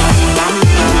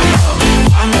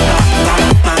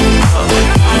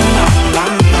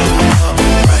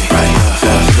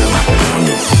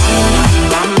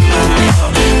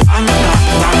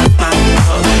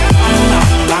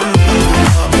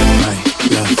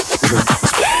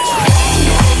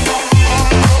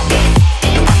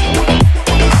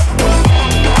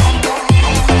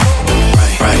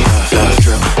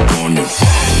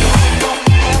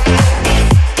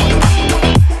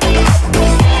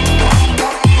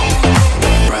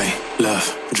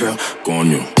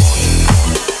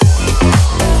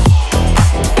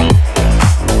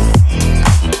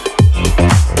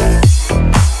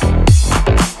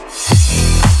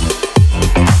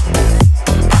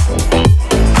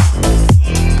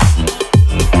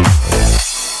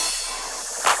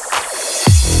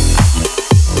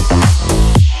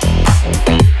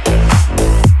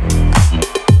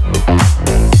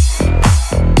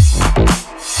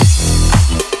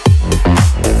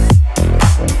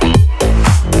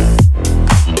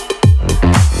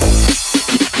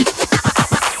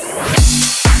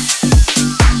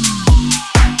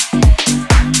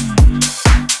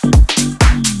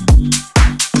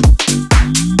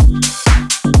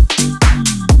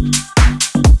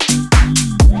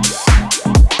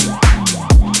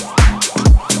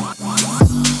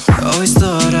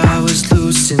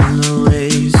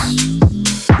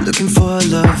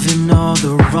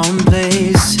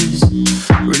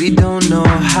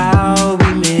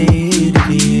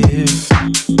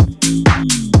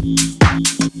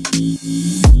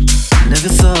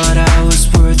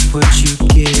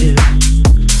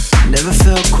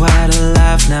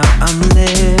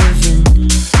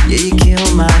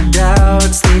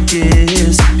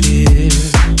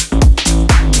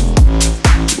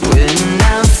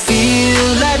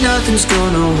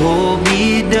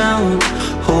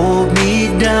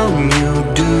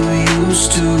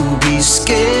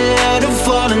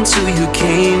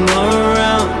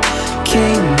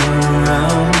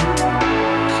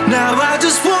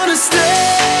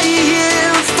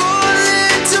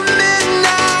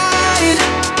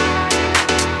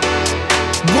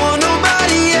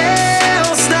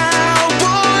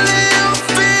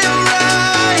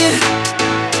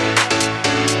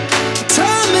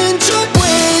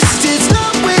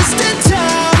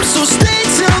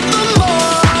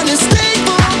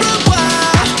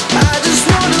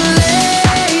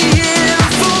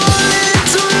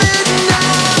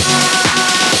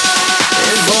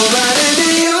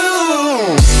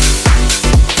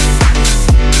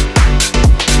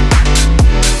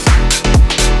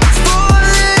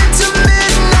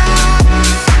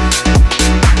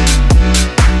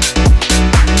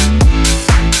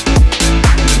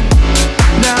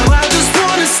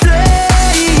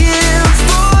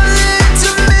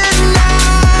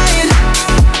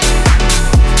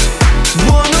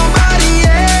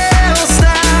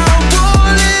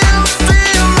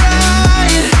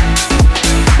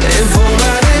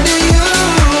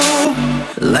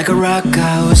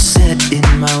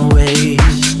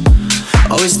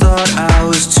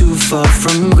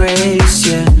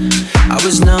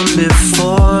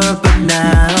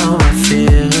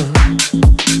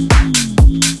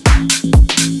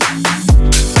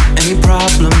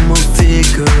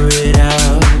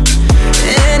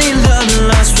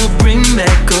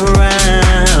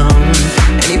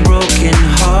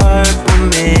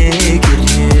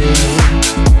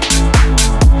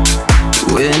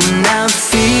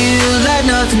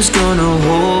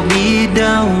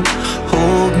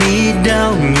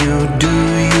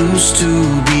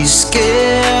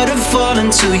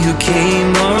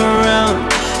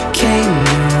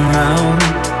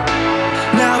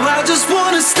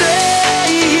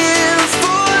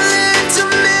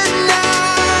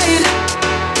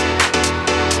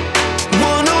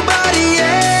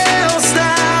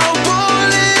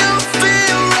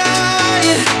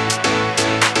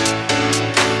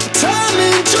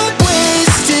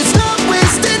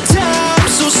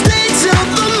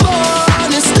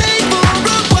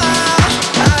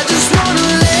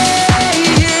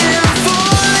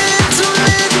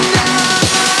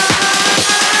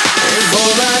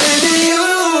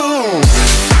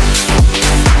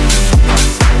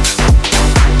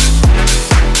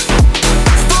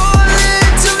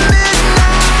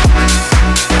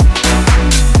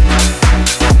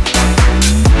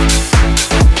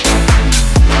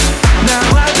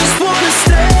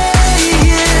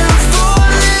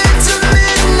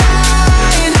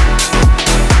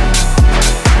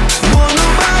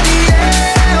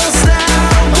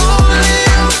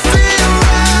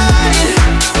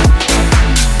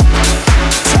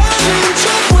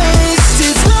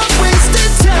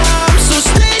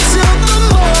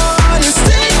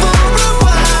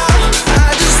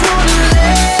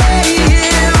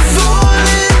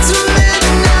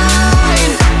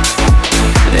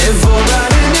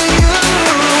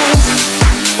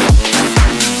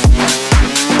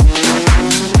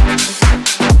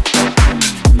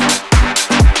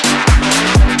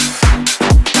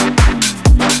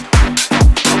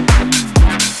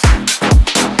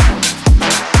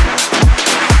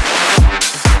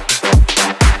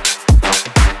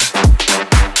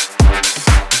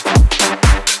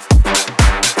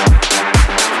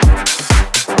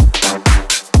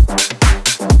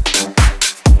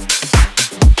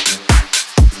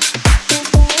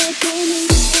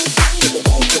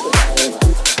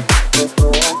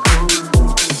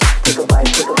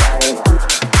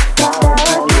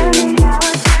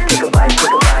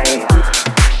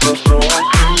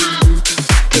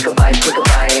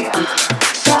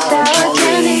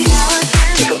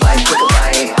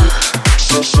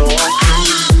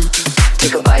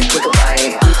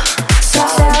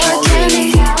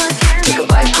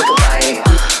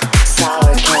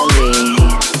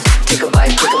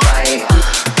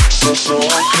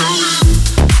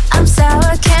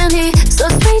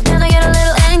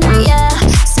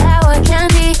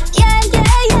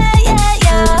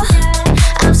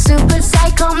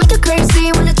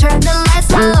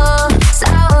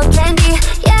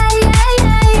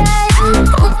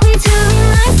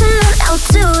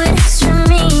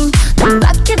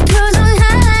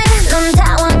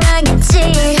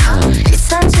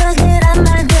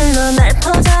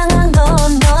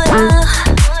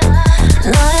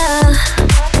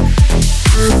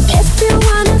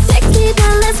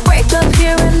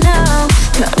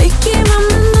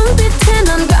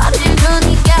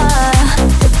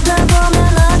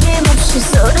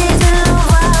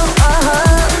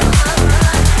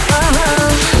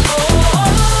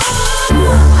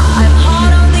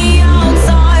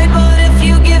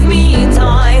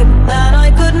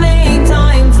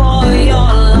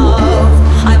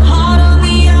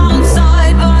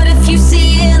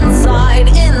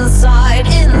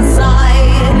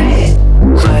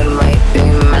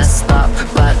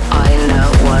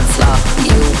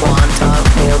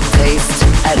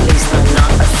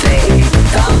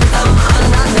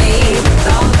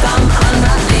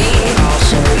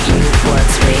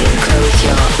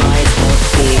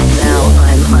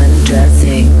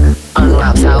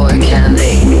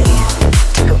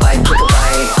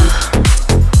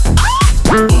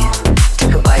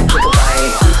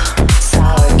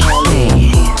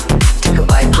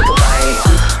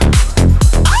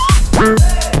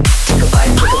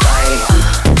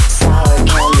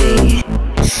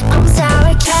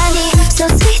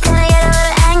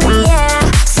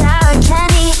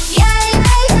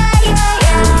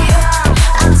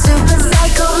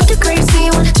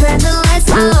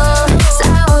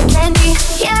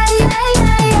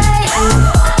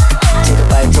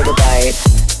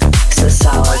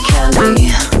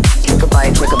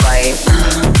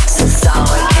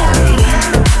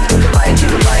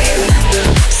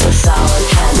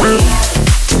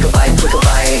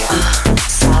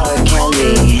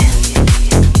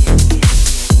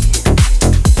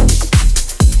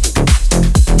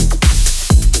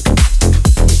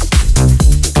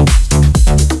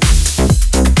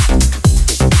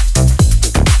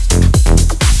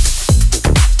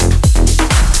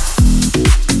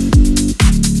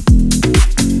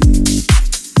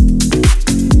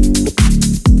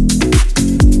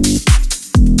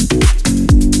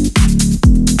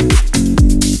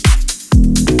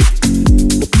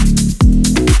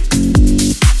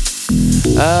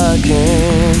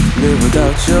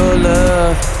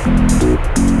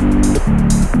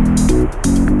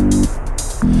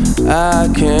 I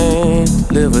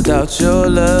can't live without your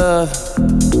love.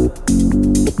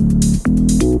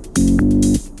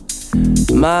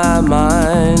 My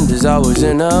mind is always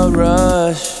in a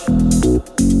rush.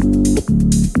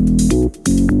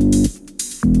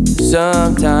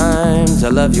 Sometimes I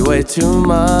love you way too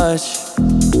much.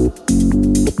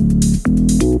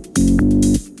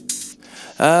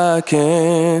 I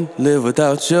can't live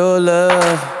without your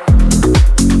love.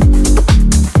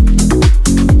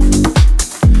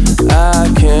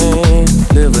 I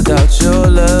can't live without your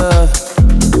love.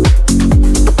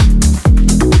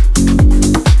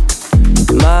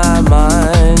 My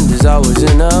mind is always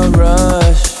in a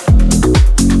rush.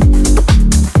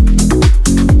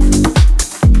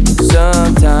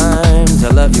 Sometimes I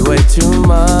love you way too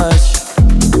much.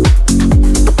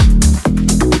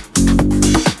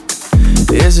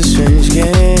 It's a strange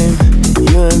game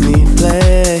you and me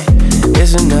play.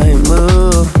 It's a night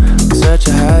move, such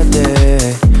a hot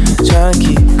day. Trying to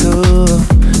keep cool,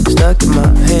 stuck in my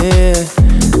head.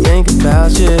 Think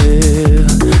about you,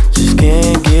 just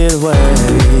can't get away.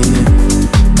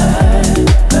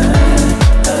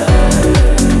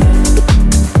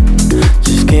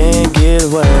 Just can't get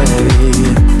away.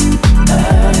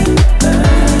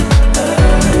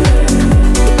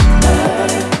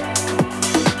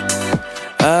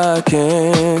 I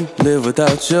can't live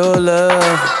without your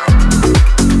love.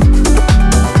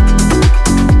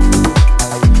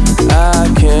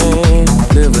 I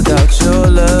can't live without your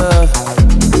love.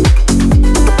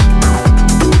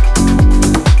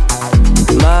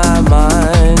 My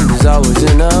mind is always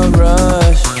in a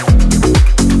rush.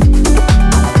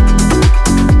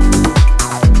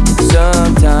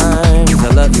 Sometimes I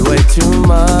love you way too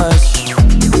much.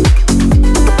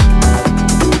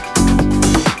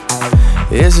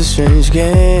 It's a strange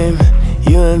game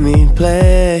you and me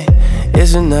play.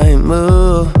 It's a night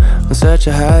move on such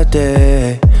a hot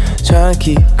day. Trying to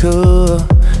keep cool,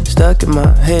 stuck in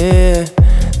my head.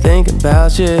 Thinking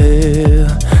about you,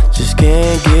 just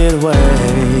can't get away.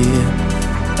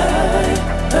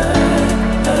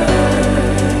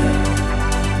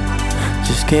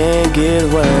 Just can't get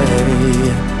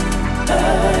away.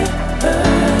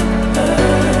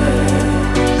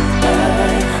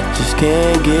 Just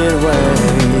can't get away.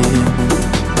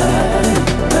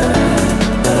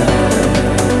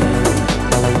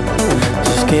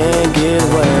 Just can't get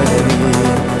away.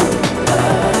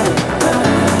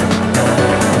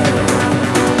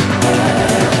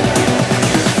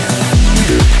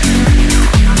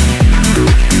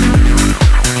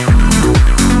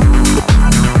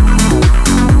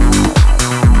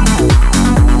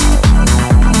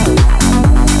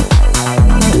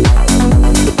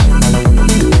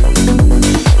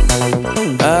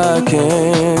 I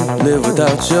can't live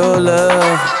without your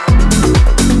love.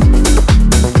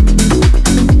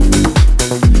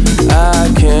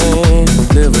 I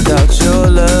can't live without your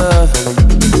love.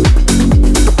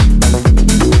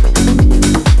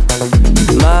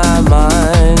 My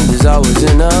mind is always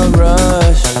in a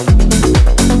rush.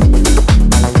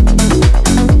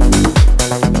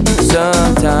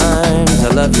 Sometimes I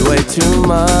love you way too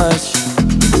much.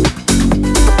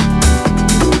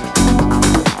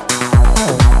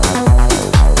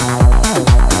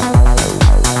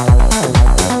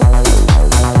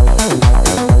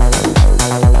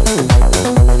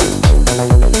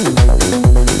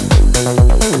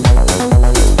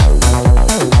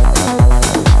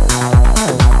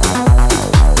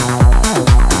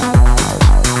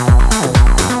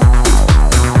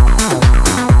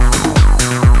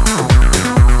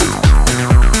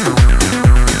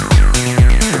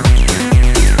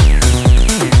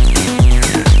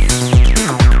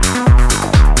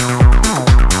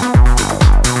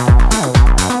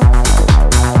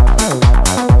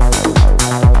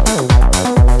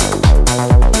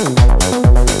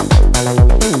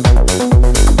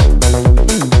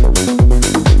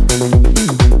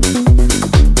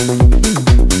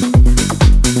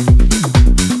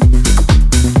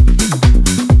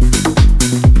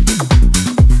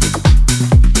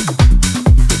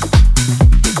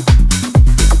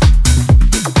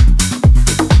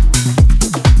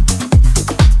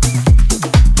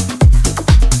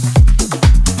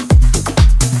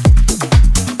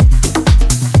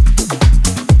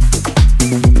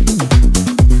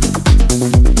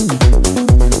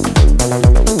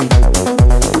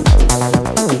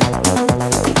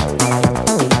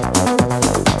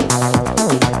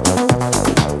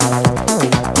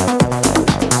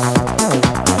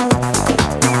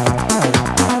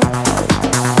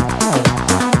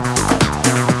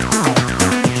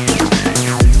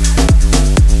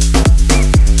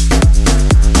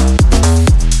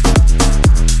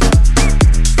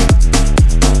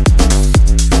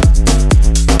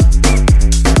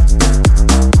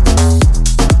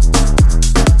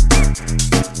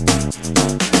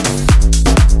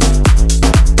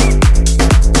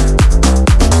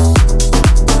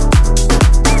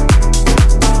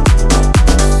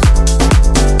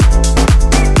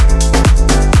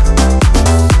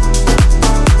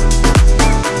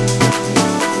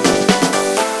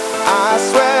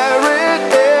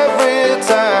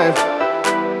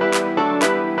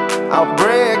 I'll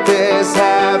break this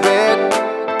habit,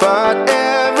 but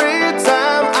every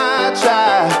time I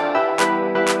try,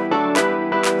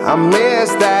 I miss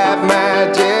that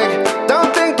magic.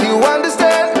 Don't think you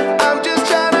understand, I'm just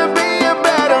trying to be a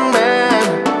better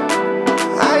man.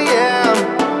 I am,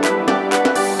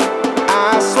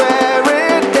 I swear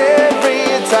it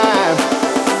every time,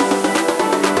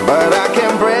 but I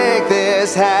can't break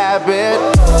this habit.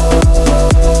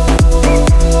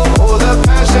 Oh, the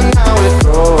passion, how it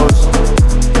grows.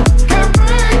 Can't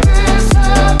break this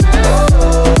habit.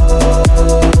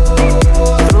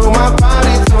 Through my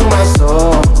body, through my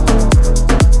soul.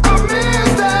 I miss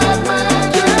that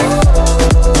magic.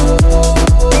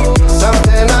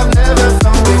 Something I've never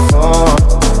felt before.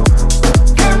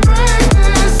 Can't break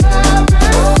this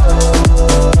habit.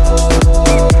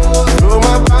 Through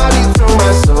my body, through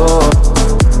my soul.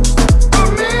 I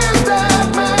miss that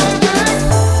magic.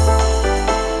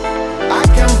 I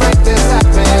can't break this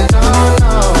habit, no,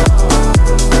 no.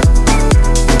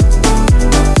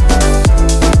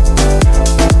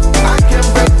 I can't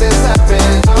break this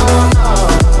habit, no, no.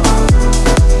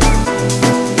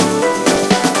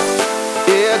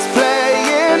 It's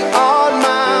playing on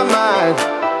my mind.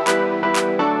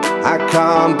 I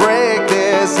can't break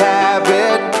this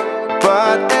habit,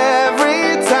 but every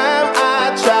time I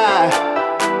try,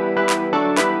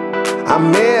 I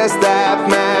miss that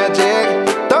magic.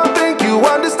 Don't think you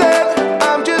understand,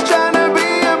 I'm just trying to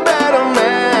be a better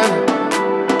man.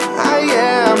 I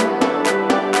am,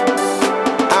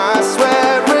 I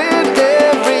swear it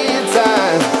every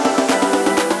time,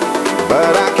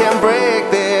 but I can't break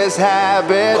this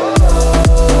habit.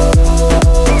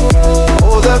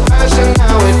 Oh, the passion,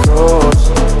 how it grows.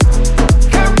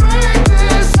 Can't break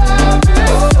this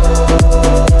habit.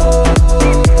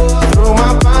 Through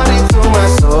my body, through my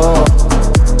soul.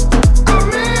 I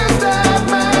miss that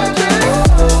magic.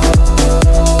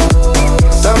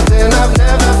 Something I've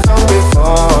never felt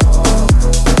before.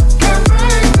 Can't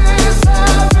break this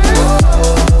habit.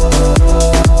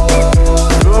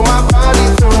 Through my body,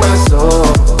 through my soul.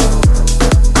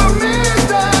 I miss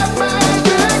that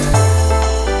magic.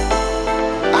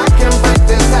 I can't break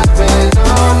this habit, no,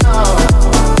 no.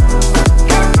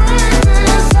 Can't break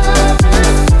this habit.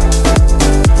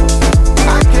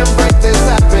 I can't break this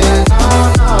habit, no,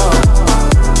 no.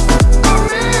 I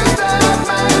miss that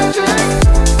magic.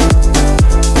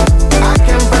 I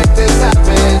can't break this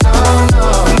habit, no, no,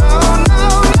 no, no, no.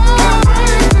 Can't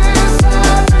break this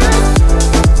habit.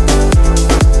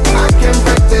 I can't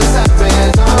break this habit,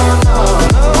 no, no,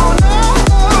 no, no.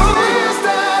 Miss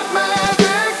that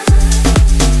magic.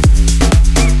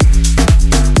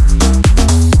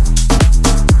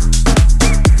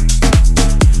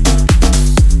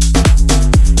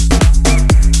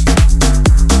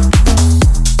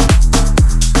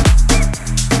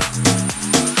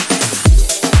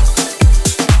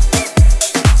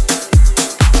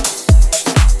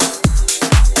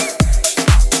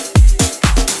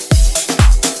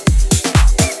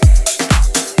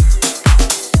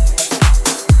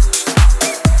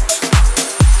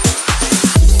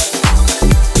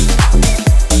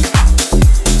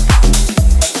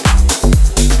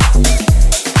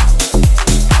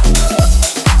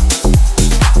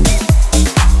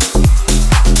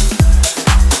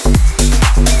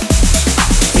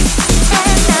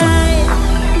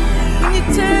 When you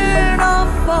turn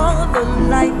off all the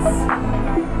lights,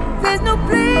 there's no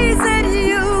place that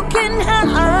you can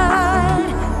hide.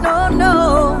 No,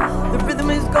 no, the rhythm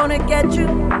is gonna get you.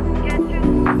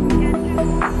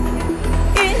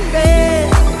 In bed,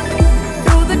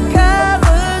 through the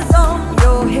covers on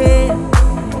your head,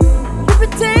 you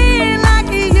pretend like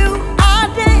you are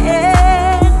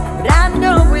dead, but I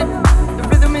know it. The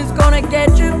rhythm is gonna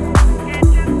get you.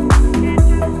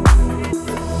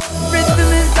 Rhythm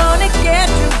is gonna get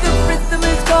you. The rhythm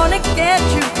is gonna get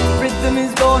you. Rhythm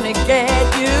is gonna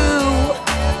get you.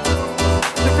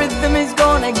 The rhythm is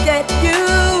gonna get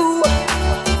you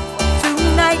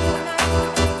tonight.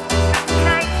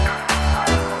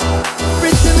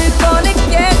 Rhythm is gonna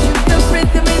get you. The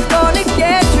rhythm is gonna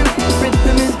get you.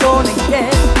 Rhythm is gonna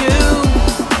get you.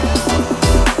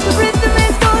 The rhythm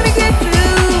is gonna get you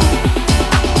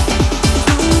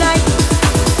tonight.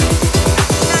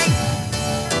 Tonight.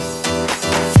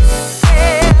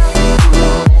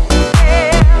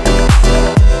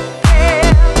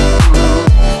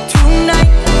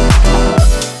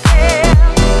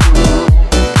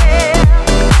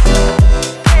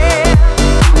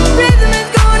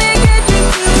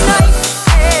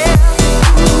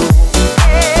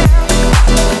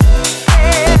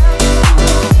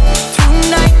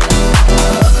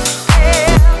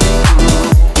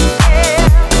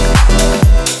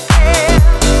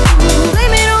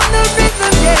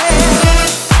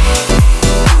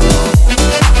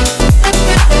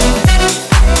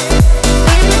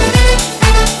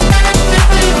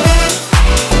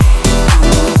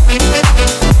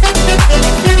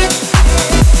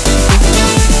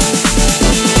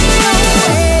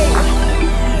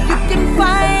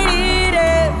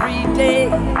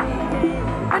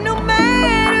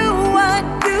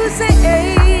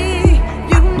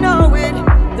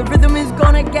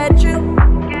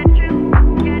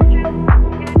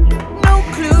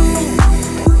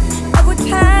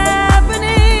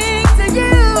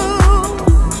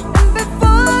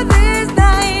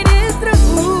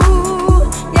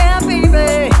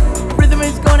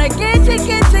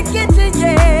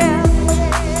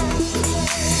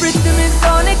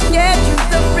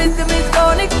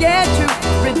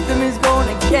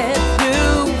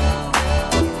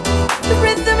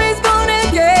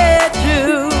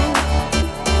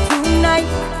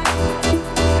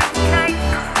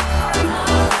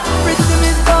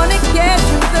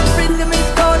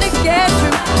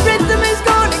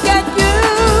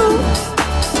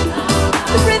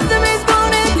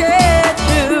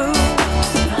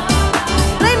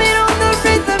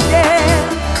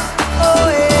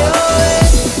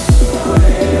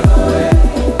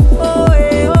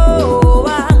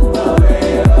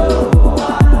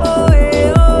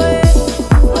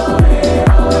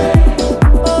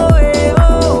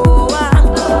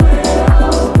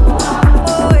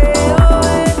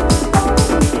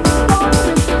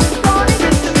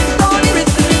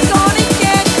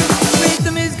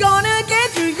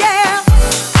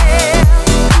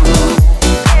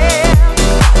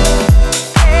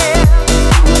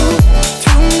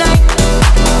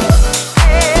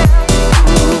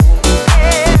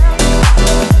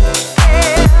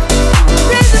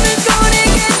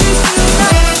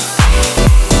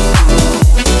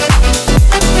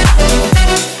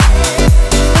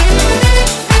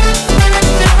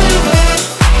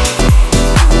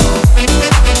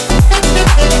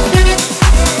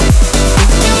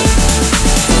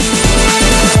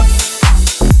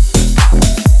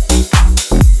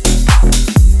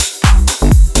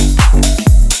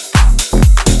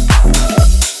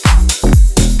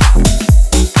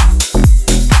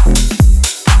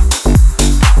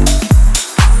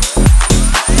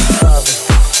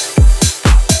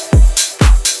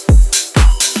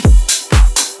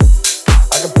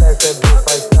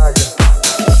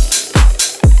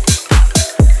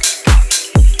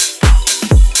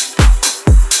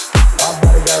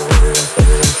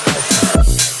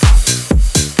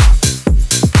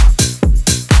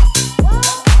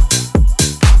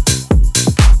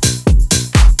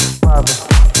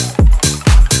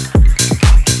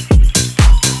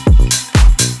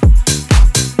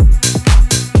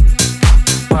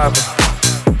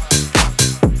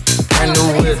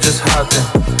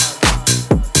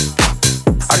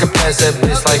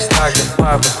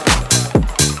 poppin'.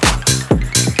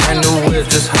 Brand new whip,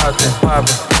 just hopped in,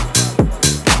 poppin'.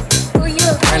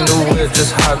 Brand new whip,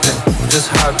 just hopped in, just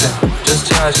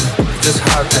joshin', just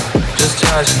hopped in, just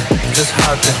joshin', just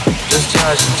hopped in, just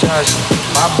joshin'.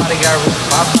 My body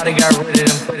got rid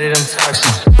of them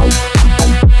toxins.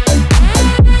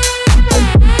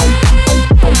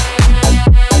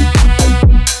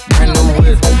 Brand new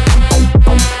whip,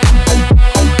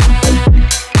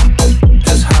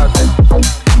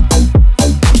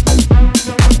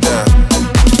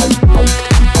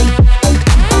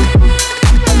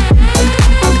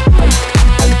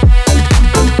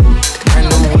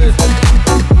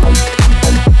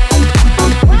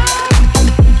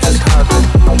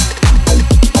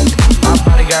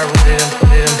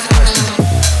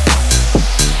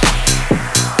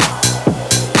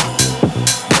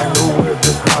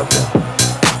 just hopped in.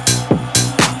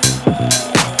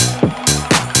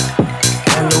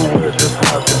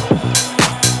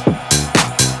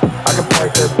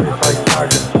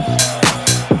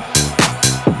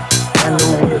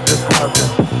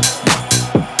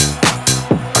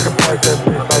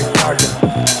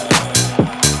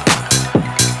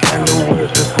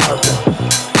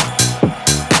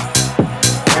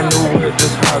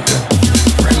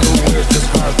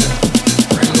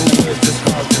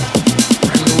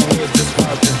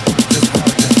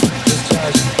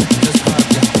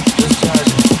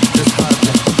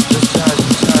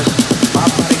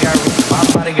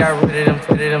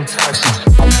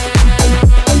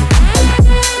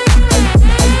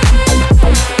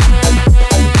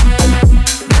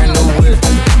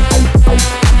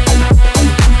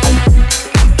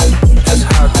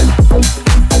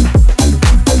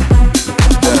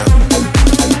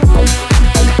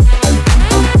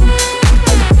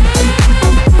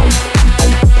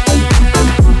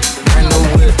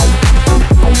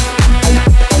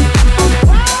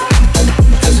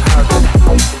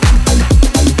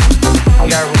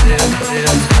 Got rid of them.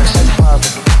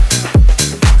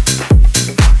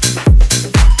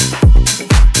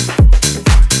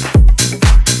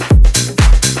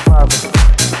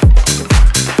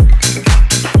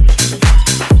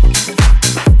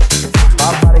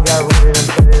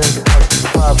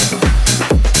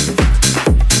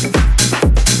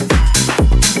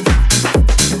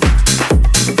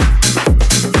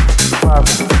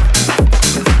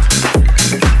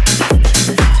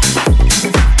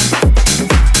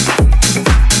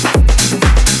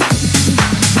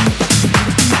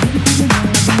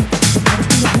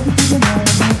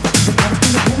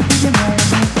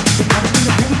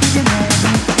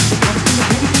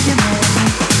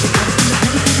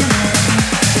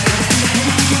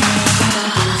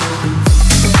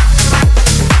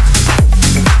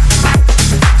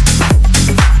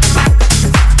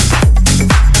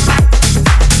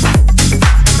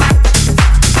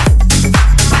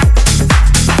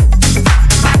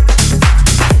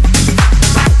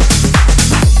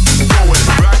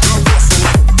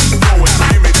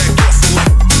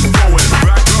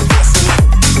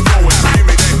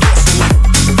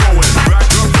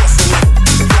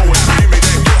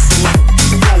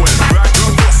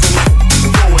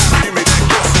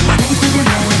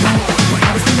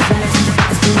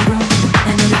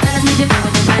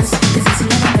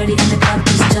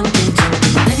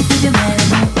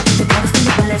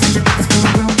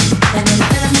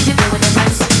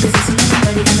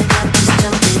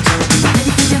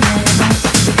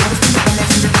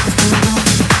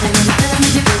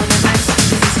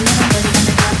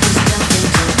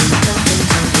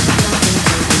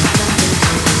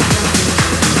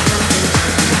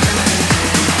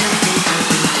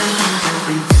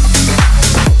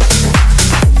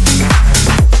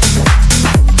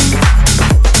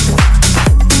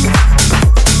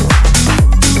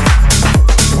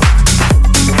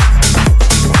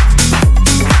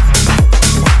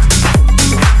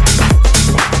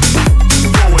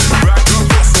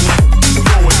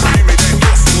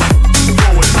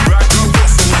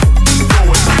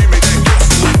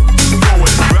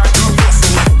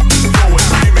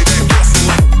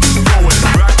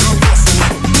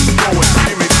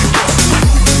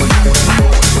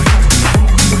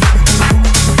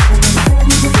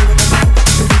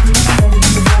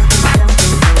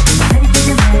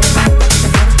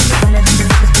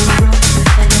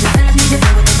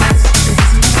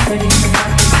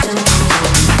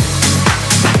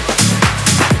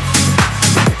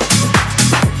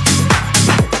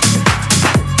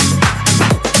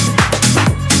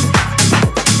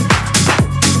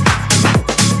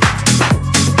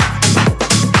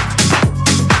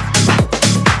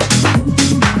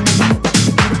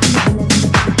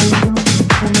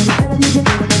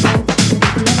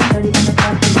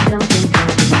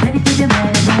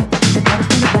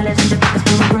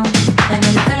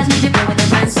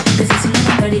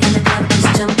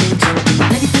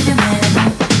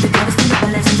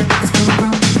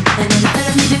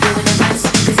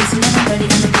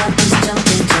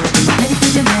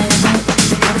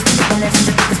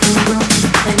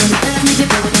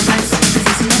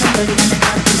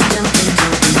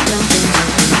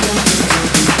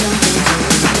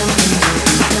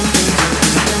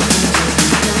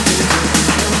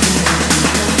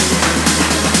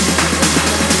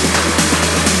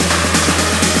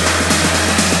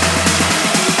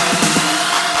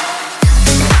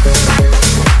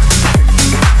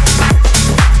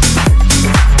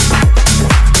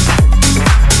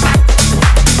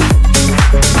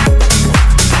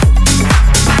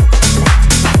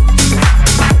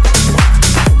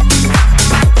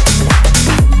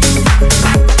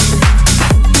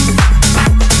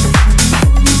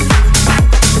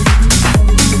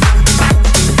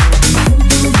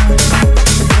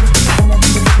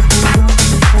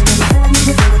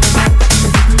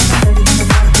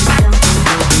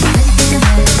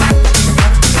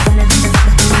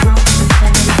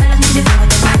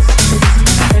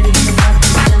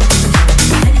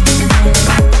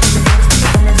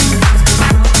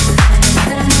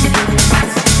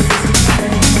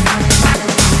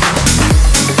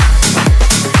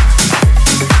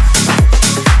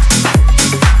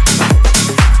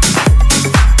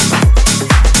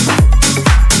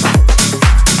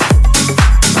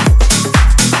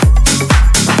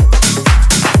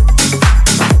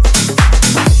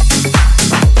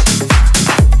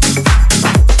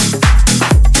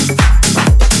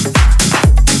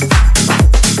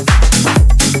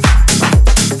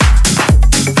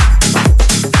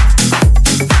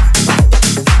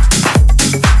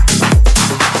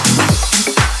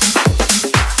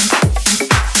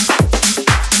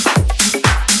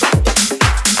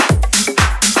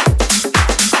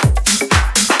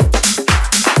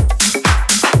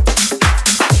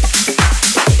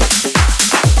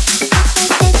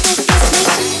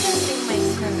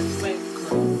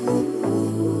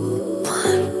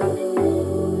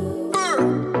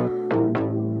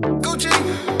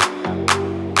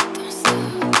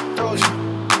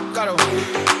 Motto.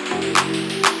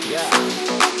 Yeah.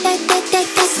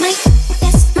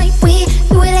 That's my way.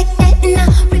 Do it like that and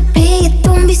I'll repeat it.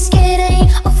 Don't be scared, I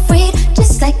ain't afraid.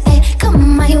 Just like that,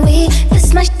 come my way.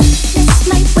 That's my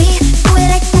way. Do it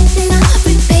like that and I'll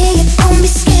repeat it. Don't be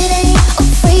scared, I ain't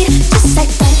afraid. Just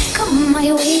like that, come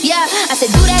my way. Yeah, I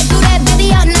said do that,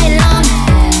 baby, all night long.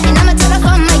 And I'ma tell her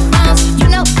on my bounce. You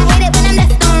know I hate it when I'm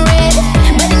left on red.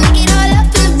 But I make it all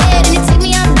up in the bed and it take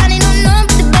me out running on none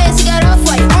but the best. He got off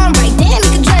white on right, damn, he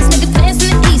can dress, making plans in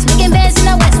the east, making bands in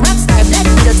the west, rockstar, black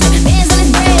beetle type, bands on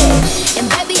his bread. And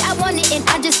baby, I want it, and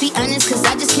I just be honest, 'cause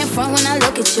I just can't front when I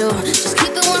look at you. Just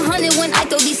keep it 100 when I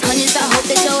throw these hundreds. I hope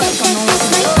that you're up on the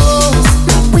way.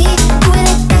 We do it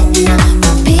like that and I'll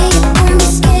repeat it. Don't be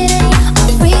scared, I ain't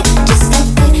afraid. Just like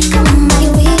that, come my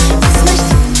way.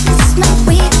 That's my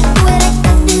way. Do it like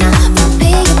that and I'll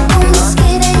repeat it. Don't be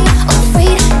scared, I ain't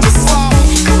afraid. Just like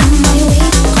that, come my way.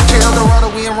 Gucci Eldorado,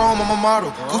 we in Rome, I'm a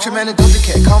model. Gucci Man and Doja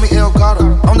Cat, call me El Gato.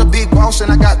 I'm the big boss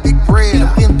and I got big bread.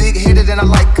 I'm getting big-headed and I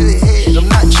like good head. I'm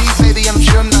not cheap, baby, and I'm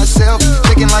sure I'm not self.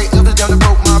 Shaking like Elvis down to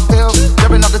broke my belt.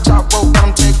 Jumping off the top rope, got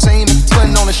 'em tag teaming.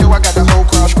 Putting on the show, I got the whole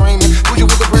crowd screaming. Who you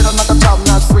with the bread, I'm not the top,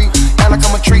 not free. Act like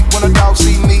I'm a treat when a dog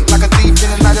see me. Like a thief in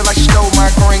the night, like she stole my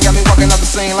green. Got me walking out the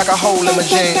scene like a hole in my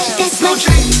jeans. That's my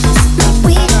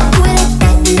way. Do it like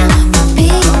that and I'll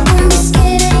repeat it. Don't be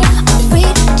scared, I ain't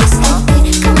afraid. Just like that,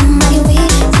 come my way.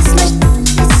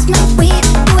 That's my way.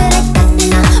 Do it like that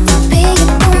and I'll repeat it.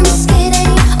 Don't be scared, I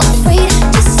ain't afraid.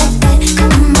 Just like that,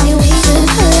 come my way.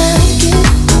 I like it.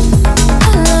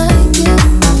 I like it. I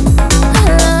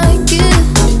like it.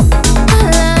 I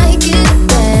like it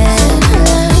bad. I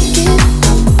like it.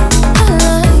 I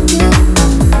like it.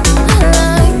 I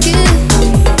like it.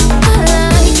 I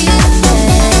like it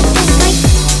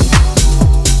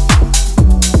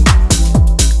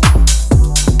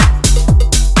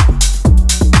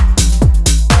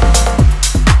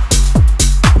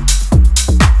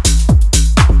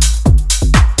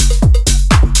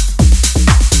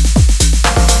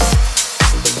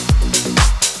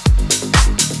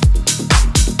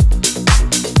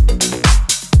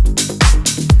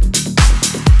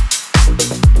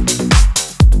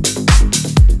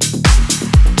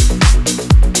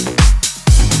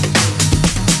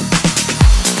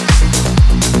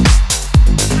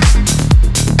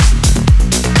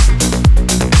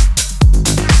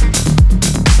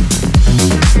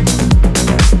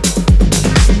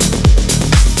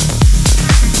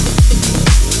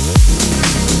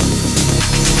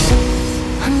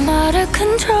I'm out of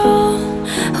control,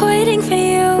 waiting for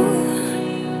you,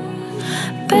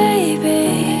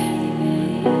 baby.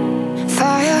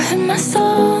 Fire in my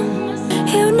soul,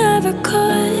 you never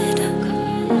could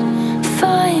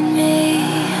find me.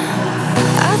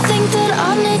 I think that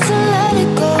I need to let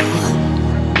it go.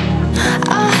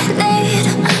 I need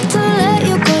to let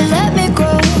you go, let me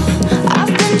grow.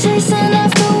 I've been chasing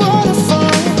after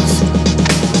waterfalls.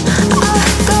 I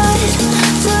got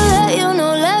to let you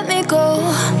know, let me go.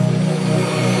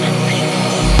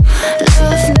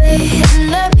 Love me and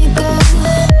let me go.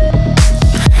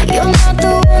 You're not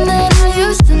the one that I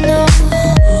used to know.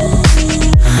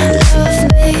 Love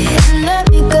me and let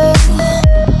me go.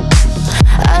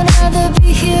 I'd rather be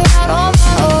here out on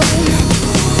my own.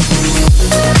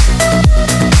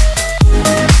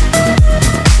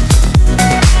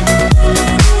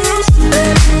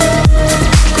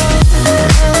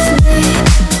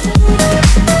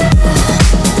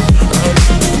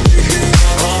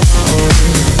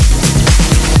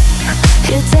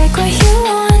 You take what you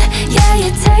want, yeah, you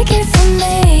take it from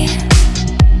me.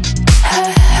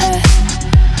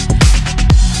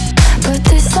 But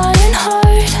this iron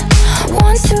heart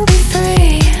wants to be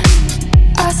free.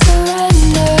 I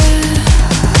surrender.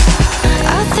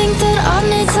 I think that I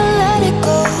need to let it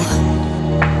go.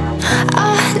 I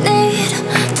need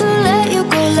to let you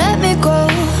go, let me go.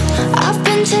 I've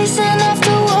been chasing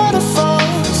after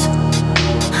waterfalls.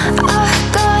 I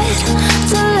got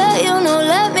to let you know,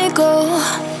 let me go.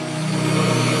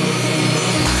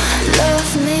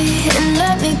 Love me and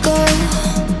let me go.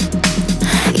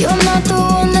 You're not the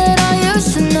one that I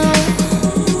used to know.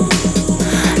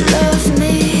 Love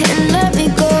me and let me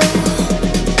go.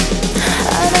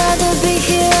 I'd rather be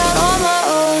here out on my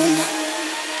own.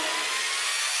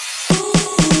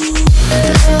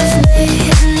 Love me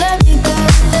and let me go.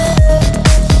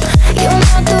 You're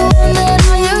not the one that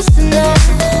I used to know.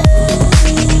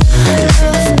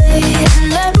 Love me and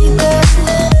let me go.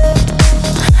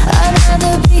 I'd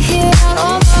rather be here out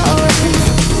on my own.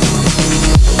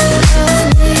 Love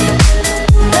me.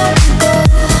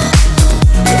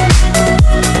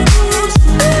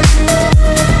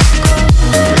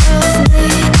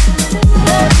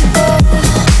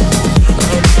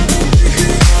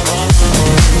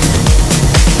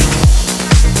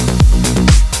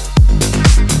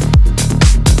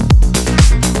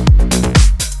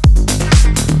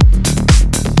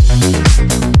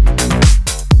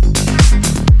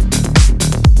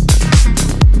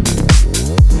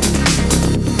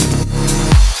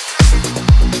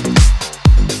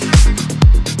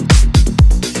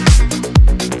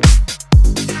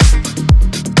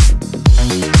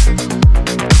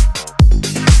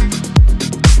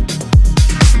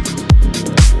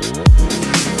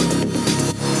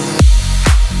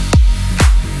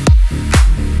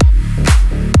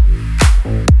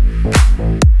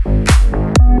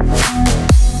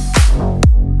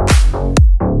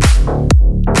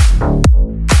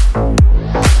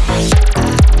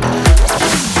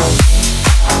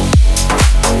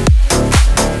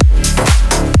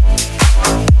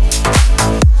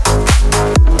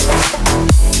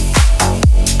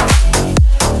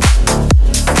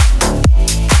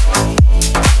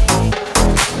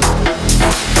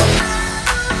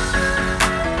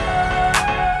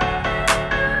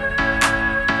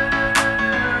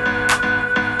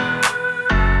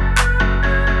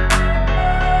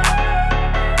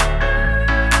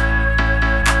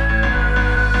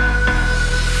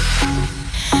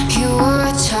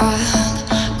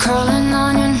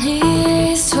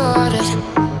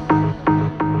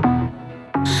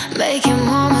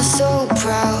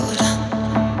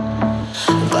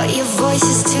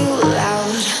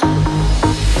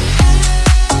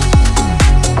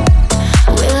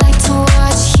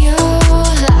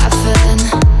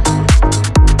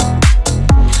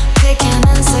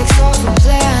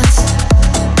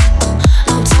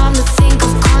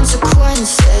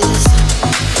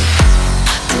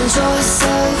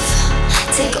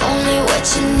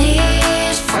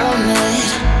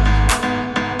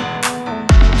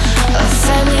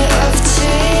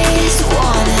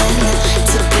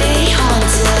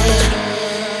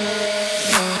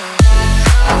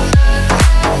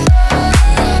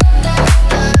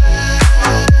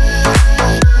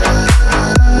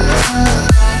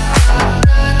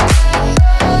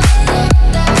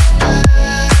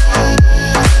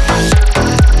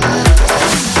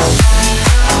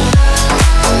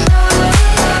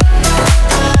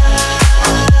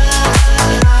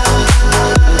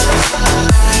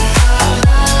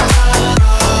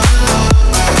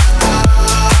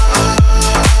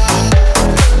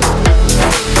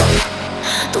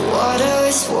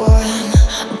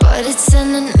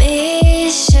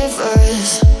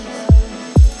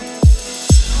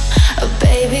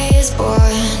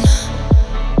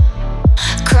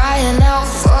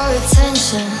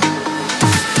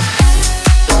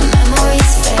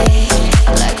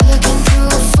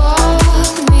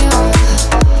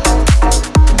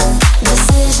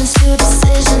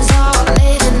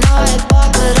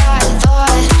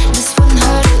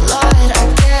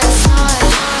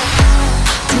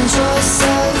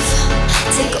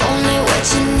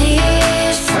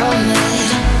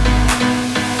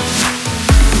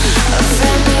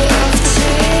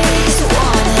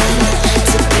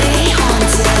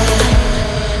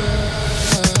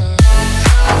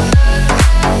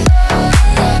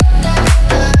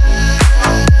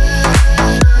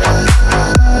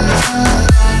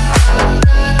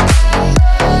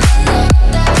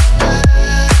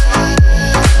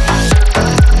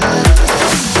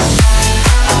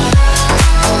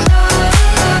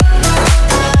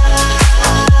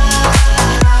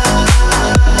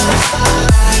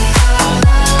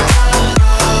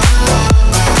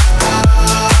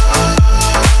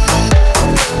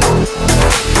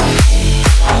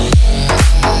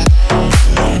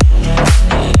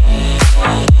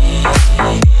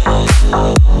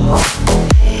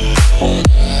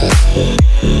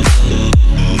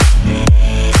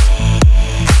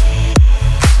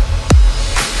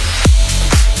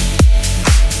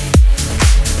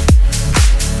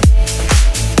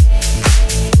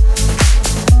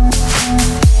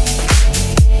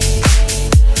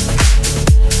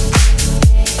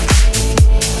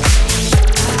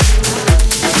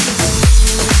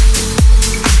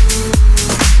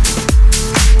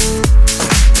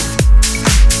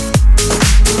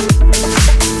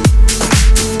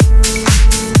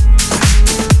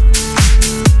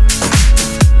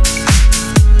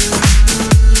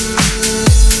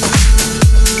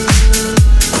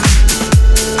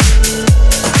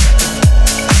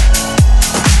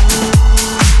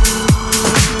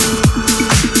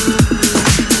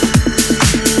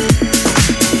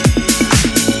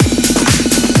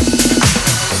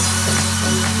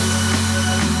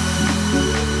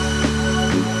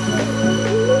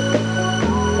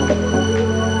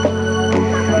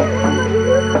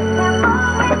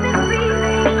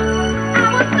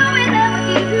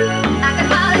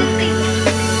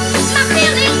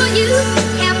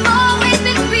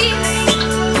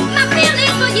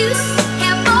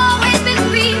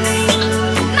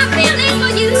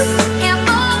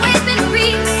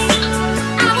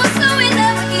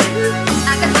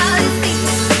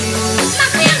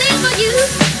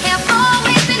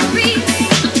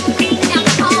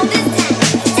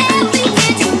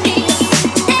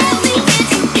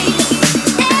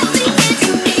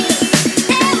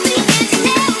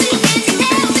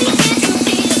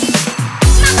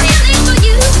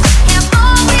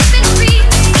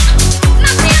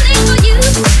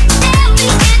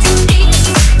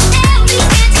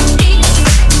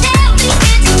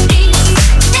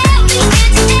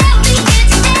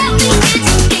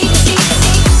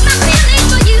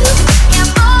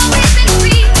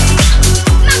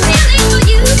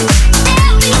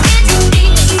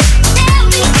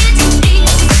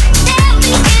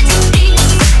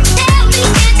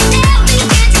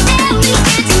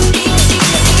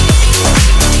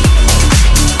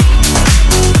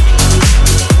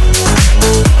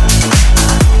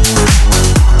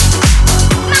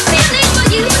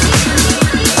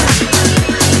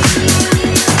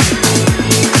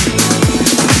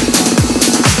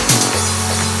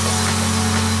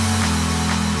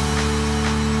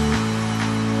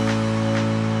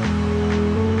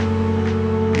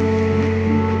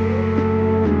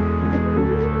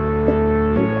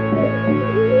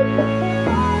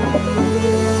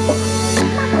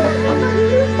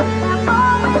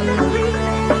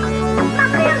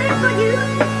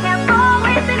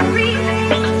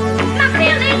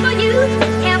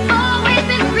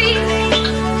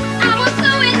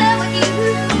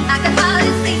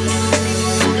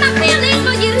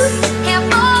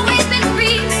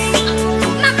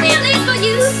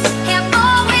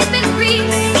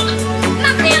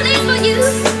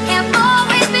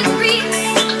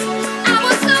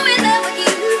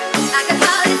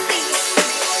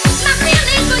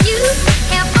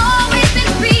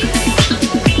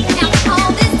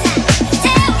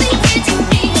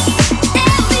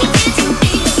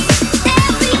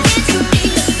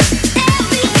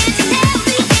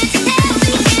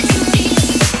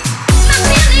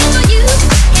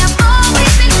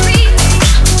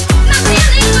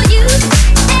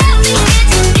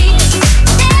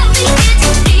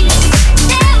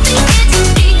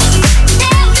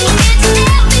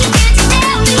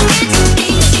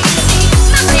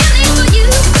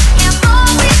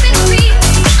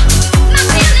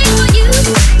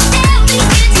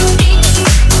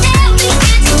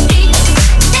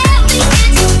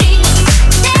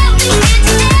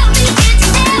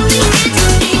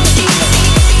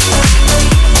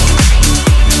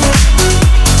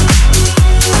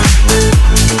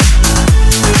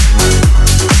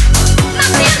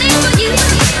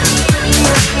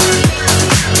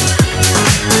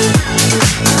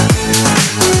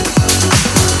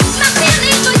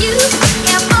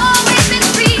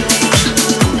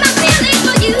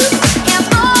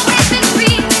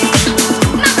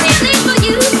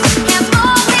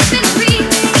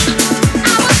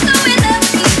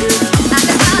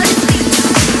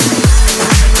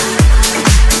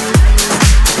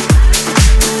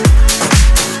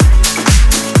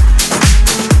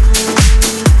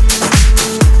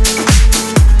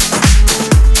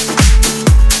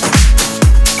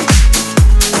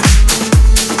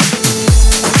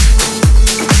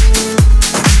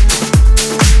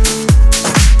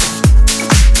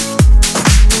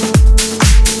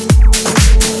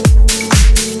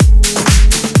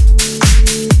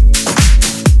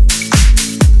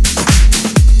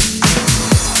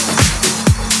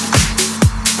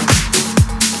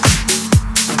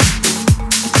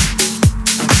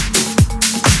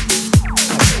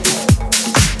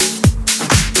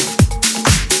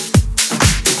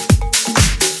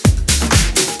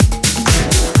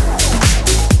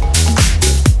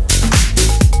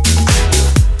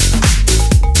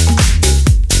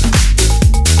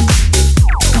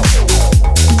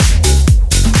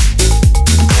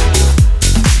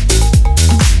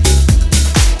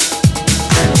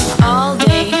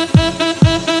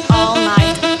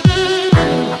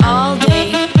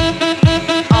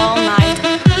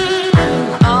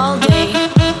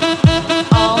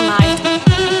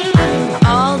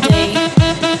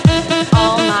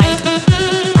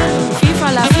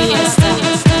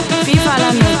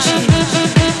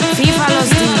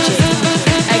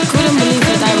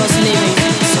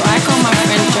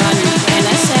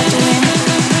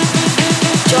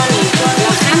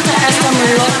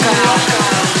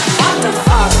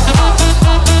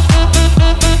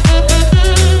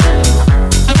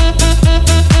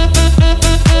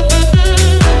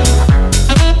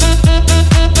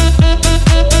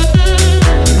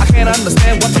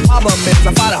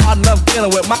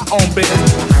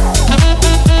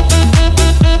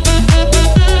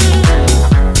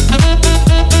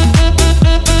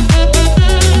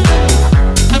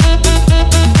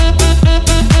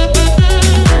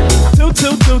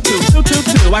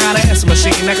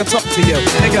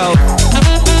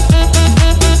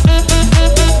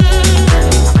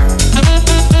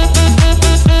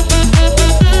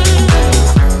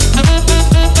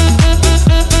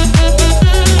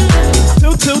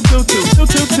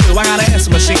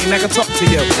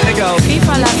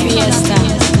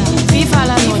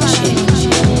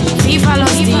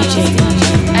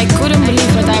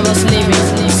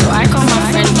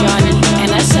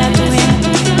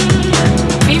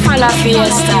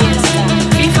 fiesta,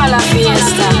 FIFA la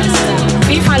fiesta,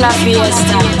 FIFA la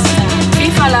fiesta,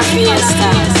 FIFA la fiesta,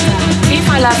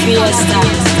 FIFA la fiesta,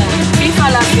 FIFA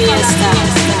la fiesta,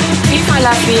 FIFA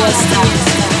la fiesta,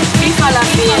 FIFA la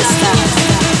fiesta,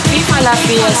 FIFA la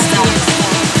fiesta,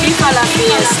 FIFA la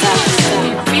fiesta,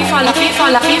 FIFA la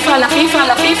FIFA la FIFA la FIFA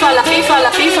la FIFA la FIFA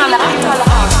la FIFA la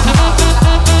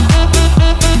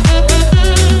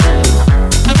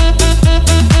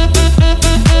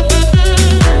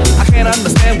I can't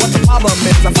understand what the problem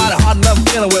is. I find it hard enough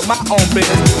dealing with my own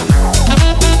business.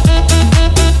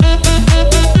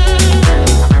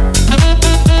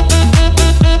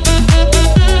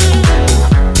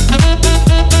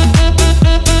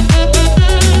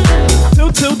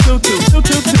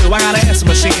 I got an answer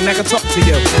machine that can talk to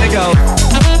you. They go.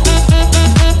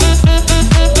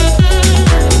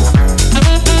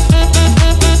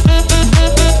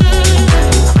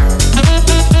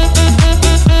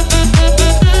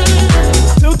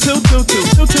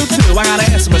 I got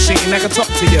an answer machine that can talk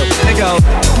to you. They go.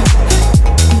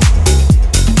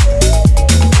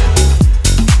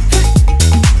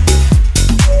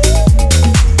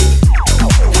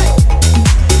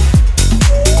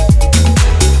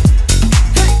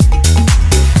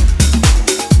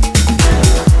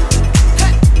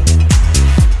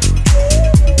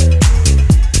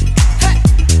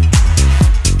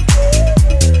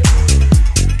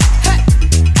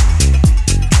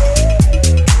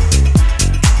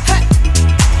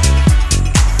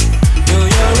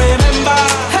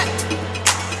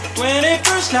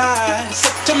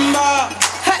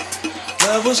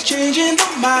 Changing the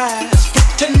minds,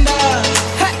 pretender,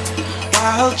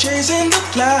 while chasing the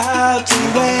clouds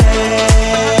away.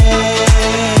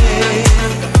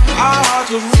 Our hearts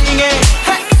were ringing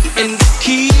in the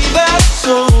key that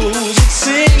souls are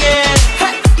singing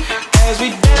as we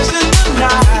dance in the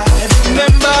night.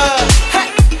 Remember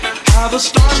how the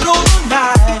stars go the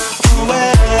night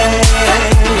away.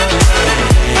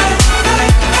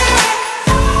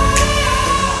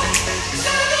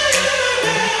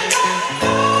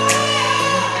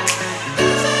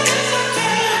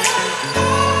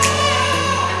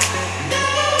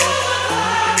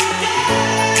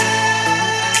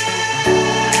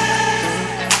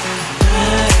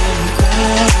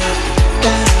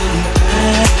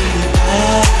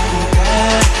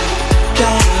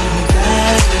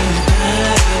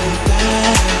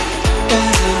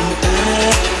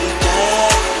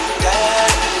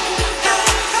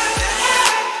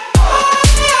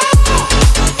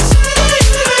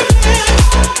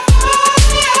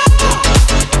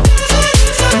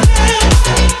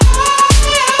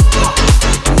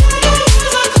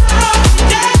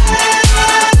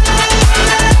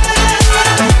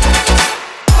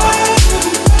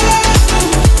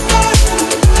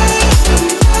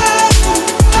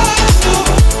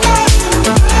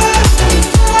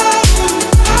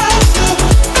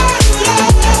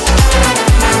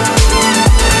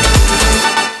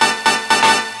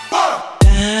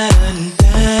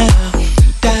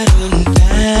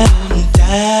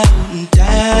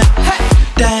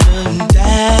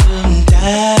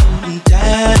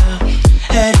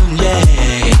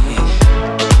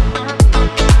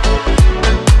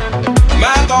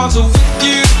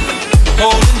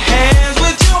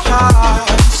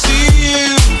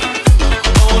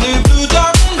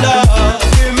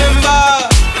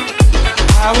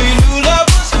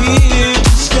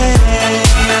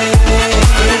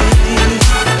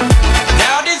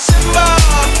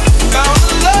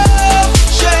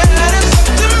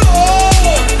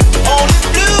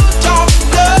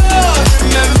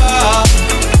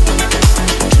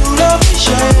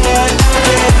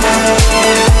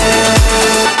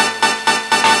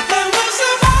 There was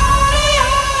a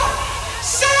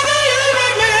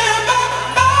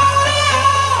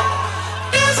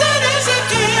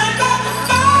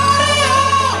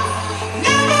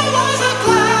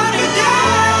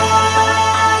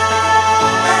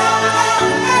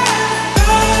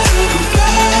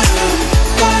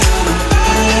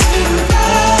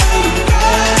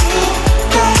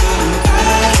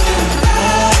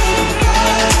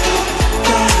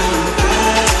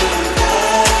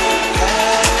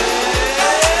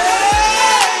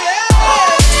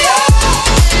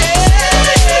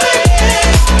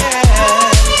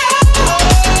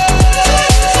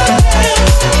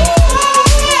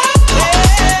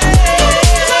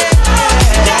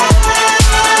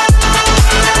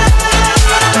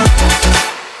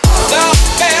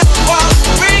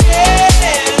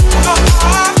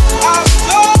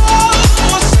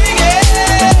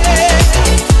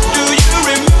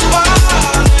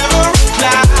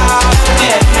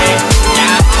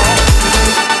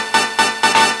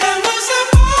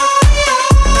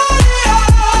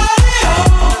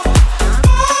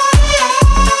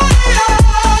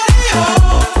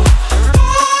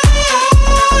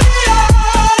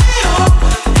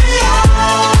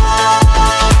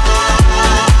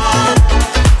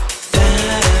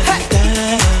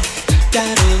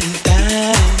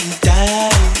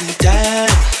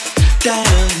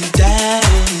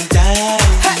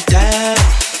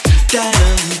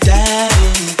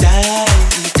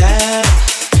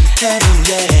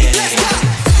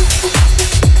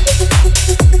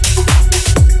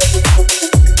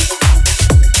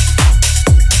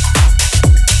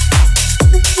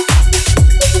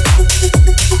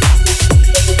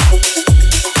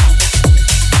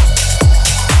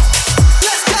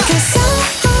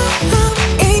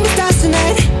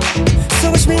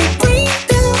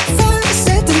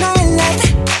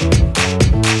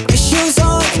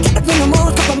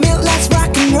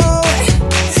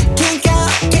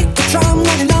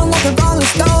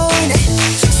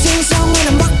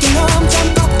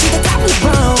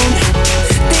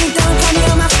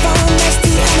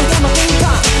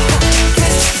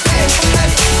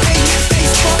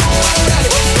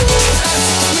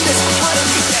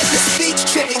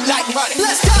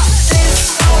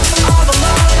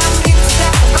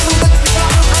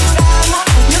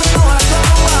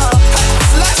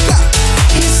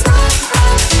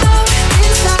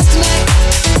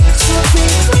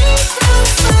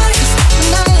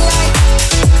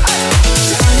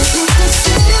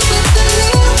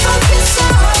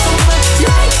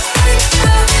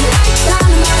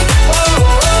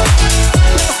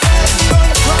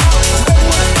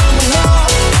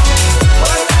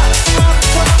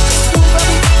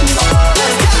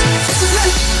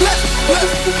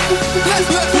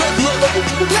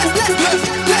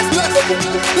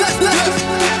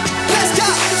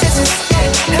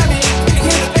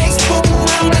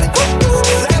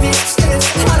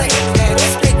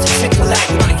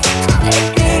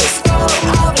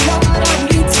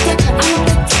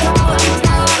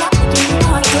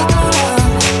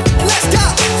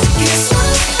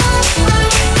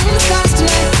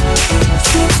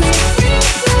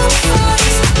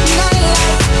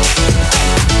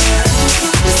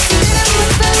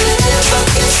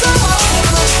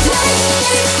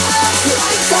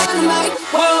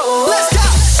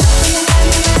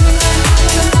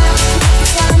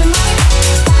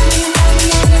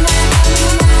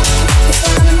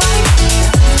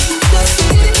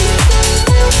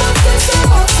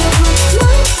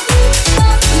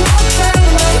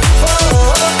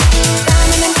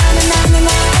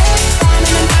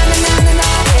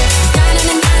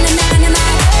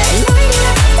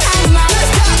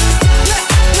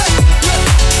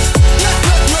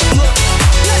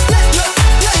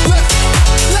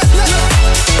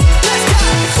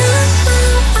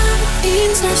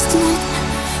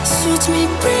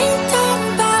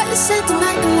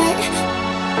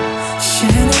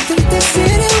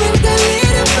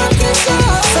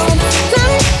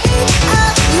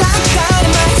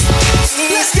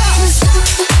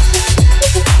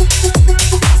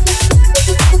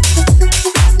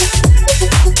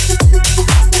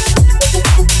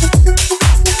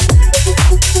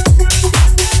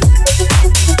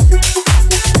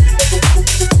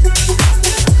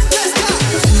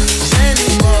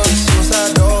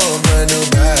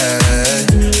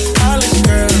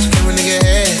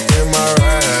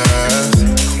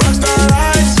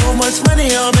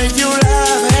money, I'll make you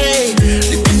laugh. Hey,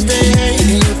 the bitch they hate,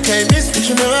 and you can't miss what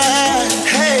you never had.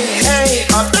 Hey, hey,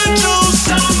 off the juice,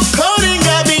 codeine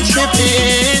got me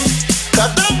tripping.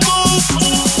 Got the move,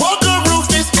 Walker roof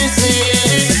is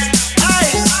missing.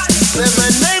 Ice,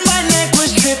 lemonade, my neck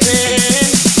was tripping.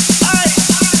 Ice,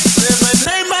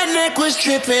 lemonade, my neck was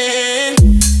tripping.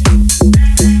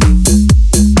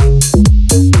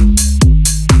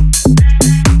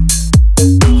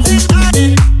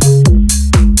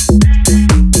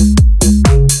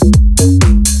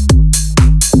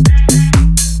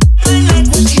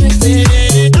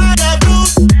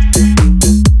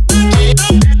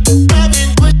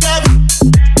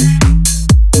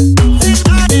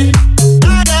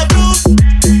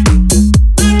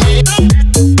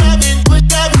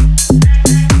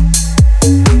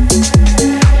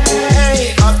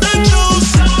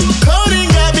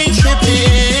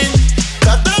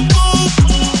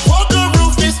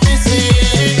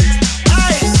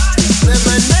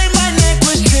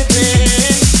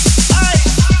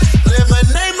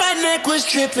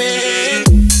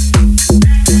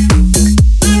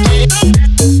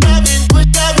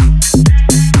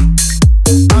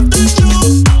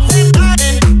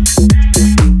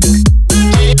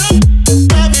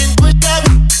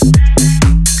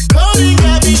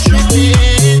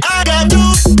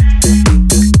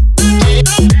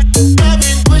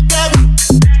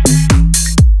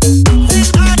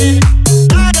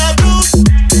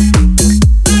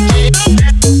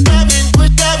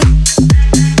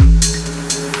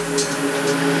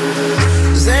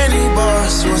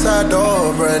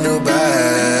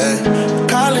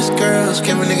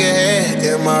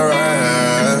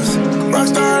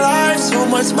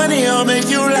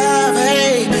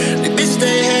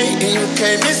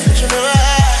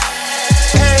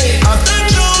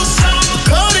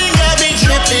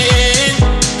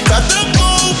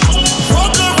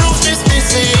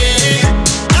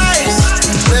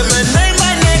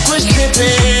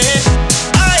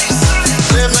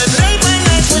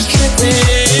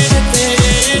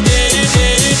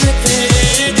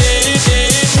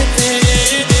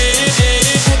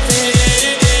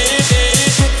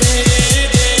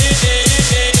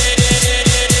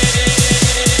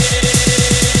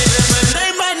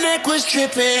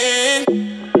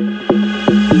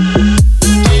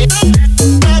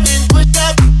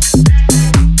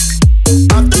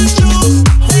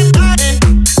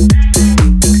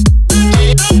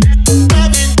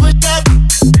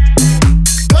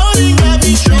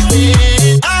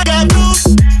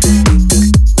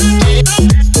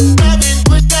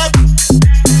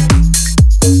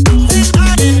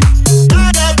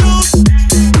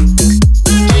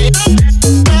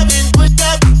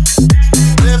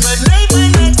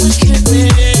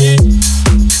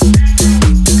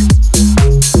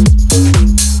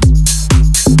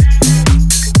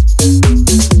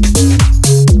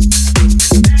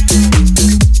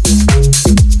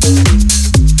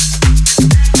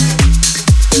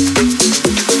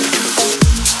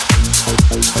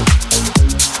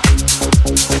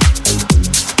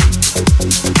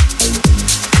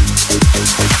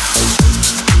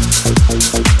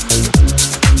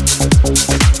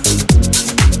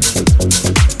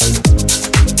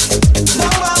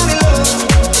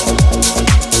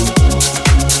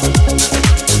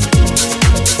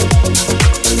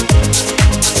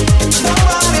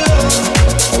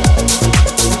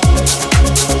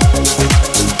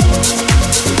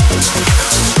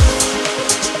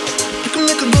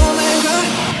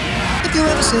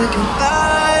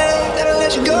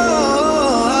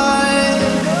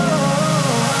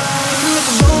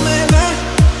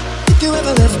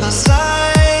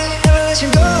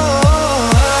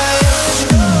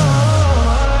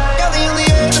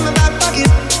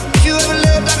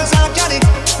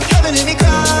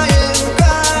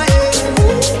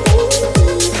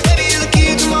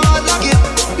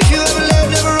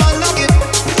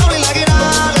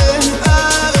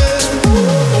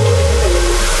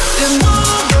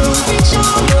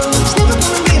 It's never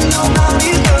gonna be no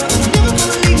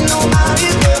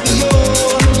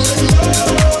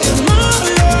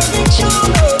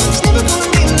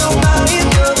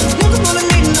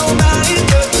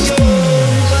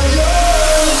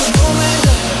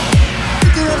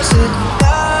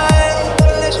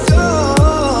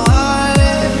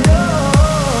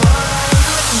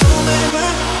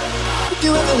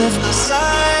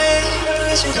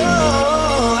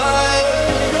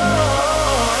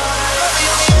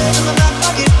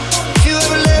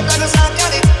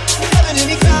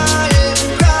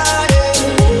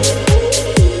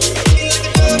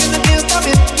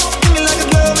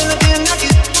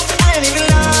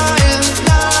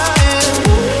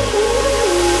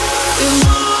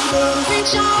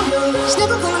fix your love. It's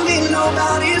never gonna be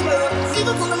nobody's love.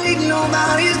 Never gonna be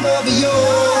nobody's love but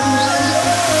yours.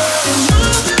 And my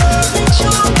love fix your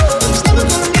love. It's never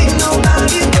gonna be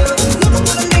nobody's love. Never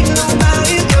gonna be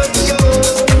nobody's love but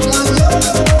yours. My love,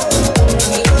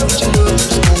 but your love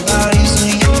is nobody's.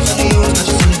 Only yours, not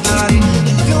just anybody.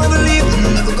 And if you ever leave, then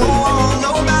you'll never go on.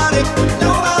 Nobody,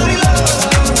 nobody love.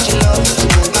 But your love is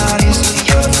nobody's.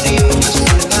 Only yours, not just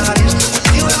anybody's.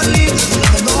 If you ever leave, then you'll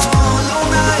never go on.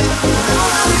 Nobody,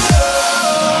 nobody love.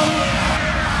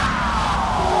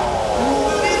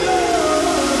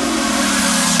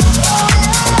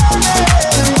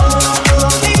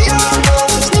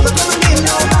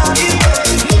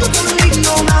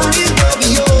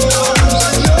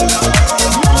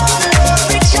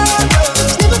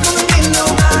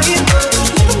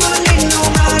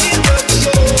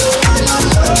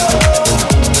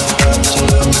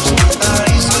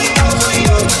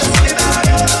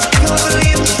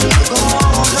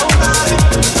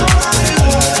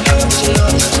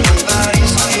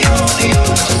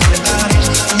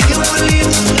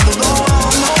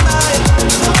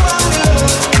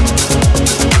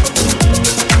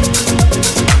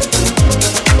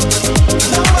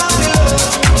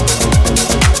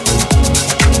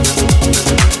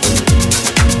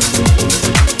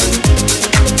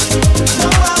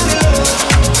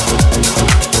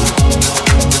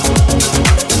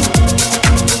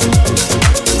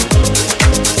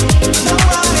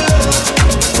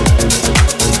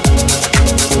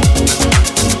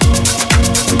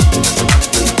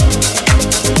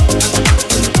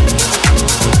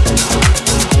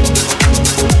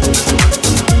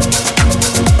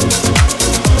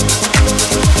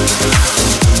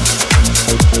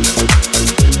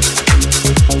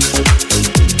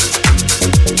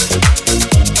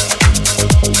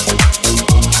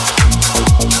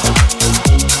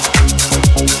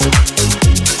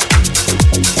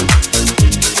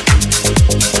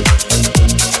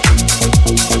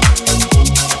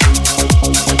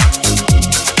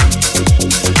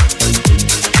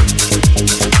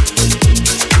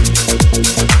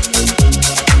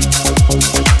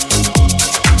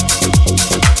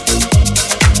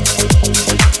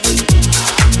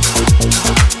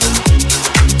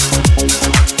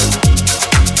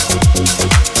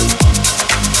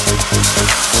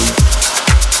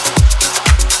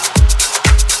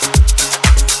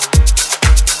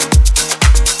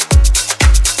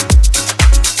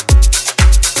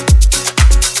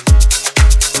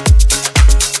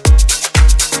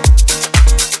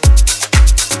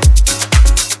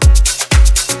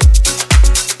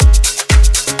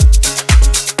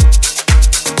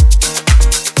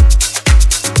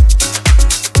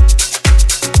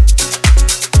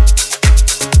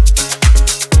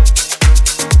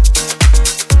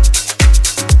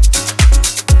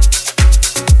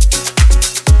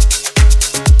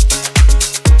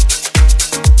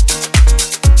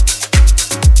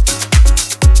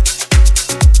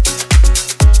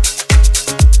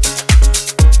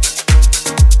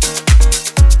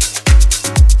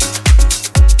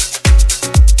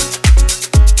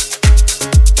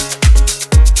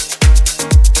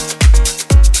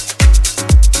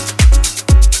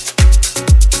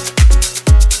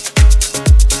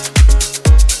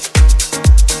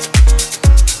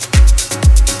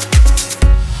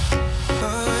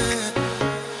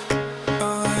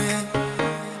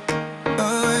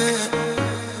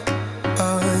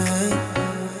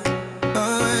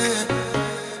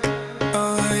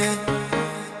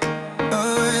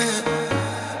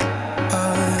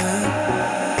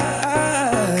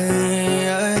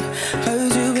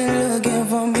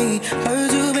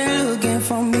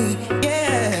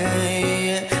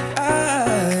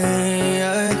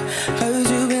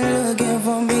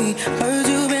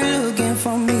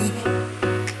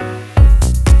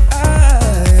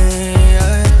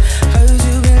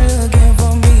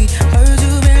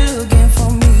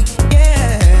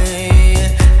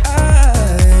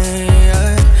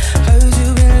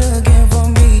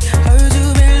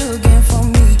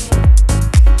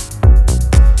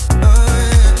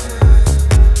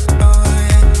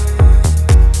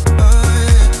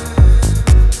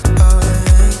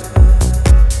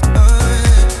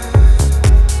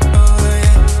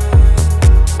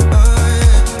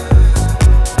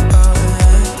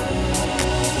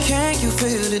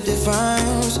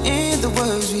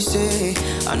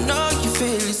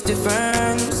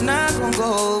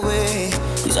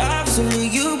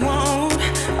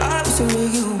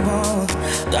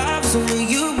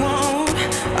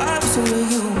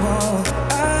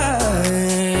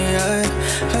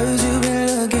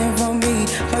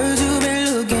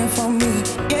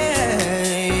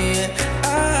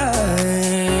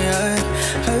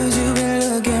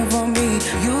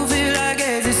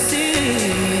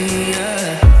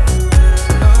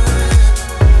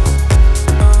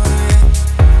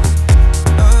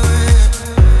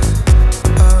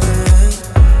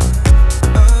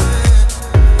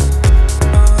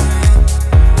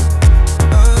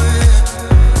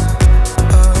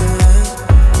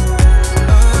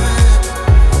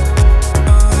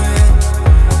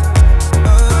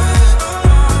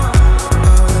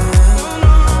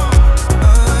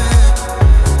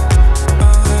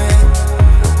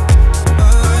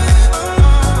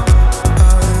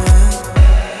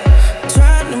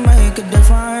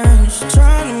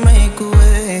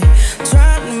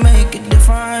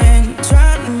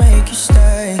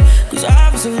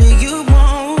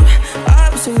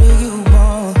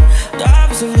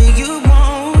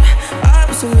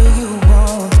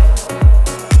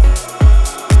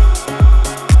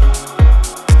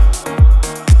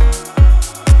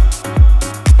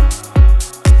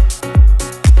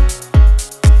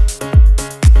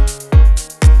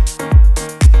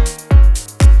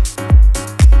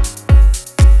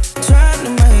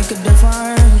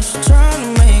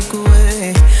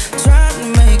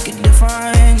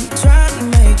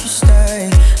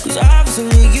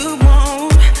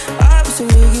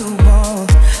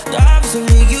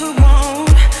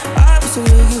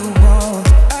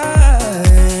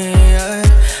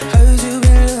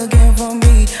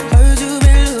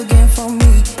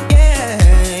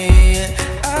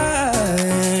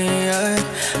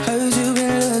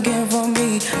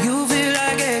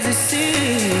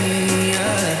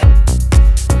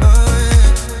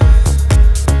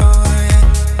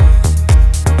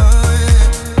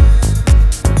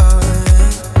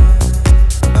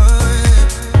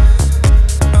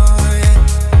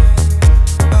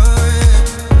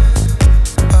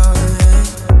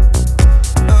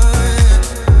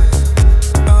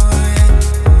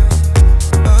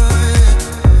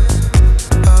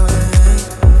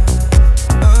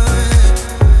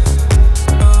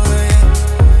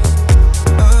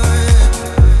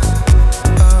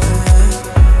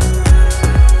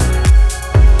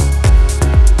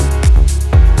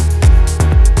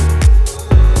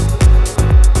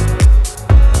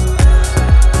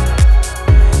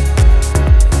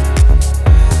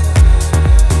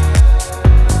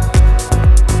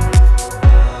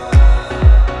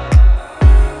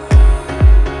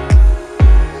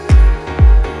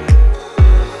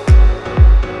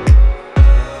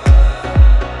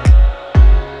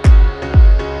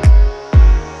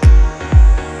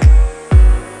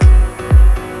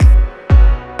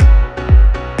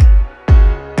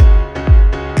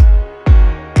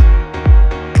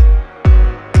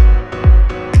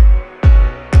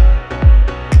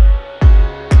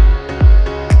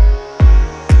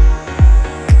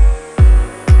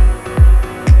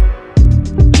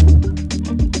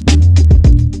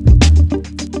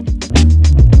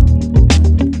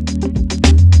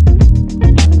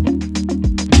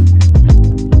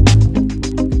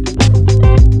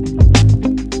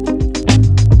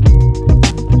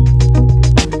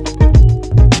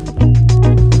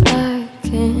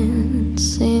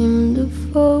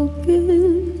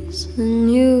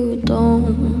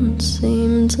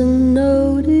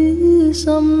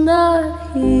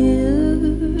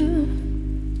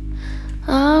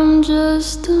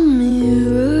 just a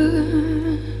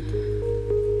mirror.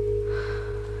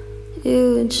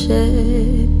 You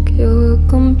check your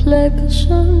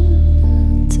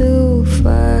complexion to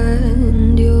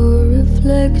find your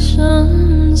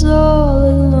reflections all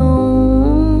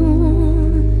alone.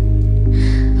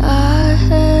 I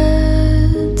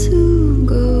had to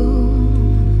go.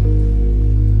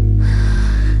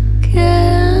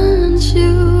 Can't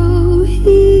you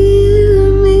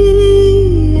hear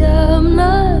me? I'm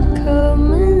not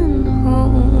coming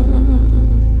home.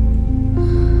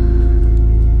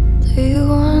 Do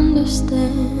you understand?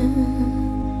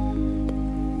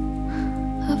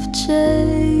 I've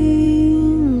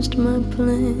changed my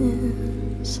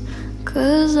plans,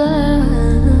 'cause I'm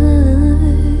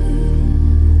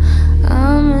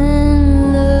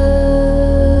in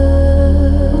love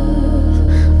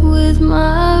with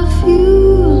my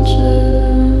future.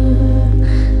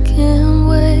 Can't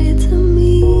wait to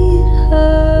meet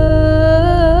her.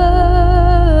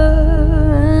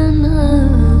 And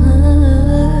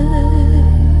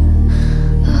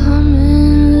I'm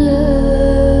in love,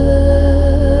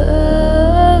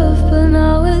 but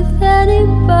not with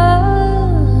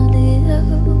anybody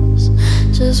else.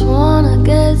 Just wanna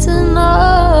get to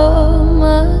know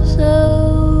myself.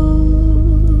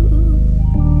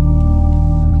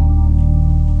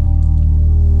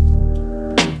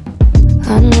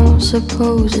 I know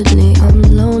supposedly I'm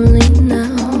lonely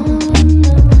now.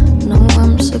 No,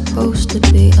 I'm supposed to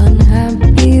be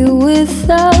unhappy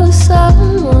without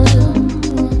someone,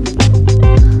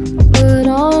 but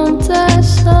aren't I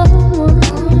someone?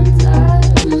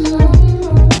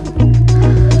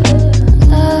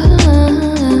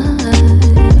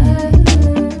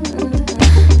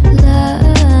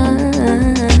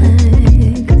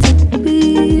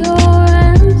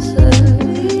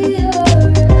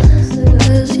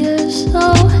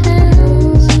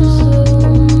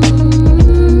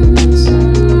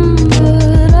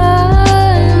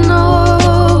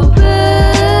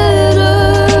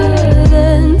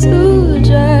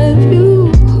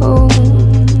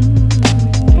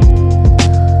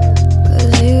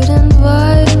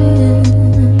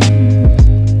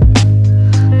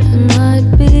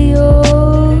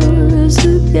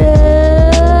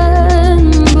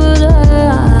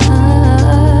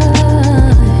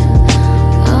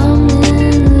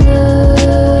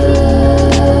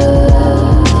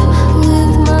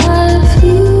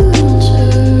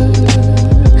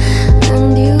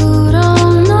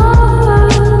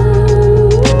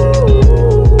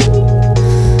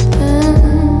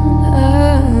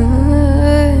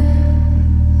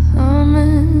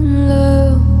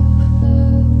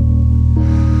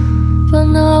 But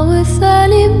not with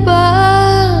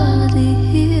anybody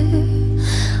here.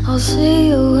 I'll see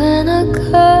you